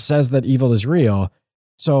itself says that evil is real.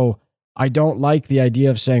 So I don't like the idea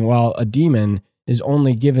of saying, well, a demon is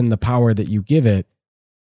only given the power that you give it.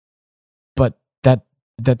 But that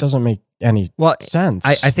doesn't make any sense.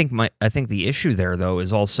 I think the issue there, though,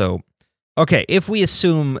 is also, okay, if we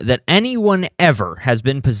assume that anyone ever has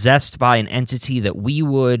been possessed by an entity that we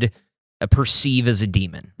would perceive as a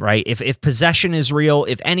demon, right? If possession is real,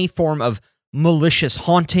 if any form of malicious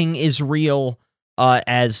haunting is real,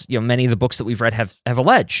 as many of the books that we've read have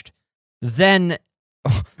alleged, then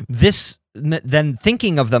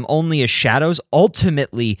thinking of them only as shadows,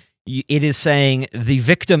 ultimately it is saying the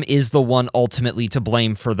victim is the one ultimately to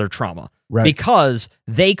blame for their trauma, right? Because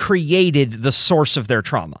they created the source of their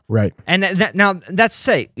trauma, right? And now that's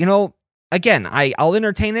say, again, I'll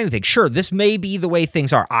entertain anything. Sure, this may be the way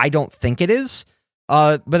things are. I don't think it is,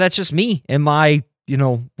 but that's just me and my,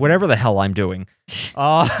 whatever the hell I'm doing.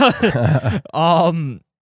 I don't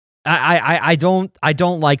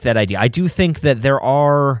like that idea. I do think that there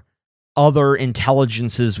are other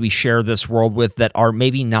intelligences we share this world with that are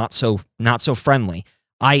maybe not so friendly.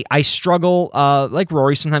 I struggle, like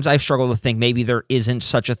Rory, sometimes I struggle to think maybe there isn't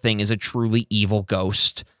such a thing as a truly evil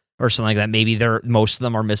ghost or something like that. Maybe most of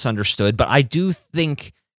them are misunderstood, but I do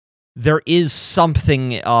think there is something,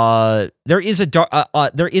 there is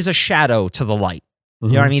a shadow to the light. You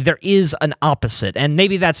know what I mean? There is an opposite, and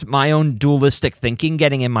maybe that's my own dualistic thinking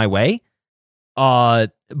getting in my way.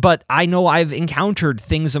 But I know I've encountered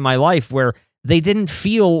things in my life where they didn't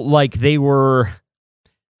feel like they were.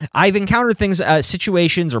 I've encountered things,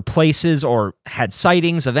 situations or places, or had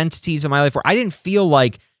sightings of entities in my life where I didn't feel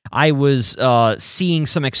like I was seeing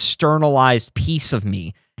some externalized piece of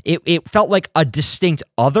me. It felt like a distinct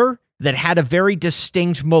other that had a very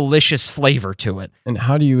distinct malicious flavor to it. And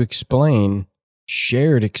how do you explain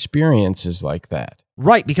shared experiences like that?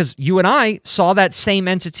 Right, because you and I saw that same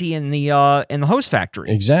entity in the host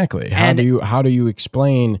factory. Exactly. How do you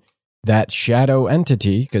explain that shadow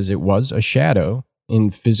entity, because it was a shadow in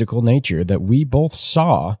physical nature that we both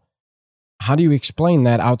saw? How do you explain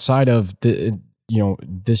that outside of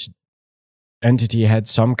this entity had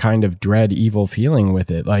some kind of dread, evil feeling with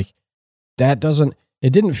it? Like,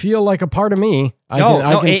 it didn't feel like a part of me. I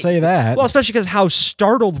can say that. Well, especially because how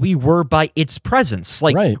startled we were by its presence.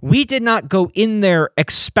 Like, right. We did not go in there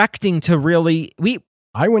expecting to really...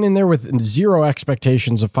 I went in there with zero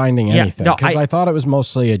expectations of finding anything, because I thought it was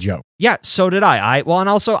mostly a joke. Yeah, so did I. And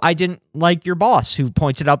also I didn't like your boss who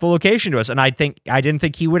pointed out the location to us, and I didn't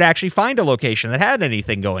think he would actually find a location that had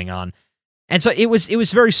anything going on. And so it was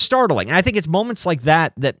very startling. And I think it's moments like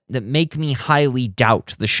that make me highly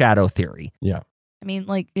doubt the shadow theory. Yeah. I mean,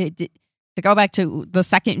 like, to go back to the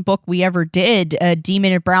second book we ever did,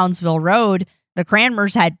 Demon at Brownsville Road, the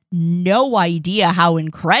Cranmers had no idea how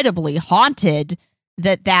incredibly haunted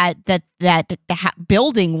that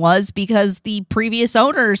building was, because the previous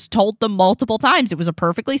owners told them multiple times it was a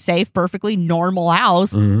perfectly safe, perfectly normal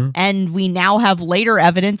house. Mm-hmm. And we now have later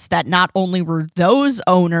evidence that not only were those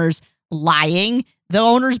owners lying, the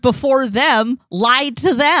owners before them lied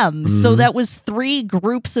to them. Mm-hmm. So that was 3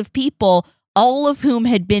 groups of people, all of whom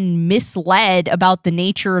had been misled about the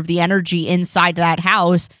nature of the energy inside that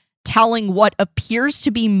house, telling what appears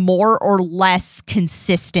to be more or less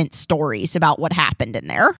consistent stories about what happened in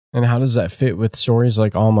there. And how does that fit with stories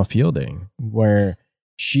like Alma Fielding, where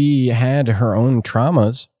she had her own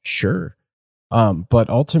traumas, sure, but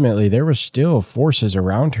ultimately there were still forces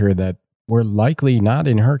around her that were likely not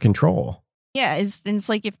in her control. Yeah, it's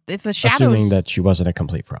like if the shadows... Assuming that she wasn't a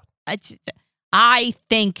complete fraud. I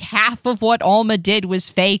think half of what Alma did was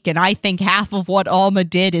fake, and I think half of what Alma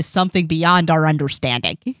did is something beyond our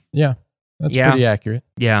understanding. Yeah, that's pretty accurate.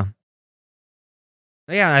 Yeah.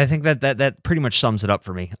 Yeah, I think that pretty much sums it up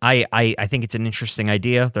for me. I think it's an interesting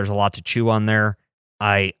idea. There's a lot to chew on there.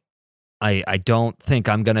 I don't think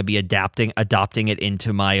I'm going to be adopting it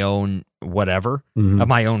into my own whatever,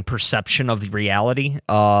 my own perception of the reality.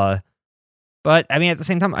 But I mean, at the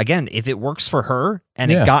same time, again, if it works for her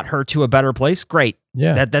and it got her to a better place, great.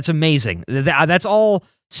 Yeah, that's amazing. That's all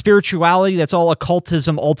spirituality. That's all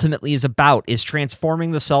occultism ultimately is about: is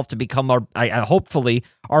transforming the self to become hopefully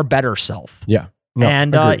our better self. Yeah, no,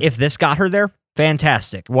 and if this got her there,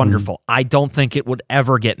 fantastic, wonderful. I don't think it would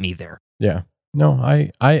ever get me there. Yeah. No,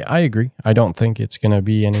 I agree. I don't think it's going to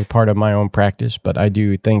be any part of my own practice, but I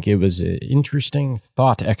do think it was an interesting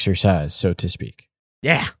thought exercise, so to speak.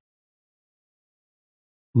 Yeah.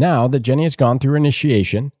 Now that Jenny has gone through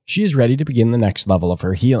initiation, she is ready to begin the next level of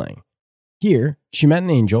her healing. Here, she met an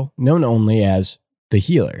angel known only as the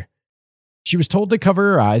Healer. She was told to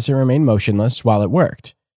cover her eyes and remain motionless while it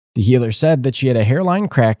worked. The healer said that she had a hairline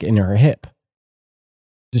crack in her hip.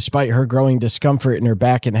 Despite her growing discomfort in her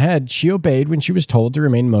back and head, she obeyed when she was told to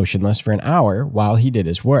remain motionless for an hour while he did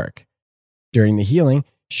his work. During the healing,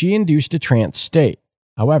 she induced a trance state.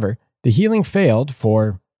 However, the healing failed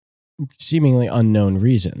for seemingly unknown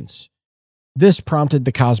reasons. This prompted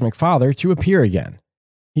the Cosmic Father to appear again.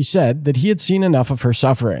 He said that he had seen enough of her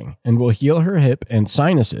suffering and will heal her hip and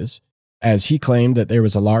sinuses, as he claimed that there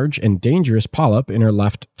was a large and dangerous polyp in her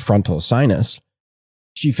left frontal sinus.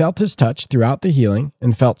 She felt his touch throughout the healing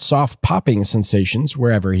and felt soft popping sensations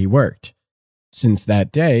wherever he worked. Since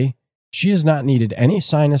that day, she has not needed any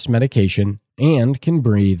sinus medication and can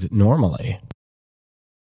breathe normally.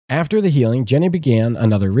 After the healing, Jenny began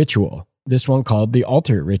another ritual, this one called the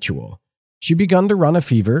Altar Ritual. She began to run a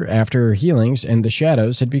fever after her healings and the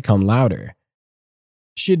shadows had become louder.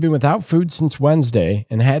 She had been without food since Wednesday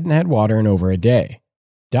and hadn't had water in over a day.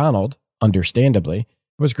 Donald, understandably,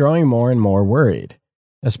 was growing more and more worried,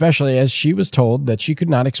 especially as she was told that she could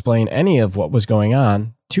not explain any of what was going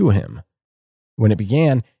on to him. When it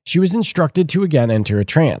began, she was instructed to again enter a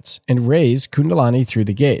trance and raise Kundalani through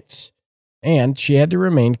the gates. And she had to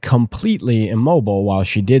remain completely immobile while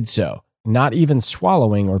she did so, not even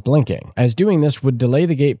swallowing or blinking, as doing this would delay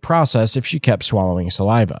the gate process if she kept swallowing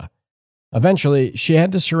saliva. Eventually, she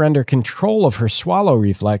had to surrender control of her swallow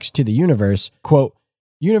reflex to the universe. Quote,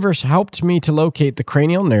 "Universe helped me to locate the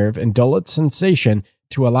cranial nerve and dull its sensation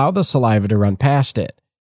to allow the saliva to run past it.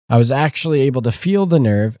 I was actually able to feel the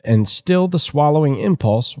nerve and still the swallowing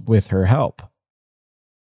impulse with her help."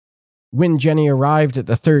 When Jenny arrived at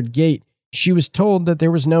the third gate, she was told that there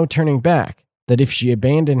was no turning back, that if she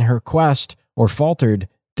abandoned her quest or faltered,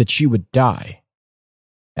 that she would die.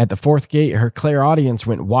 At the fourth gate, her clairaudience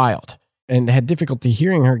went wild and had difficulty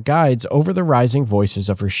hearing her guides over the rising voices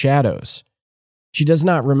of her shadows. She does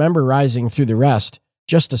not remember rising through the rest,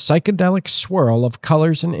 just a psychedelic swirl of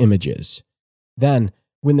colors and images. Then,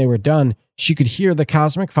 when they were done, she could hear the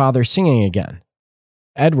Cosmic Father singing again.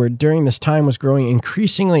 Edward, during this time, was growing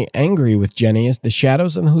increasingly angry with Jenny as the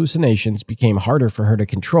shadows and hallucinations became harder for her to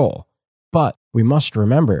control. But we must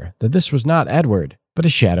remember that this was not Edward, but a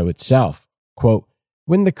shadow itself. Quote,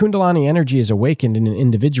 "When the Kundalani energy is awakened in an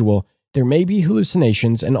individual, there may be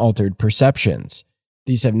hallucinations and altered perceptions.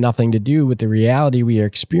 These have nothing to do with the reality we are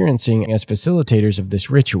experiencing as facilitators of this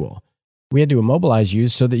ritual. We had to immobilize you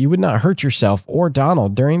so that you would not hurt yourself or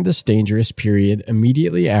Donald during this dangerous period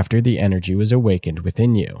immediately after the energy was awakened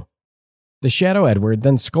within you." The Shadow Edward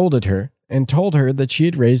then scolded her and told her that she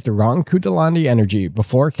had raised the wrong Kundalani energy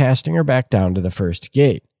before casting her back down to the first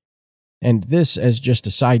gate. And this, as just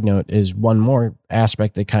a side note, is one more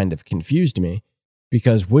aspect that kind of confused me,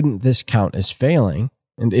 because wouldn't this count as failing?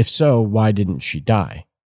 And if so, why didn't she die?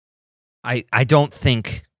 I don't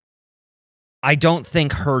think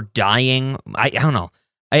her dying. I don't know.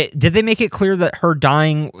 Did they make it clear that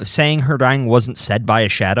saying her dying wasn't said by a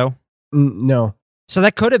shadow? No. So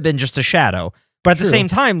that could have been just a shadow. But at True. the same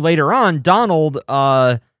time, later on, Donald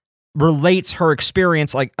relates her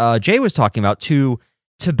experience, like Jay was talking about, to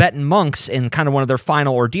Tibetan monks in kind of one of their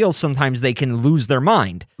final ordeals. Sometimes they can lose their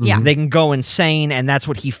mind. Yeah. They can go insane, and that's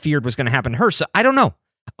what he feared was going to happen to her. So I don't know.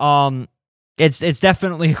 It's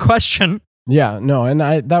definitely a question. Yeah, no, and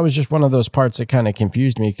that was just one of those parts that kind of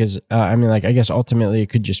confused me because, I guess ultimately it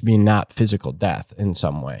could just be not physical death in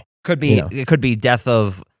some way. Could be, It could be death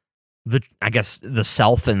of the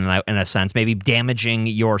self in a sense, maybe damaging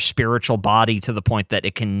your spiritual body to the point that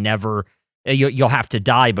it can never, you'll have to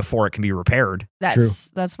die before it can be repaired. That's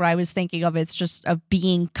what I was thinking of. It's just of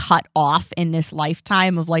being cut off in this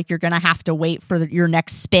lifetime of like, you're going to have to wait for your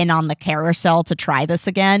next spin on the carousel to try this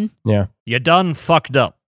again. Yeah. You done fucked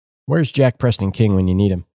up. Where's Jack Preston King when you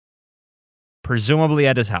need him? Presumably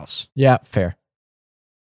at his house. Yeah, fair.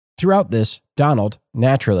 Throughout this, Donald,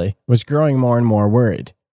 naturally, was growing more and more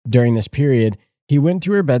worried. During this period, he went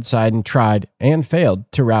to her bedside and tried, and failed,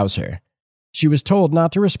 to rouse her. She was told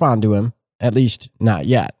not to respond to him, at least not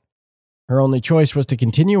yet. Her only choice was to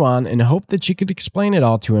continue on and hope that she could explain it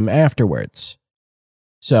all to him afterwards.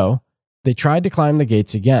 So, they tried to climb the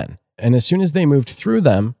gates again, and as soon as they moved through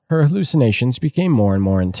them, her hallucinations became more and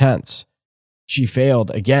more intense. She failed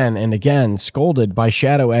again and again, scolded by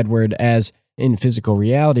Shadow Edward as, in physical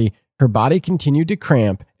reality, her body continued to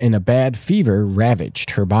cramp and a bad fever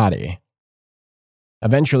ravaged her body.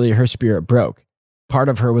 Eventually, her spirit broke. Part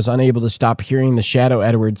of her was unable to stop hearing the Shadow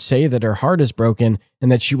Edward say that her heart is broken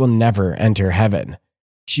and that she will never enter heaven.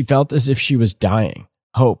 She felt as if she was dying,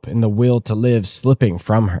 hope and the will to live slipping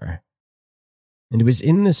from her. And it was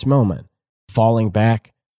in this moment, falling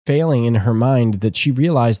back, failing in her mind, that she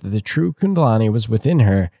realized that the true Kundalini was within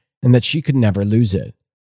her and that she could never lose it.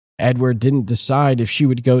 Edward didn't decide if she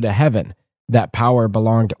would go to heaven. That power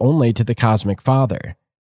belonged only to the Cosmic Father.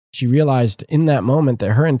 She realized in that moment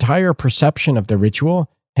that her entire perception of the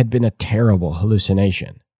ritual had been a terrible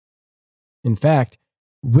hallucination. In fact,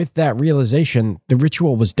 with that realization, the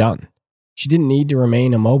ritual was done. She didn't need to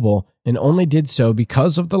remain immobile and only did so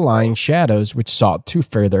because of the lying shadows which sought to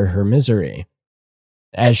further her misery.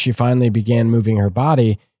 As she finally began moving her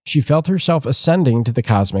body, she felt herself ascending to the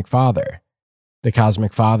Cosmic Father. The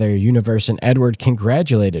Cosmic Father, Universe, and Edward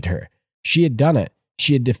congratulated her. She had done it.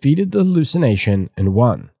 She had defeated the hallucination and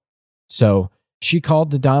won. So, she called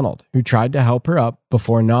to Donald, who tried to help her up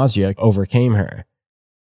before nausea overcame her.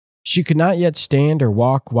 She could not yet stand or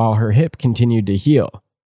walk while her hip continued to heal.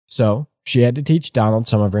 So, she had to teach Donald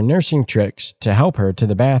some of her nursing tricks to help her to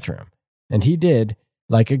the bathroom. And he did.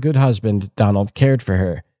 Like a good husband, Donald cared for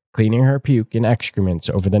her, cleaning her puke and excrements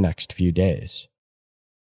over the next few days.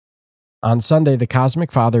 On Sunday, the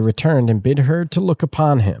Cosmic Father returned and bid her to look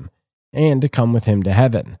upon him, and to come with him to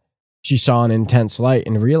heaven. She saw an intense light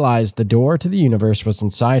and realized the door to the universe was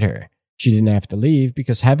inside her. She didn't have to leave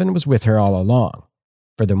because heaven was with her all along.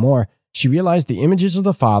 Furthermore, she realized the images of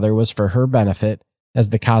the Father was for her benefit, as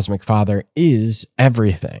the Cosmic Father is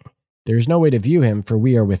everything. There is no way to view him, for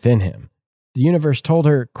we are within him. The universe told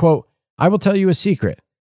her, quote, "I will tell you a secret.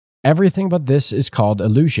 Everything but this is called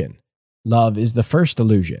illusion. Love is the first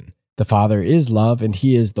illusion. The Father is love, and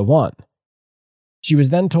he is the one." She was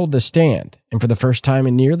then told to stand, and for the first time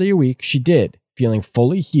in nearly a week, she did, feeling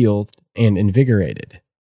fully healed and invigorated.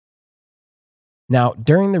 Now,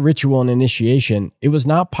 during the ritual and initiation, it was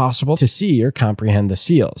not possible to see or comprehend the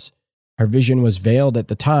seals. Her vision was veiled at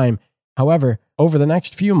the time. However, over the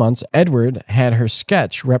next few months, Edward had her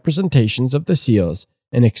sketch representations of the seals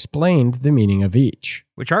and explained the meaning of each.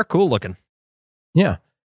 Which are cool looking. Yeah.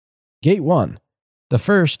 Gate 1. The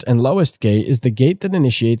first and lowest gate is the gate that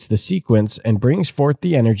initiates the sequence and brings forth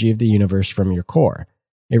the energy of the universe from your core.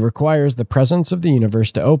 It requires the presence of the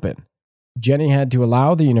universe to open. Jenny had to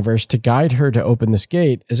allow the universe to guide her to open this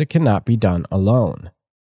gate, as it cannot be done alone.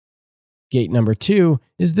 Gate number 2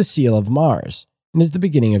 is the seal of Mars and is the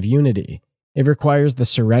beginning of unity. It requires the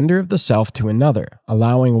surrender of the self to another,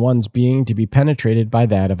 allowing one's being to be penetrated by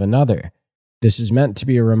that of another. This is meant to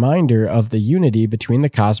be a reminder of the unity between the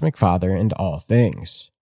Cosmic Father and all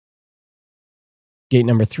things. Gate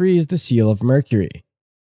number 3 is the seal of Mercury.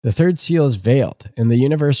 The third seal is veiled, and the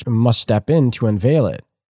universe must step in to unveil it.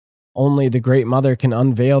 Only the Great Mother can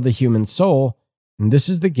unveil the human soul, and this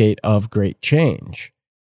is the gate of great change.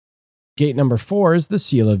 Gate number 4 is the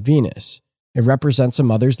seal of Venus. It represents a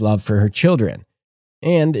mother's love for her children,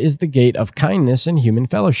 and is the gate of kindness and human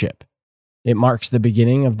fellowship. It marks the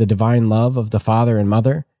beginning of the divine love of the father and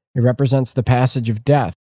mother. It represents the passage of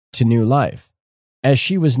death to new life. As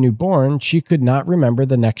she was newborn, she could not remember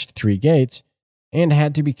the next 3 gates, and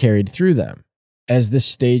had to be carried through them, as this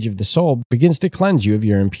stage of the soul begins to cleanse you of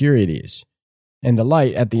your impurities, and the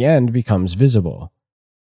light at the end becomes visible.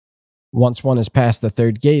 Once one has passed the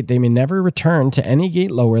 3rd gate, they may never return to any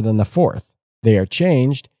gate lower than the 4th. They are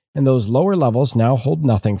changed, and those lower levels now hold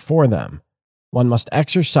nothing for them. One must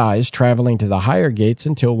exercise traveling to the higher gates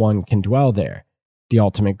until one can dwell there, the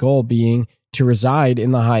ultimate goal being to reside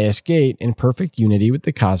in the highest gate in perfect unity with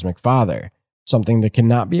the Cosmic Father, something that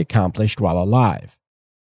cannot be accomplished while alive.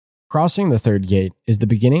 Crossing the 3rd gate is the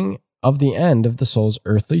beginning of the end of the soul's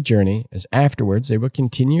earthly journey, as afterwards they will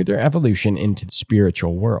continue their evolution into the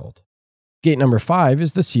spiritual world. Gate number 5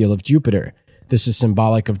 is the seal of Jupiter. This is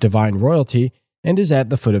symbolic of divine royalty and is at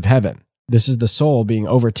the foot of heaven. This is the soul being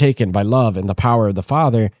overtaken by love and the power of the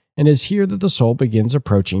Father, and is here that the soul begins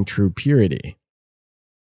approaching true purity.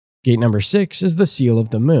 Gate number 6 is the seal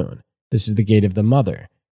of the moon. This is the gate of the Mother.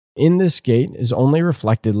 In this gate is only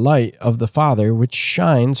reflected light of the Father, which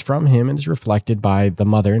shines from him and is reflected by the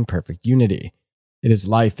Mother in perfect unity. It is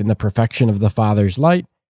life in the perfection of the Father's light,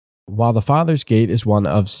 while the Father's gate is one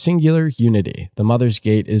of singular unity. The Mother's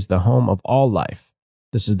gate is the home of all life.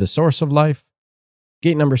 This is the source of life.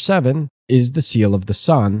 Gate number 7 is the seal of the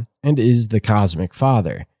Sun and is the Cosmic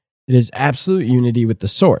Father. It is absolute unity with the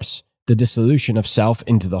source, the dissolution of self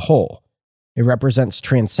into the whole. It represents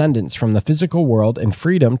transcendence from the physical world and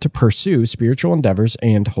freedom to pursue spiritual endeavors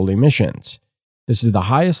and holy missions. This is the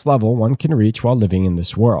highest level one can reach while living in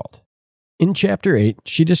this world. In Chapter 8,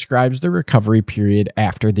 she describes the recovery period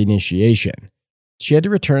after the initiation. She had to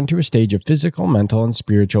return to a stage of physical, mental, and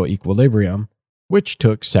spiritual equilibrium, which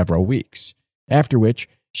took several weeks, after which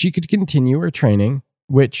she could continue her training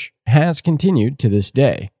which has continued to this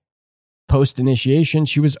day. Post-initiation,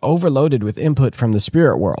 she was overloaded with input from the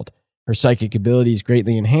spirit world. Her psychic abilities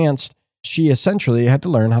greatly enhanced. She essentially had to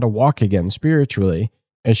learn how to walk again spiritually,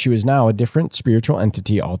 as she was now a different spiritual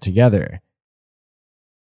entity altogether.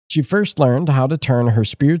 She first learned how to turn her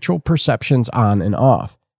spiritual perceptions on and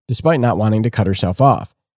off, despite not wanting to cut herself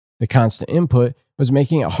off. The constant input was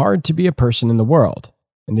making it hard to be a person in the world,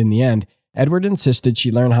 and in the end, Edward insisted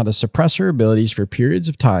she learn how to suppress her abilities for periods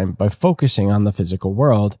of time by focusing on the physical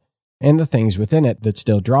world and the things within it that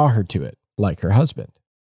still draw her to it, like her husband.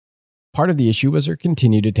 Part of the issue was her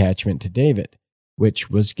continued attachment to David, which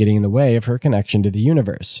was getting in the way of her connection to the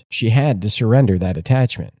universe. She had to surrender that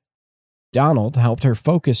attachment. Donald helped her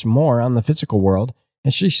focus more on the physical world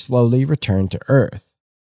as she slowly returned to Earth.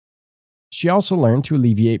 She also learned to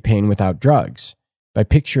alleviate pain without drugs. By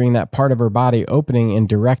picturing that part of her body opening and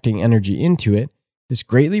directing energy into it, this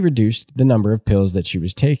greatly reduced the number of pills that she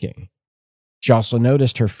was taking. She also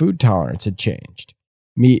noticed her food tolerance had changed.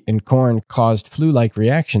 Meat and corn caused flu-like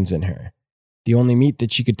reactions in her. The only meat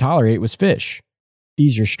that she could tolerate was fish.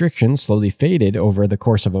 These restrictions slowly faded over the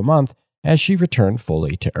course of a month as she returned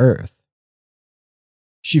fully to Earth.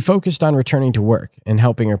 She focused on returning to work and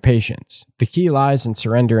helping her patients. The key lies in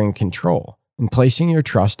surrendering control, in placing your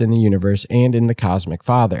trust in the universe and in the Cosmic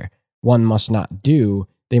Father. One must not do,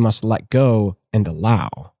 they must let go and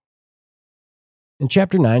allow. In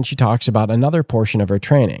Chapter 9, she talks about another portion of her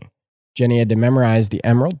training. Jenny had to memorize the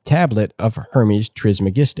Emerald Tablet of Hermes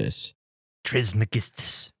Trismegistus.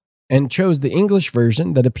 And chose the English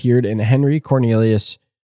version that appeared in Henry Cornelius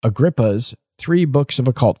Agrippa's 3 books of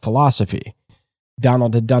occult philosophy.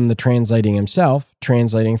 Donald had done the translating himself,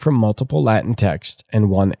 translating from multiple Latin texts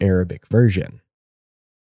and 1 Arabic version.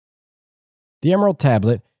 The Emerald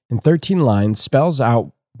Tablet, in 13 lines, spells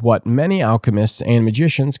out what many alchemists and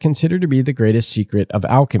magicians consider to be the greatest secret of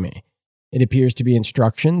alchemy. It appears to be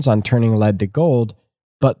instructions on turning lead to gold,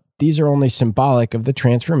 but these are only symbolic of the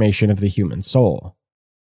transformation of the human soul.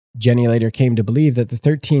 Jenny later came to believe that the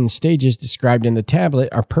 13 stages described in the tablet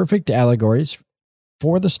are perfect allegories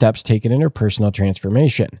for the steps taken in her personal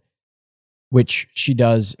transformation, which she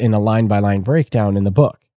does in a line-by-line breakdown in the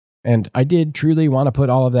book. And I did truly want to put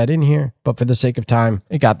all of that in here, but for the sake of time,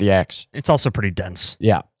 it got the axe. It's also pretty dense.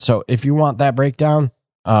 Yeah, so if you want that breakdown,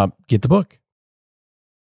 get the book.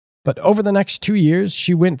 But over the next 2 years,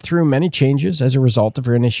 she went through many changes as a result of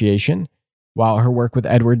her initiation. While her work with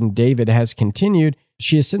Edward and David has continued,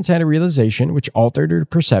 she has since had a realization which altered her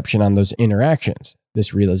perception on those interactions.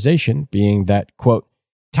 This realization being that, quote,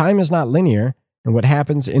 time is not linear, and what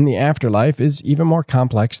happens in the afterlife is even more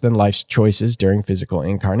complex than life's choices during physical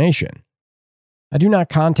incarnation. I do not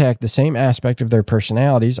contact the same aspect of their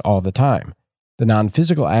personalities all the time. The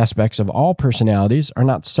non-physical aspects of all personalities are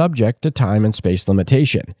not subject to time and space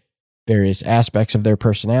limitation. Various aspects of their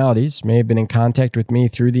personalities may have been in contact with me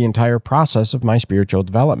through the entire process of my spiritual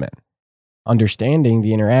development. Understanding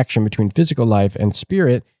the interaction between physical life and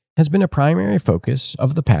spirit has been a primary focus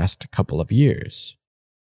of the past couple of years.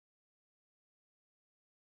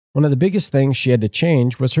 One of the biggest things she had to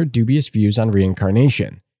change was her dubious views on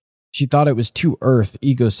reincarnation. She thought it was too Earth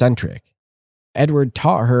egocentric. Edward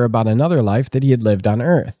taught her about another life that he had lived on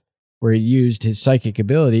Earth, where he used his psychic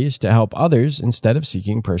abilities to help others instead of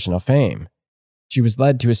seeking personal fame. She was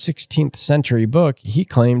led to a 16th century book he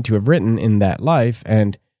claimed to have written in that life,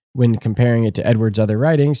 and when comparing it to Edward's other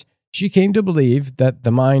writings, she came to believe that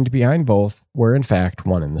the mind behind both were in fact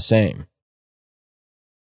one and the same.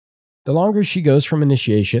 The longer she goes from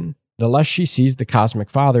initiation, the less she sees the Cosmic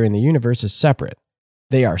Father and the universe as separate.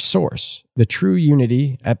 They are source, the true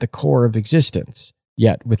unity at the core of existence,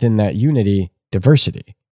 yet within that unity,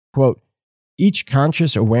 diversity. Quote, each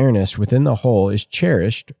conscious awareness within the whole is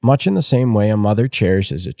cherished much in the same way a mother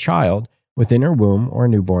cherishes a child within her womb or a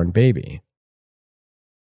newborn baby.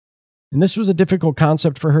 And this was a difficult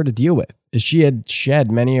concept for her to deal with, as she had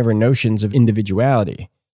shed many of her notions of individuality.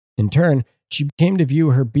 In turn, she came to view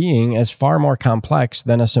her being as far more complex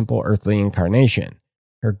than a simple earthly incarnation.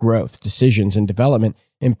 Her growth, decisions, and development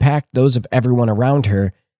impact those of everyone around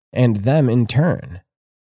her, and them in turn.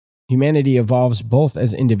 Humanity evolves both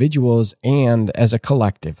as individuals and as a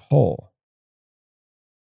collective whole.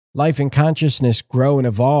 Life and consciousness grow and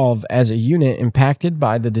evolve as a unit impacted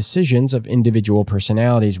by the decisions of individual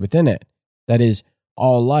personalities within it. That is,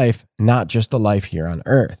 all life, not just the life here on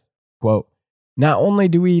Earth. Quote, not only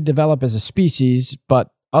do we develop as a species,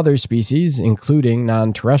 but other species, including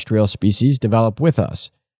non-terrestrial species, develop with us.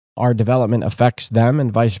 Our development affects them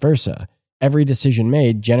and vice versa. Every decision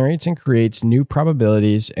made generates and creates new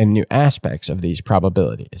probabilities and new aspects of these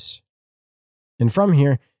probabilities. And from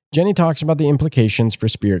here, Jenny talks about the implications for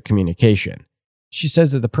spirit communication. She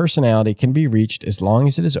says that the personality can be reached as long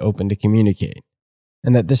as it is open to communicate,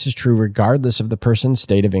 and that this is true regardless of the person's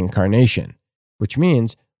state of incarnation, which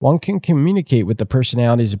means one can communicate with the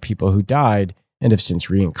personalities of people who died and have since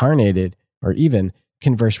reincarnated, or even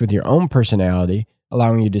converse with your own personality,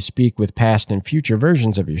 allowing you to speak with past and future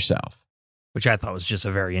versions of yourself. Which I thought was just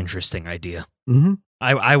a very interesting idea. Mm-hmm.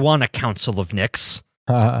 I want a council of Nicks.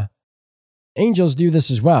 Angels do this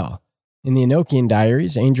as well. In the Enochian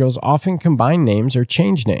diaries, angels often combine names or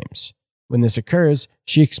change names. When this occurs,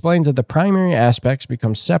 she explains that the primary aspects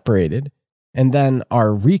become separated and then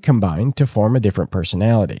are recombined to form a different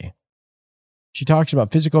personality. She talks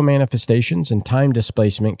about physical manifestations and time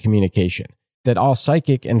displacement communication, that all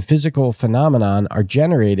psychic and physical phenomenon are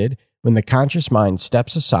generated when the conscious mind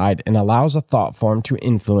steps aside and allows a thought form to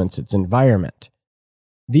influence its environment.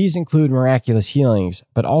 These include miraculous healings,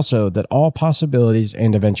 but also that all possibilities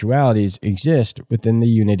and eventualities exist within the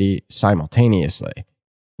unity simultaneously,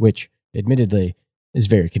 which, admittedly, is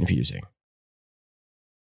very confusing.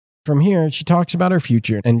 From here, she talks about her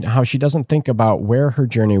future and how she doesn't think about where her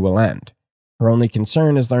journey will end. Her only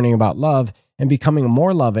concern is learning about love and becoming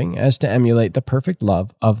more loving as to emulate the perfect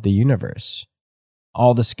love of the universe.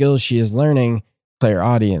 All the skills she is learning,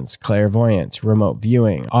 clairaudience, clairvoyance, remote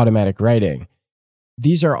viewing, automatic writing,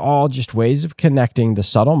 these are all just ways of connecting the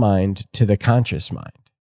subtle mind to the conscious mind.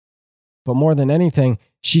 But more than anything,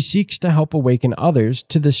 she seeks to help awaken others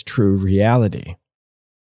to this true reality.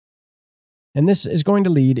 And this is going to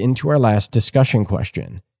lead into our last discussion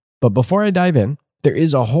question. But before I dive in, there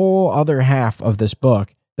is a whole other half of this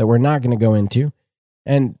book that we're not going to go into,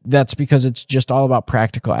 and that's because it's just all about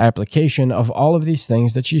practical application of all of these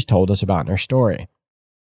things that she's told us about in her story.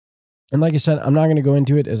 And like I said, I'm not going to go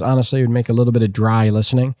into it, as honestly it would make a little bit of dry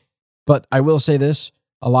listening. But I will say this,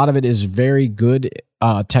 a lot of it is very good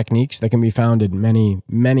techniques that can be found in many,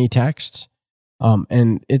 many texts.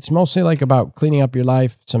 And it's mostly like about cleaning up your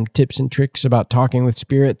life, some tips and tricks about talking with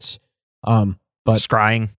spirits. But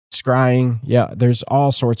scrying, yeah, there's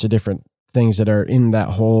all sorts of different things that are in that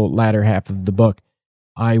whole latter half of the book.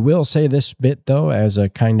 I will say this bit, though, as a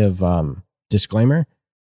kind of disclaimer.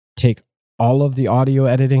 Take all of the audio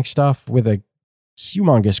editing stuff with a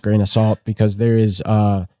humongous grain of salt, because there is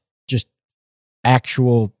just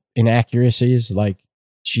actual inaccuracies. Like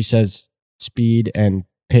she says speed and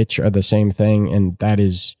pitch are the same thing, and that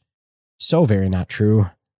is so very not true.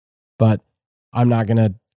 But I'm not going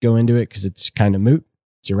to go into it because it's kind of moot.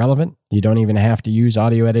 It's irrelevant. You don't even have to use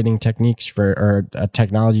audio editing techniques or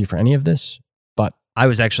technology for any of this. But I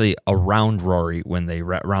was actually around Rory when they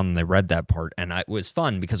read that part, and it was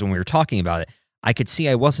fun because when we were talking about it, I could see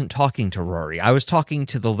I wasn't talking to Rory. I was talking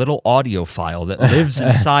to the little audio file that lives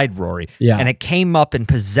inside Rory, and it came up and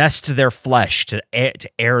possessed their flesh to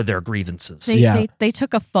air their grievances. They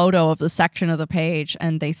took a photo of the section of the page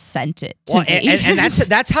and they sent it to me. And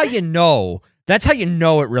that's how you know. That's how you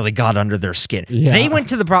know it really got under their skin. Yeah. They went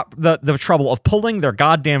to the trouble of pulling their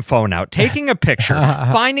goddamn phone out, taking a picture,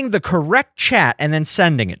 finding the correct chat, and then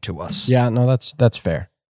sending it to us. Yeah, no, that's fair.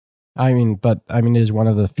 It is one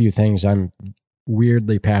of the few things I'm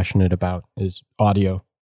weirdly passionate about is audio.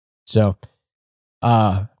 So,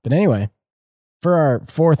 but anyway, for our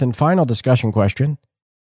fourth and final discussion question,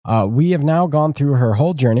 we have now gone through her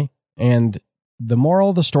whole journey, and the moral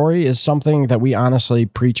of the story is something that we honestly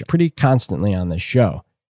preach pretty constantly on this show.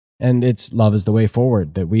 And it's love is the way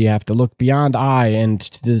forward, that we have to look beyond I and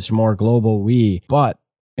to this more global we. But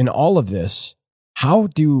in all of this, how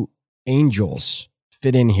do angels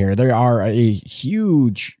fit in here? They are a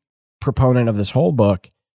huge proponent of this whole book.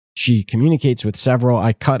 She communicates with several.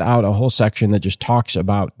 I cut out a whole section that just talks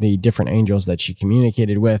about the different angels that she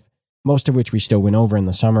communicated with, most of which we still went over in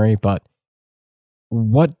the summary. But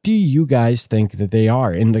what do you guys think that they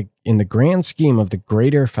are in the grand scheme of the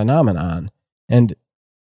greater phenomenon? And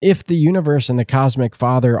if the universe and the cosmic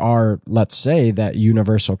father are, let's say, that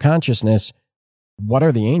universal consciousness, what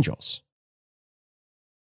are the angels?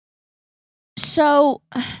 So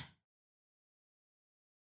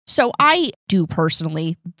I do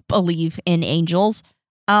personally believe in angels.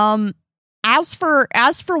 As for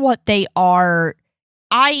what they are,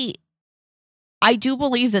 I do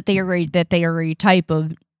believe that they are a type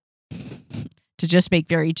of, to just make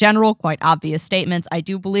very general, quite obvious statements, I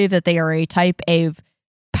do believe that they are a type of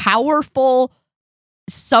powerful,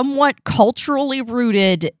 somewhat culturally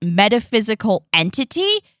rooted metaphysical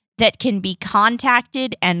entity that can be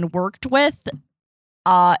contacted and worked with,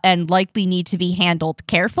 and likely need to be handled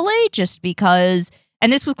carefully, just because.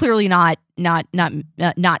 And this was clearly not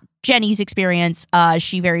Jenny's experience.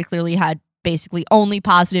 She very clearly had basically only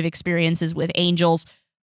positive experiences with angels.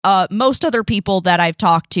 most other people that I've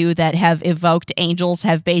talked to that have evoked angels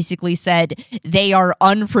have basically said they are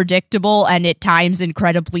unpredictable and at times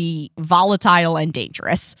incredibly volatile and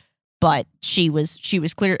dangerous. But she was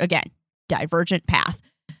clear, again, divergent path.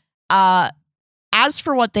 As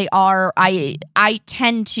for what they are, I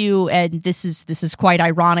tend to, and this is quite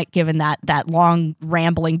ironic given that long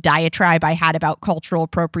rambling diatribe I had about cultural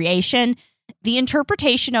appropriation. The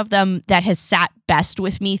interpretation of them that has sat best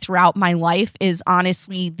with me throughout my life is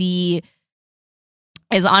honestly the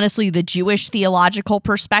Jewish theological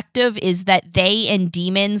perspective, is that they and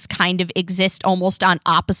demons kind of exist almost on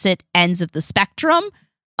opposite ends of the spectrum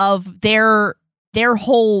of their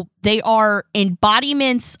whole. They are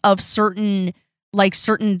embodiments of certain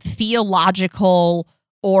theological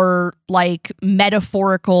or like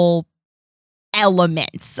metaphorical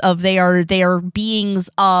elements of they are beings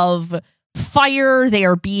of fire, they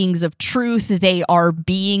are beings of truth, they are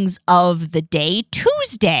beings of the day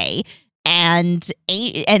Tuesday, and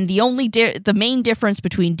the main difference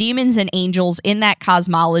between demons and angels in that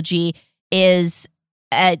cosmology is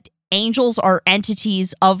angels are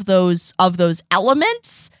entities of those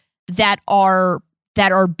elements that are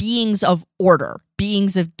beings of order,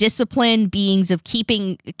 beings of discipline, beings of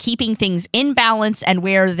keeping things in balance and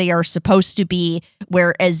where they are supposed to be,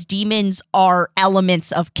 whereas demons are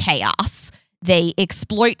elements of chaos. They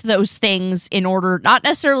exploit those things in order not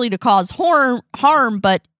necessarily to cause harm,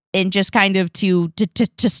 but in just kind of to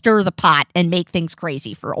stir the pot and make things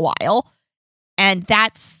crazy for a while. And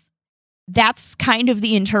that's kind of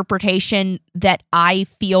the interpretation that I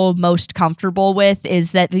feel most comfortable with,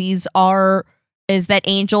 is that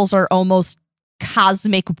angels are almost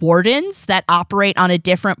cosmic wardens that operate on a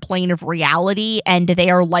different plane of reality, and they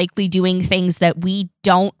are likely doing things that we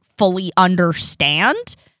don't fully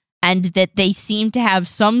understand, and that they seem to have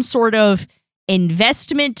some sort of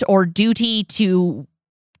investment or duty to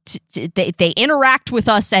they interact with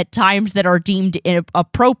us at times that are deemed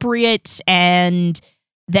appropriate, and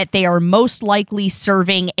that they are most likely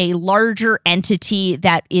serving a larger entity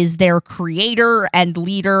that is their creator and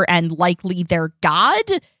leader and likely their god,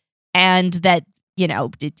 and that, you know,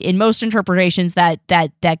 in most interpretations that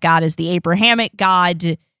God is the Abrahamic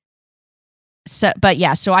God. So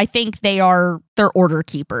I think they're order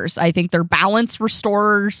keepers. I think they're balance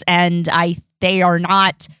restorers, and they are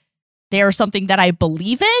something that I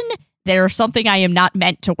believe in. They're something I am not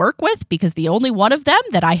meant to work with, because the only one of them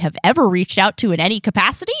that I have ever reached out to in any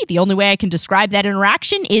capacity, the only way I can describe that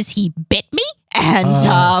interaction is he bit me, and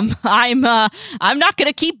I'm not going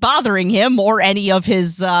to keep bothering him or any of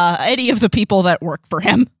the people that work for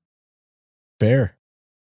him. Fair.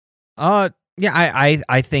 Yeah,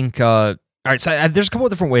 I think. All right, so there's a couple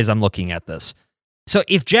of different ways I'm looking at this. So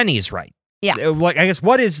if Jenny's right, yeah, I guess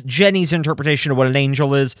what is Jenny's interpretation of what an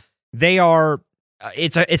angel is? They are.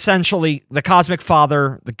 It's essentially the cosmic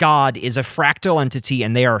father, the god, is a fractal entity,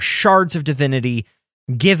 and they are shards of divinity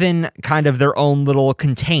given kind of their own little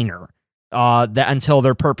container that until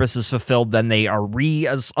their purpose is fulfilled, then they are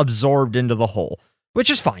reabsorbed into the whole,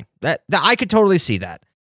 which is fine. That I could totally see that.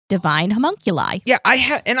 Divine homunculi. Yeah, I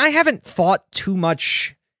haven't thought too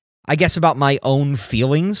much, I guess, about my own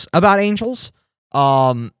feelings about angels.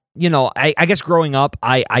 You know, I guess growing up,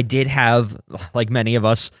 I did have, like many of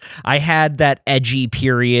us, I had that edgy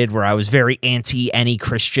period where I was very anti any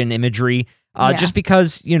Christian imagery, just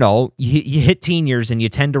because, you know, you hit teen years and you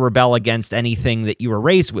tend to rebel against anything that you were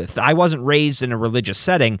raised with. I wasn't raised in a religious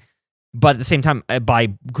setting, but at the same time, by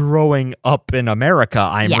growing up in America,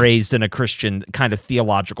 I'm raised in a Christian kind of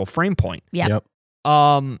theological frame point. Yep.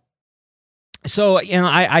 So, you know,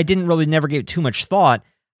 I didn't really never give it too much thought.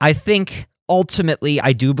 I think ultimately,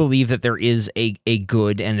 I do believe that there is a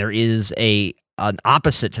good and there is an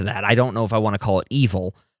opposite to that. I don't know if I want to call it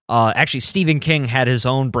evil. Actually, Stephen King had his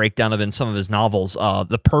own breakdown of it in some of his novels,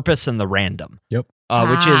 the purpose and the random. Yep.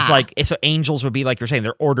 Which is like, so angels would be like you're saying,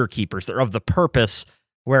 they're order keepers. They're of the purpose,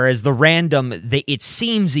 whereas the random, it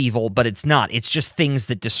seems evil, but it's not. It's just things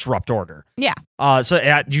that disrupt order. Yeah. So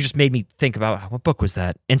you just made me think about, what book was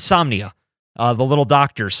that? Insomnia. The little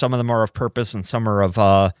doctors. Some of them are of purpose and some are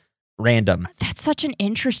of random. That's such an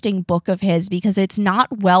interesting book of his, because it's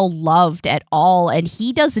not well loved at all, and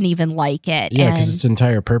he doesn't even like it. Yeah, because the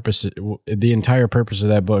entire purpose of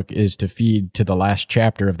that book is to feed to the last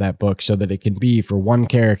chapter of that book, so that it can be for one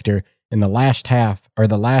character in the last half or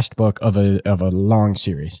the last book of a long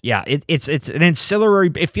series. Yeah, it's an ancillary.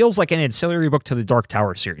 It feels like an ancillary book to the Dark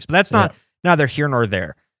Tower series, but that's not neither here nor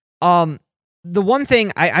there. The one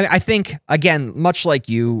thing I think, again, much like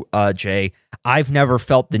you, Jay, I've never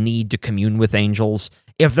felt the need to commune with angels.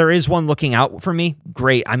 If there is one looking out for me,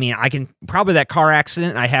 great. I mean, I can probably that car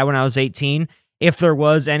accident I had when I was 18. if there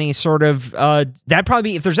was any sort of that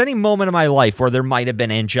probably if there's any moment in my life where there might have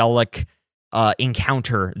been angelic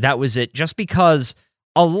encounter, that was it. Just because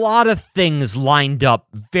a lot of things lined up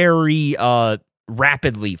very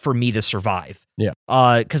rapidly for me to survive. Yeah.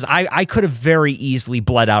 Because I could have very easily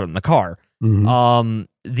bled out in the car. Mhm.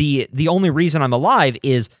 The only reason I'm alive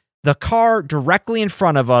is the car directly in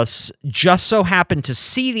front of us just so happened to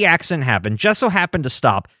see the accident happen, just so happened to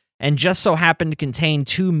stop, and just so happened to contain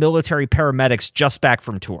 2 military paramedics just back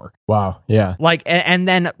from tour. Wow. Yeah. Like, and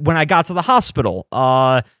then when I got to the hospital,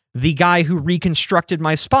 the guy who reconstructed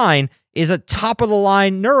my spine is a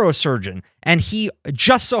top-of-the-line neurosurgeon, and he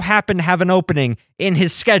just so happened to have an opening in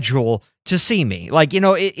his schedule to see me. Like,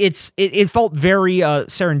 it felt very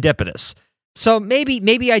serendipitous. So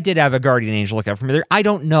maybe I did have a guardian angel look out for me there. I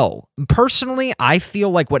don't know. Personally, I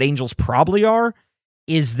feel like what angels probably are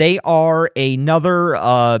is they are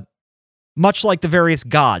another, much like the various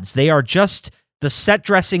gods, they are just the set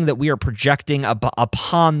dressing that we are projecting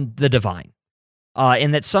upon the divine.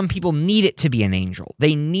 And that some people need it to be an angel.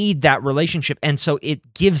 They need that relationship, and so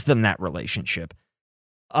it gives them that relationship.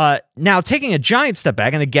 Now, taking a giant step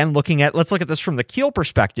back, and again, let's look at this from the Keel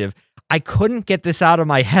perspective, I couldn't get this out of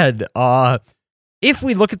my head. If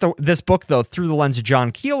we look at this book, though, through the lens of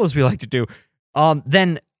John Keel, as we like to do,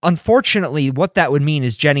 then unfortunately, what that would mean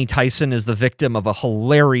is Jenny Tyson is the victim of a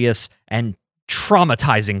hilarious and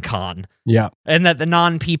traumatizing con. Yeah. And that the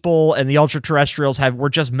non-people and the ultra-terrestrials were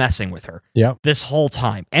just messing with her. Yeah. This whole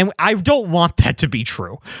time. And I don't want that to be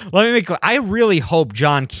true. Let me make clear. I really hope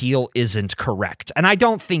John Keel isn't correct. And I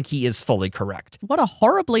don't think he is fully correct. What a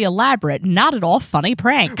horribly elaborate, not at all funny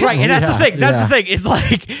prank. Right, and that's Yeah, the thing. That's yeah. the thing. It's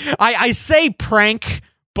like, I say prank,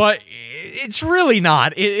 but it's really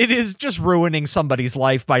not. It is just ruining somebody's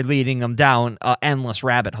life by leading them down endless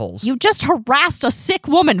rabbit holes. You just harassed a sick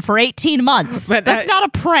woman for 18 months. But That's not a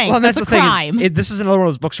prank. Well, that's a the thing crime. This is another one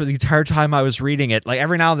of those books where the entire time I was reading it, like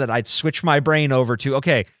every now and then I'd switch my brain over to,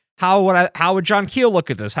 okay, how would John Keel look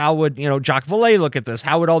at this? How would, Jacques Vallée look at this?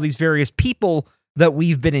 How would all these various people that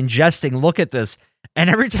we've been ingesting look at this? And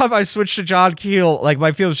every time I switch to John Keel, like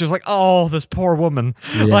my feel is just like, oh, this poor woman.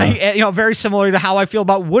 Yeah. Like, very similar to how I feel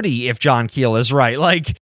about Woody if John Keel is right.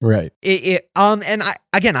 Like, Right. and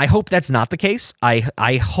I hope that's not the case.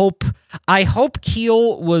 I hope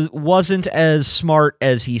Keel wasn't as smart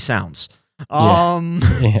as he sounds.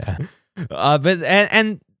 Yeah. But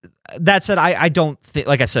and that said, I don't think,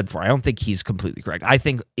 like I said before, I don't think he's completely correct. I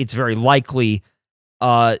think it's very likely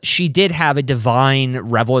she did have a divine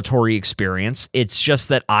revelatory experience. It's just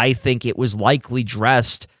that I think it was likely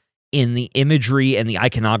dressed in the imagery and the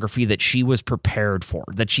iconography that she was prepared for,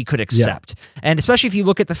 that she could accept. Yeah. And especially if you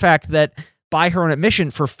look at the fact that by her own admission,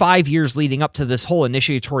 for 5 years leading up to this whole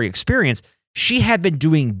initiatory experience, she had been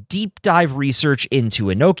doing deep dive research into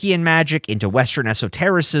Enochian magic, into Western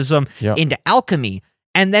esotericism, into alchemy.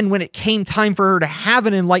 And then when it came time for her to have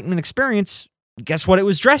an enlightenment experience, guess what it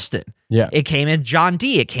was dressed in? Yeah. It came as John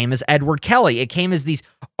Dee. It came as Edward Kelly. It came as these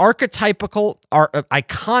archetypical,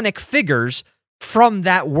 iconic figures from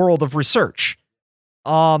that world of research.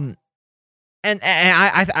 And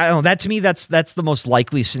I don't know, that to me, that's the most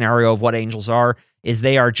likely scenario of what angels are, is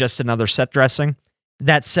they are just another set dressing.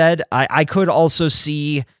 That said, I could also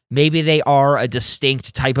see maybe they are a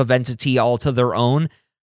distinct type of entity all to their own.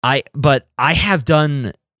 But I have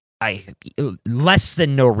done less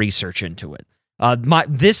than no research into it.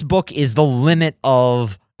 This book is the limit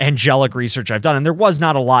of angelic research I've done, and there was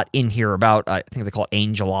not a lot in here about, I think they call it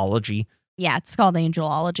angelology. Yeah, it's called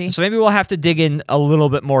angelology. So maybe we'll have to dig in a little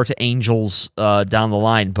bit more to angels down the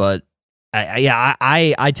line, but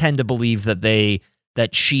I tend to believe that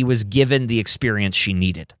she was given the experience she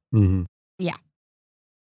needed. Mm-hmm. Yeah.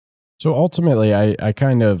 So ultimately, I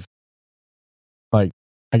kind of, like,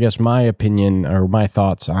 I guess my opinion or my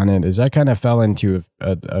thoughts on it is I kind of fell into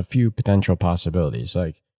a few potential possibilities.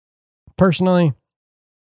 Like, personally,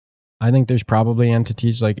 I think there's probably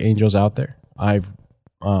entities like angels out there. I've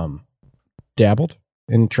dabbled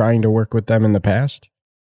in trying to work with them in the past,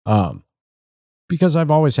 because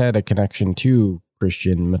I've always had a connection to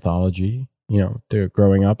Christian mythology. To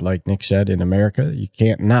growing up, like Nick said, in America, you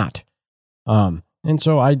can't not. And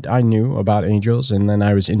so I knew about angels, and then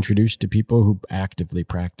I was introduced to people who actively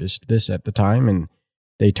practiced this at the time, and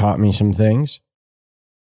they taught me some things.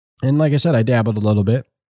 And like I said, I dabbled a little bit.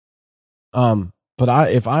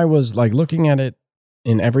 But if I was like looking at it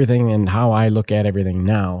in everything and how I look at everything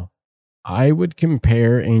now, I would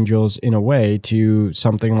compare angels in a way to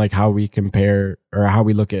something like how we compare or how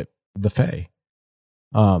we look at the Fae.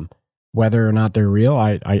 Whether or not they're real,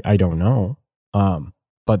 I don't know.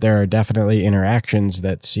 But there are definitely interactions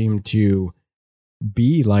that seem to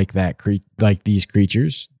be like that, like these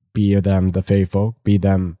creatures, be them the Fae folk, be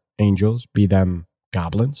them angels, be them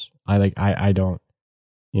goblins. I don't,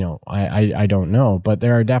 I don't know, but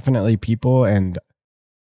there are definitely people and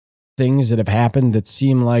things that have happened that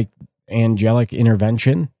seem like angelic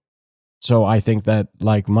intervention. So I think that,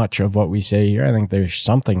 like much of what we say here, I think there's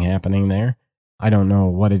something happening there. I don't know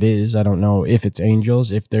what it is. I don't know if it's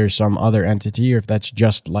angels, if there's some other entity, or if that's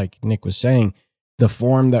just, like Nick was saying, the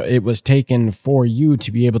form that it was taken for you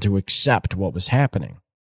to be able to accept what was happening.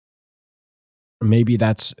 Maybe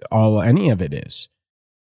that's all any of it is.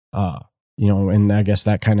 And I guess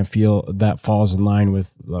that kind of that falls in line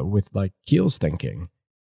with like Keel's thinking.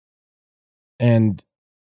 And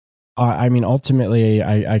I mean, ultimately,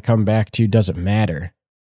 I come back to, does it matter?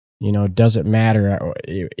 Does it matter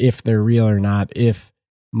if they're real or not? If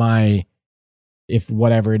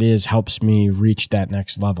whatever it is helps me reach that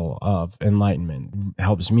next level of enlightenment,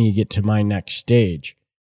 helps me get to my next stage.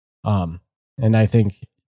 And I think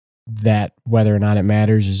that whether or not it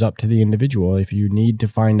matters is up to the individual. If you need to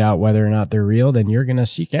find out whether or not they're real, then you're going to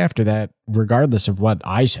seek after that regardless of what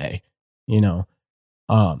I say,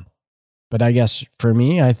 But I guess for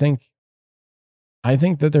me, I think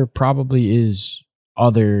that there probably is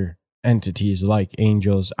other entities like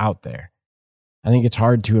angels out there. I think it's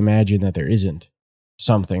hard to imagine that there isn't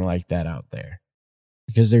something like that out there,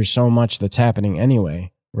 because there's so much that's happening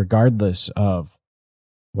anyway, regardless of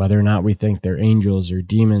whether or not we think they're angels or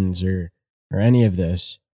demons or any of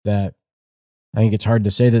this, that I think it's hard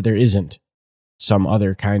to say that there isn't some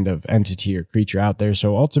other kind of entity or creature out there.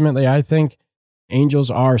 So ultimately, I think angels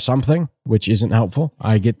are something, which isn't helpful.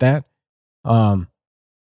 I get that.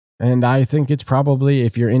 And I think it's probably,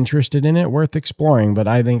 if you're interested in it, worth exploring. But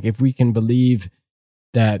I think if we can believe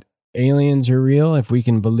that aliens are real, if we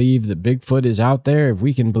can believe that Bigfoot is out there, if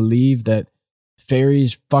we can believe that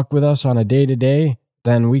fairies fuck with us on a day-to-day,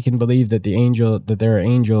 then we can believe that there are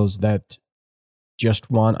angels that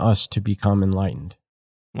just want us to become enlightened.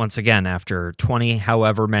 Once again, after 20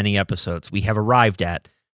 however many episodes, we have arrived at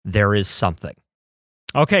there is something.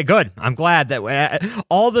 Okay, good. I'm glad that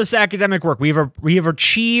all this academic work, we have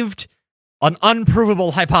achieved an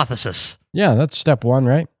unprovable hypothesis. Yeah, that's step one,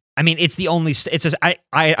 right? I mean, it's the only.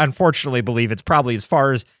 I unfortunately believe it's probably as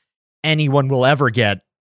far as anyone will ever get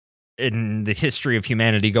in the history of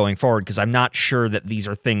humanity going forward, because I'm not sure that these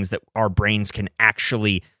are things that our brains can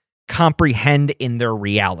actually comprehend in their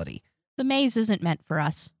reality. The maze isn't meant for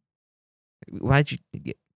us. Why'd you?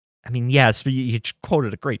 I mean, yes, but you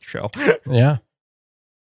quoted a great show. Yeah.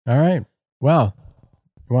 All right. Well,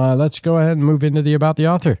 let's go ahead and move into the About the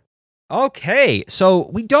Author. Okay, so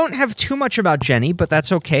we don't have too much about Jenny, but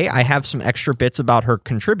that's okay. I have some extra bits about her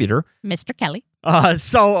contributor, Mr. Kelly.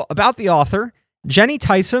 So about the author, Jenny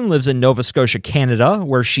Tyson lives in Nova Scotia, Canada,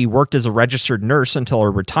 where she worked as a registered nurse until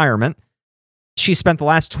her retirement. She spent the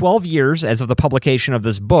last 12 years, as of the publication of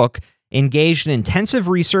this book, engaged in intensive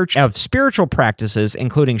research of spiritual practices,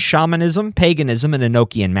 including shamanism, paganism, and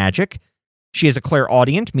Enochian magic. She is a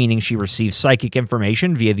clairaudient, meaning she receives psychic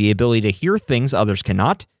information via the ability to hear things others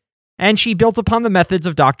cannot. And she built upon the methods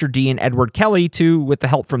of Dr. D and Edward Kelly to, with the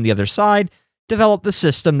help from the other side, develop the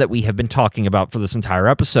system that we have been talking about for this entire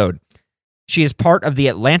episode. She is part of the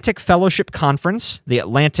Atlantic Fellowship Conference, the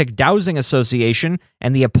Atlantic Dowsing Association,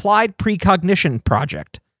 and the Applied Precognition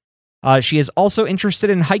Project. She is also interested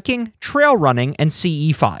in hiking, trail running, and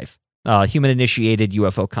CE5, human-initiated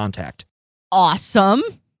UFO contact. Awesome.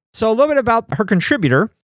 So a little bit about her contributor,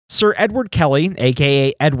 Sir Edward Kelly,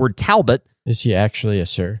 a.k.a. Edward Talbot. Is he actually a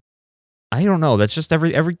sir? I don't know. That's just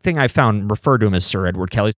everything I found referred to him as Sir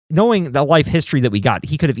Edward Kelly. Knowing the life history that we got,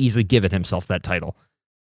 he could have easily given himself that title.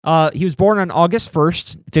 He was born on August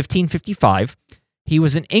 1st, 1555. He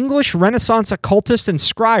was an English Renaissance occultist and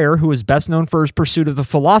scryer who is best known for his pursuit of the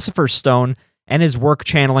Philosopher's Stone and his work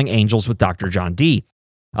channeling angels with Dr. John Dee.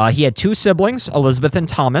 He had two siblings, Elizabeth and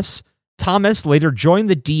Thomas. Thomas later joined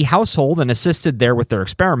the Dee household and assisted there with their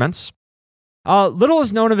experiments. Little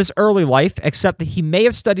is known of his early life, except that he may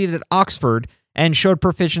have studied at Oxford and showed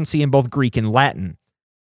proficiency in both Greek and Latin.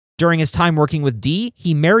 During his time working with Dee,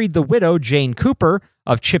 he married the widow Jane Cooper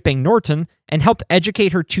of Chipping Norton and helped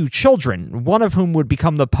educate her two children, one of whom would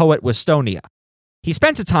become the poet Westonia. He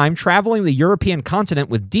spent a time traveling the European continent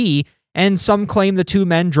with Dee, and some claim the two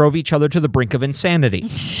men drove each other to the brink of insanity.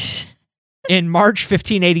 In March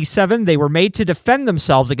 1587, they were made to defend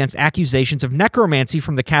themselves against accusations of necromancy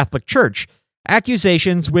from the Catholic Church,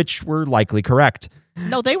 accusations which were likely correct.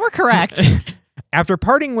 No, they were correct. After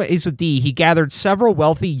parting ways with Dee, he gathered several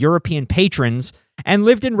wealthy European patrons and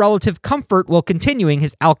lived in relative comfort while continuing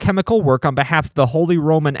his alchemical work on behalf of the Holy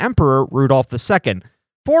Roman Emperor Rudolph II,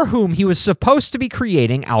 for whom he was supposed to be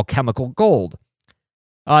creating alchemical gold.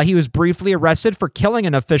 He was briefly arrested for killing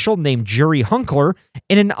an official named Juri Hunkler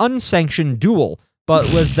in an unsanctioned duel,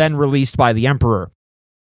 but was then released by the Emperor.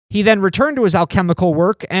 He then returned to his alchemical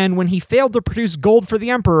work, and when he failed to produce gold for the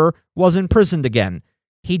Emperor, was imprisoned again.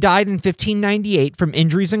 He died in 1598 from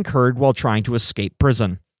injuries incurred while trying to escape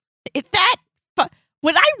prison.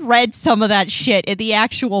 When I read some of that shit in the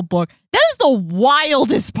actual book, that is the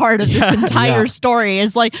wildest part of this entire story.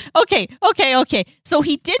 Is like, okay. So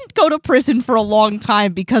he didn't go to prison for a long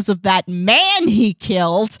time because of that man he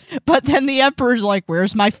killed, but then the Emperor's like,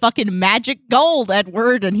 where's my fucking magic gold,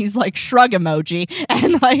 Edward? And he's like, shrug emoji,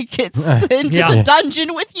 and like, it's into the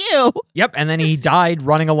dungeon with you. Yep, and then he died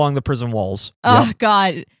running along the prison walls. Oh,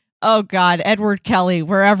 God. Oh, God, Edward Kelly,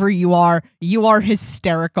 wherever you are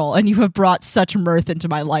hysterical, and you have brought such mirth into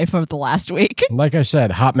my life over the last week. Like I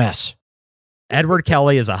said, hot mess. Edward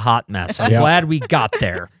Kelly is a hot mess. I'm glad we got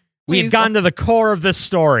there. We've gotten to the core of this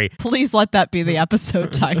story. Please let that be the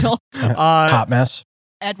episode title. Hot mess.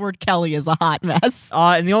 Edward Kelly is a hot mess.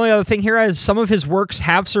 And the only other thing here is some of his works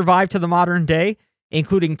have survived to the modern day,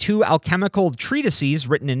 including 2 alchemical treatises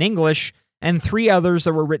written in English and 3 others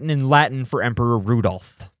that were written in Latin for Emperor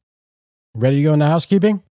Rudolph. Ready to go into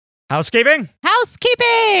housekeeping? Housekeeping?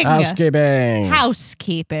 Housekeeping! Housekeeping!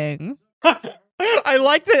 Housekeeping. I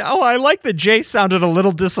like that. Oh, I like that Jay sounded a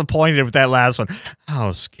little disappointed with that last one.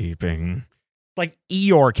 Housekeeping. Like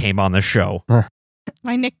Eeyore came on the show.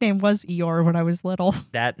 My nickname was Eeyore when I was little.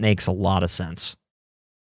 That makes a lot of sense.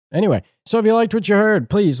 Anyway, so if you liked what you heard,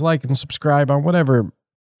 please like and subscribe on whatever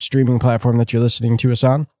streaming platform that you're listening to us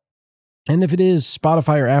on. And if it is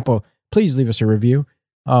Spotify or Apple, please leave us a review.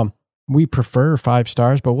 We prefer 5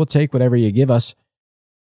 stars, but we'll take whatever you give us.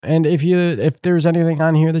 And if there's anything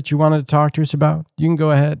on here that you wanted to talk to us about, you can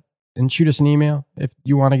go ahead and shoot us an email. If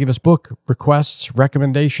you want to give us book requests,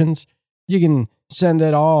 recommendations, you can send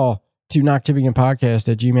it all to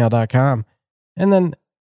noctivagantpodcast@gmail.com. And then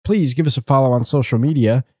please give us a follow on social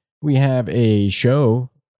media. We have a show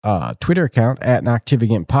Twitter account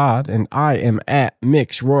 @NoctivagantPod, and I am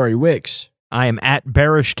 @MixRoryWicks. I am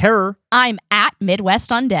 @Bearish Terror. I'm @Midwest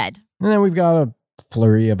Undead. And then we've got a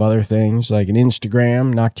flurry of other things like an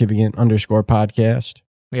Instagram, Noctivagant_podcast.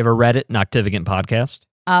 We have a Reddit, Noctivagant Podcast.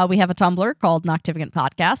 We have a Tumblr called Noctivagant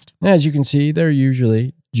Podcast. As you can see, they're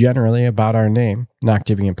generally about our name,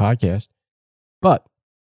 Noctivagant Podcast. But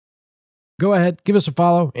go ahead, give us a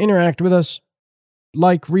follow, interact with us,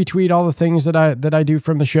 like, retweet all the things that I do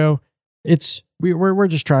from the show. We're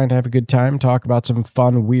just trying to have a good time, talk about some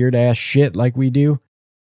fun, weird ass shit like we do.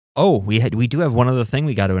 Oh, we do have one other thing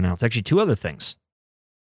we got to announce. Actually, 2 other things.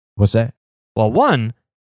 What's that? Well, one,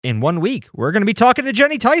 in 1 week, we're going to be talking to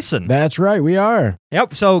Jenny Tyson. That's right, we are.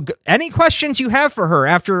 Yep. So any questions you have for her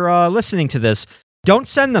after listening to this, don't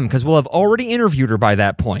send them because we'll have already interviewed her by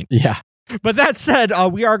that point. Yeah. But that said,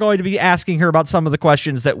 we are going to be asking her about some of the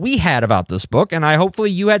questions that we had about this book, and hopefully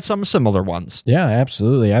you had some similar ones. Yeah,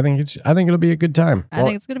 absolutely. I think it'll be a good time. I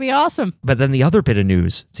think it's going to be awesome. But then the other bit of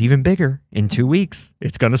news, it's even bigger. In 2 weeks,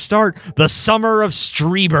 it's going to start. The Summer of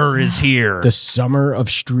Strieber is here. The Summer of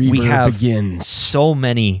Strieber begins. So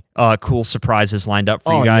many cool surprises lined up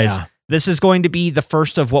for you guys. Yeah. This is going to be the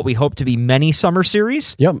first of what we hope to be many summer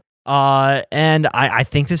series. Yep. And I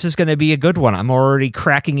think this is going to be a good one. I'm already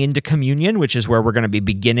cracking into Communion, which is where we're going to be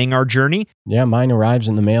beginning our journey. Yeah, mine arrives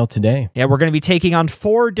in the mail today. Yeah, we're going to be taking on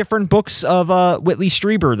 4 different books of Whitley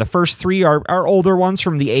Strieber. The first 3 are older ones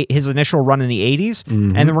from his initial run in the 80s,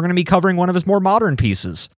 and then we're going to be covering one of his more modern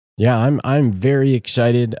pieces. Yeah, I'm very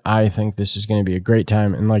excited. I think this is going to be a great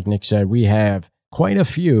time, and like Nick said, we have quite a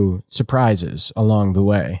few surprises along the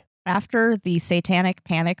way. After the Satanic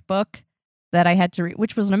Panic book that I had to read,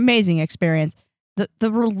 which was an amazing experience,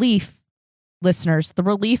 the relief, listeners, the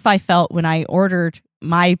relief I felt when I ordered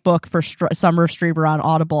my book for Summer of Strieber on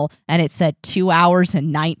Audible, and it said 2 hours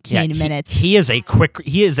and 19 minutes. He is a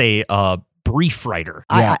brief writer.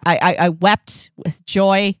 Yeah. I wept with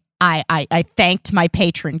joy. I thanked my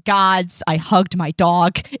patron gods. I hugged my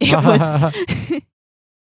dog. It was.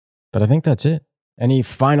 But I think that's it. Any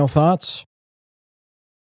final thoughts?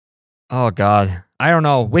 Oh, God. I don't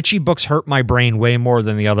know. Witchy books hurt my brain way more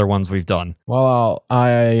than the other ones we've done. Well,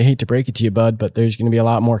 I hate to break it to you, bud, but there's going to be a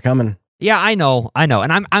lot more coming. Yeah, I know,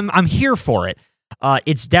 and I'm here for it.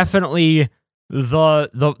 It's definitely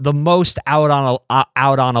the most out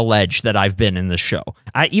on a ledge that I've been in this show.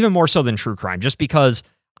 Even more so than true crime, just because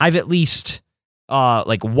I've at least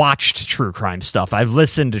watched true crime stuff. I've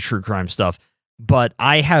listened to true crime stuff. but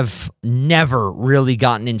I have never really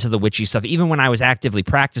gotten into the witchy stuff, even when I was actively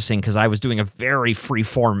practicing, because I was doing a very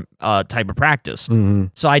free-form type of practice. Mm-hmm.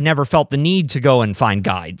 So I never felt the need to go and find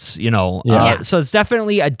guides, Yeah. So it's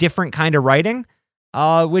definitely a different kind of writing,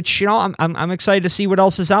 which, I'm excited to see what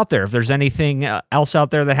else is out there. If there's anything else out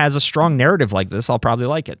there that has a strong narrative like this, I'll probably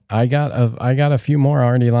like it. I got a few more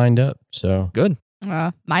already lined up, so Good.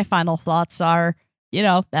 My final thoughts are,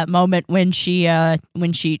 that moment when she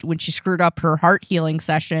screwed up her heart healing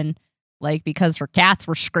session, like because her cats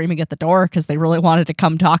were screaming at the door because they really wanted to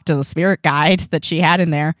come talk to the spirit guide that she had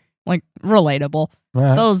in there. Like, relatable.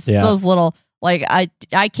 Those little, like,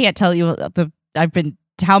 I can't tell you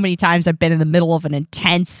how many times I've been in the middle of an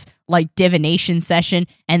intense like divination session,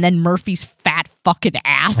 and then Murphy's fat fucking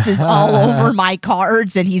ass is all over my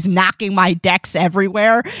cards and he's knocking my decks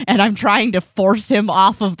everywhere, and I'm trying to force him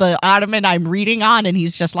off of the ottoman I'm reading on, and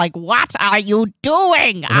he's just like, "What are you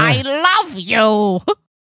doing? I love you."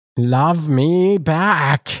 Love me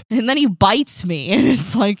back. And then he bites me, and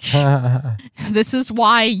it's like, this is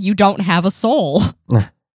why you don't have a soul.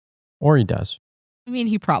 Or he does. I mean,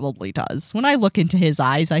 he probably does. When I look into his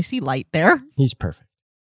eyes, I see light there. He's perfect.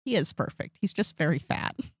 He is perfect. He's just very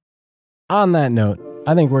fat. On that note,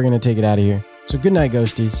 I think we're going to take it out of here. So good night,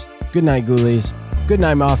 ghosties. Good night, ghoulies. Good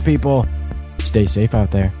night, moth people. Stay safe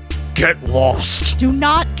out there. Get lost. Do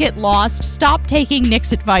not get lost. Stop taking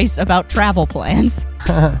Nick's advice about travel plans.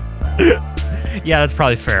 Yeah, that's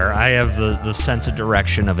probably fair. I have the sense of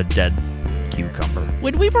direction of a dead cucumber.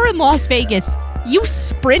 When we were in Las Vegas, you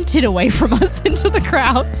sprinted away from us into the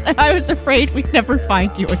crowds, and I was afraid we'd never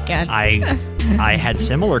find you again. I had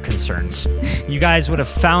similar concerns. You guys would have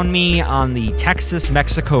found me on the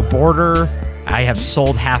Texas-Mexico border. I have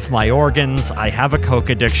sold half my organs. I have a coke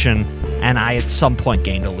addiction, and I at some point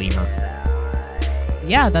gained a lemur.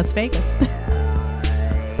 Yeah, that's Vegas.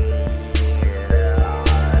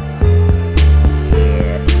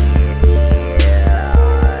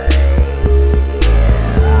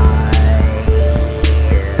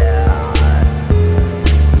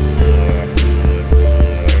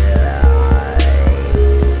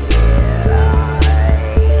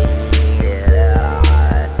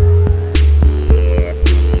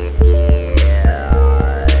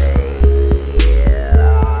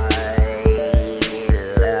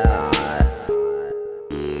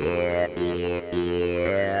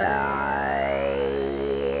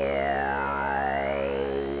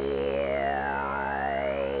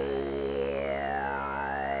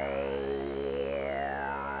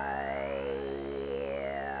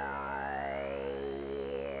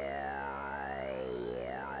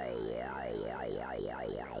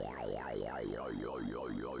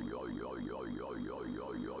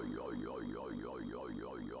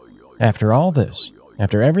 After all this,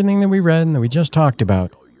 after everything that we read and that we just talked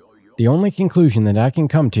about, the only conclusion that I can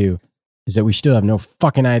come to is that we still have no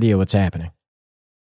fucking idea what's happening.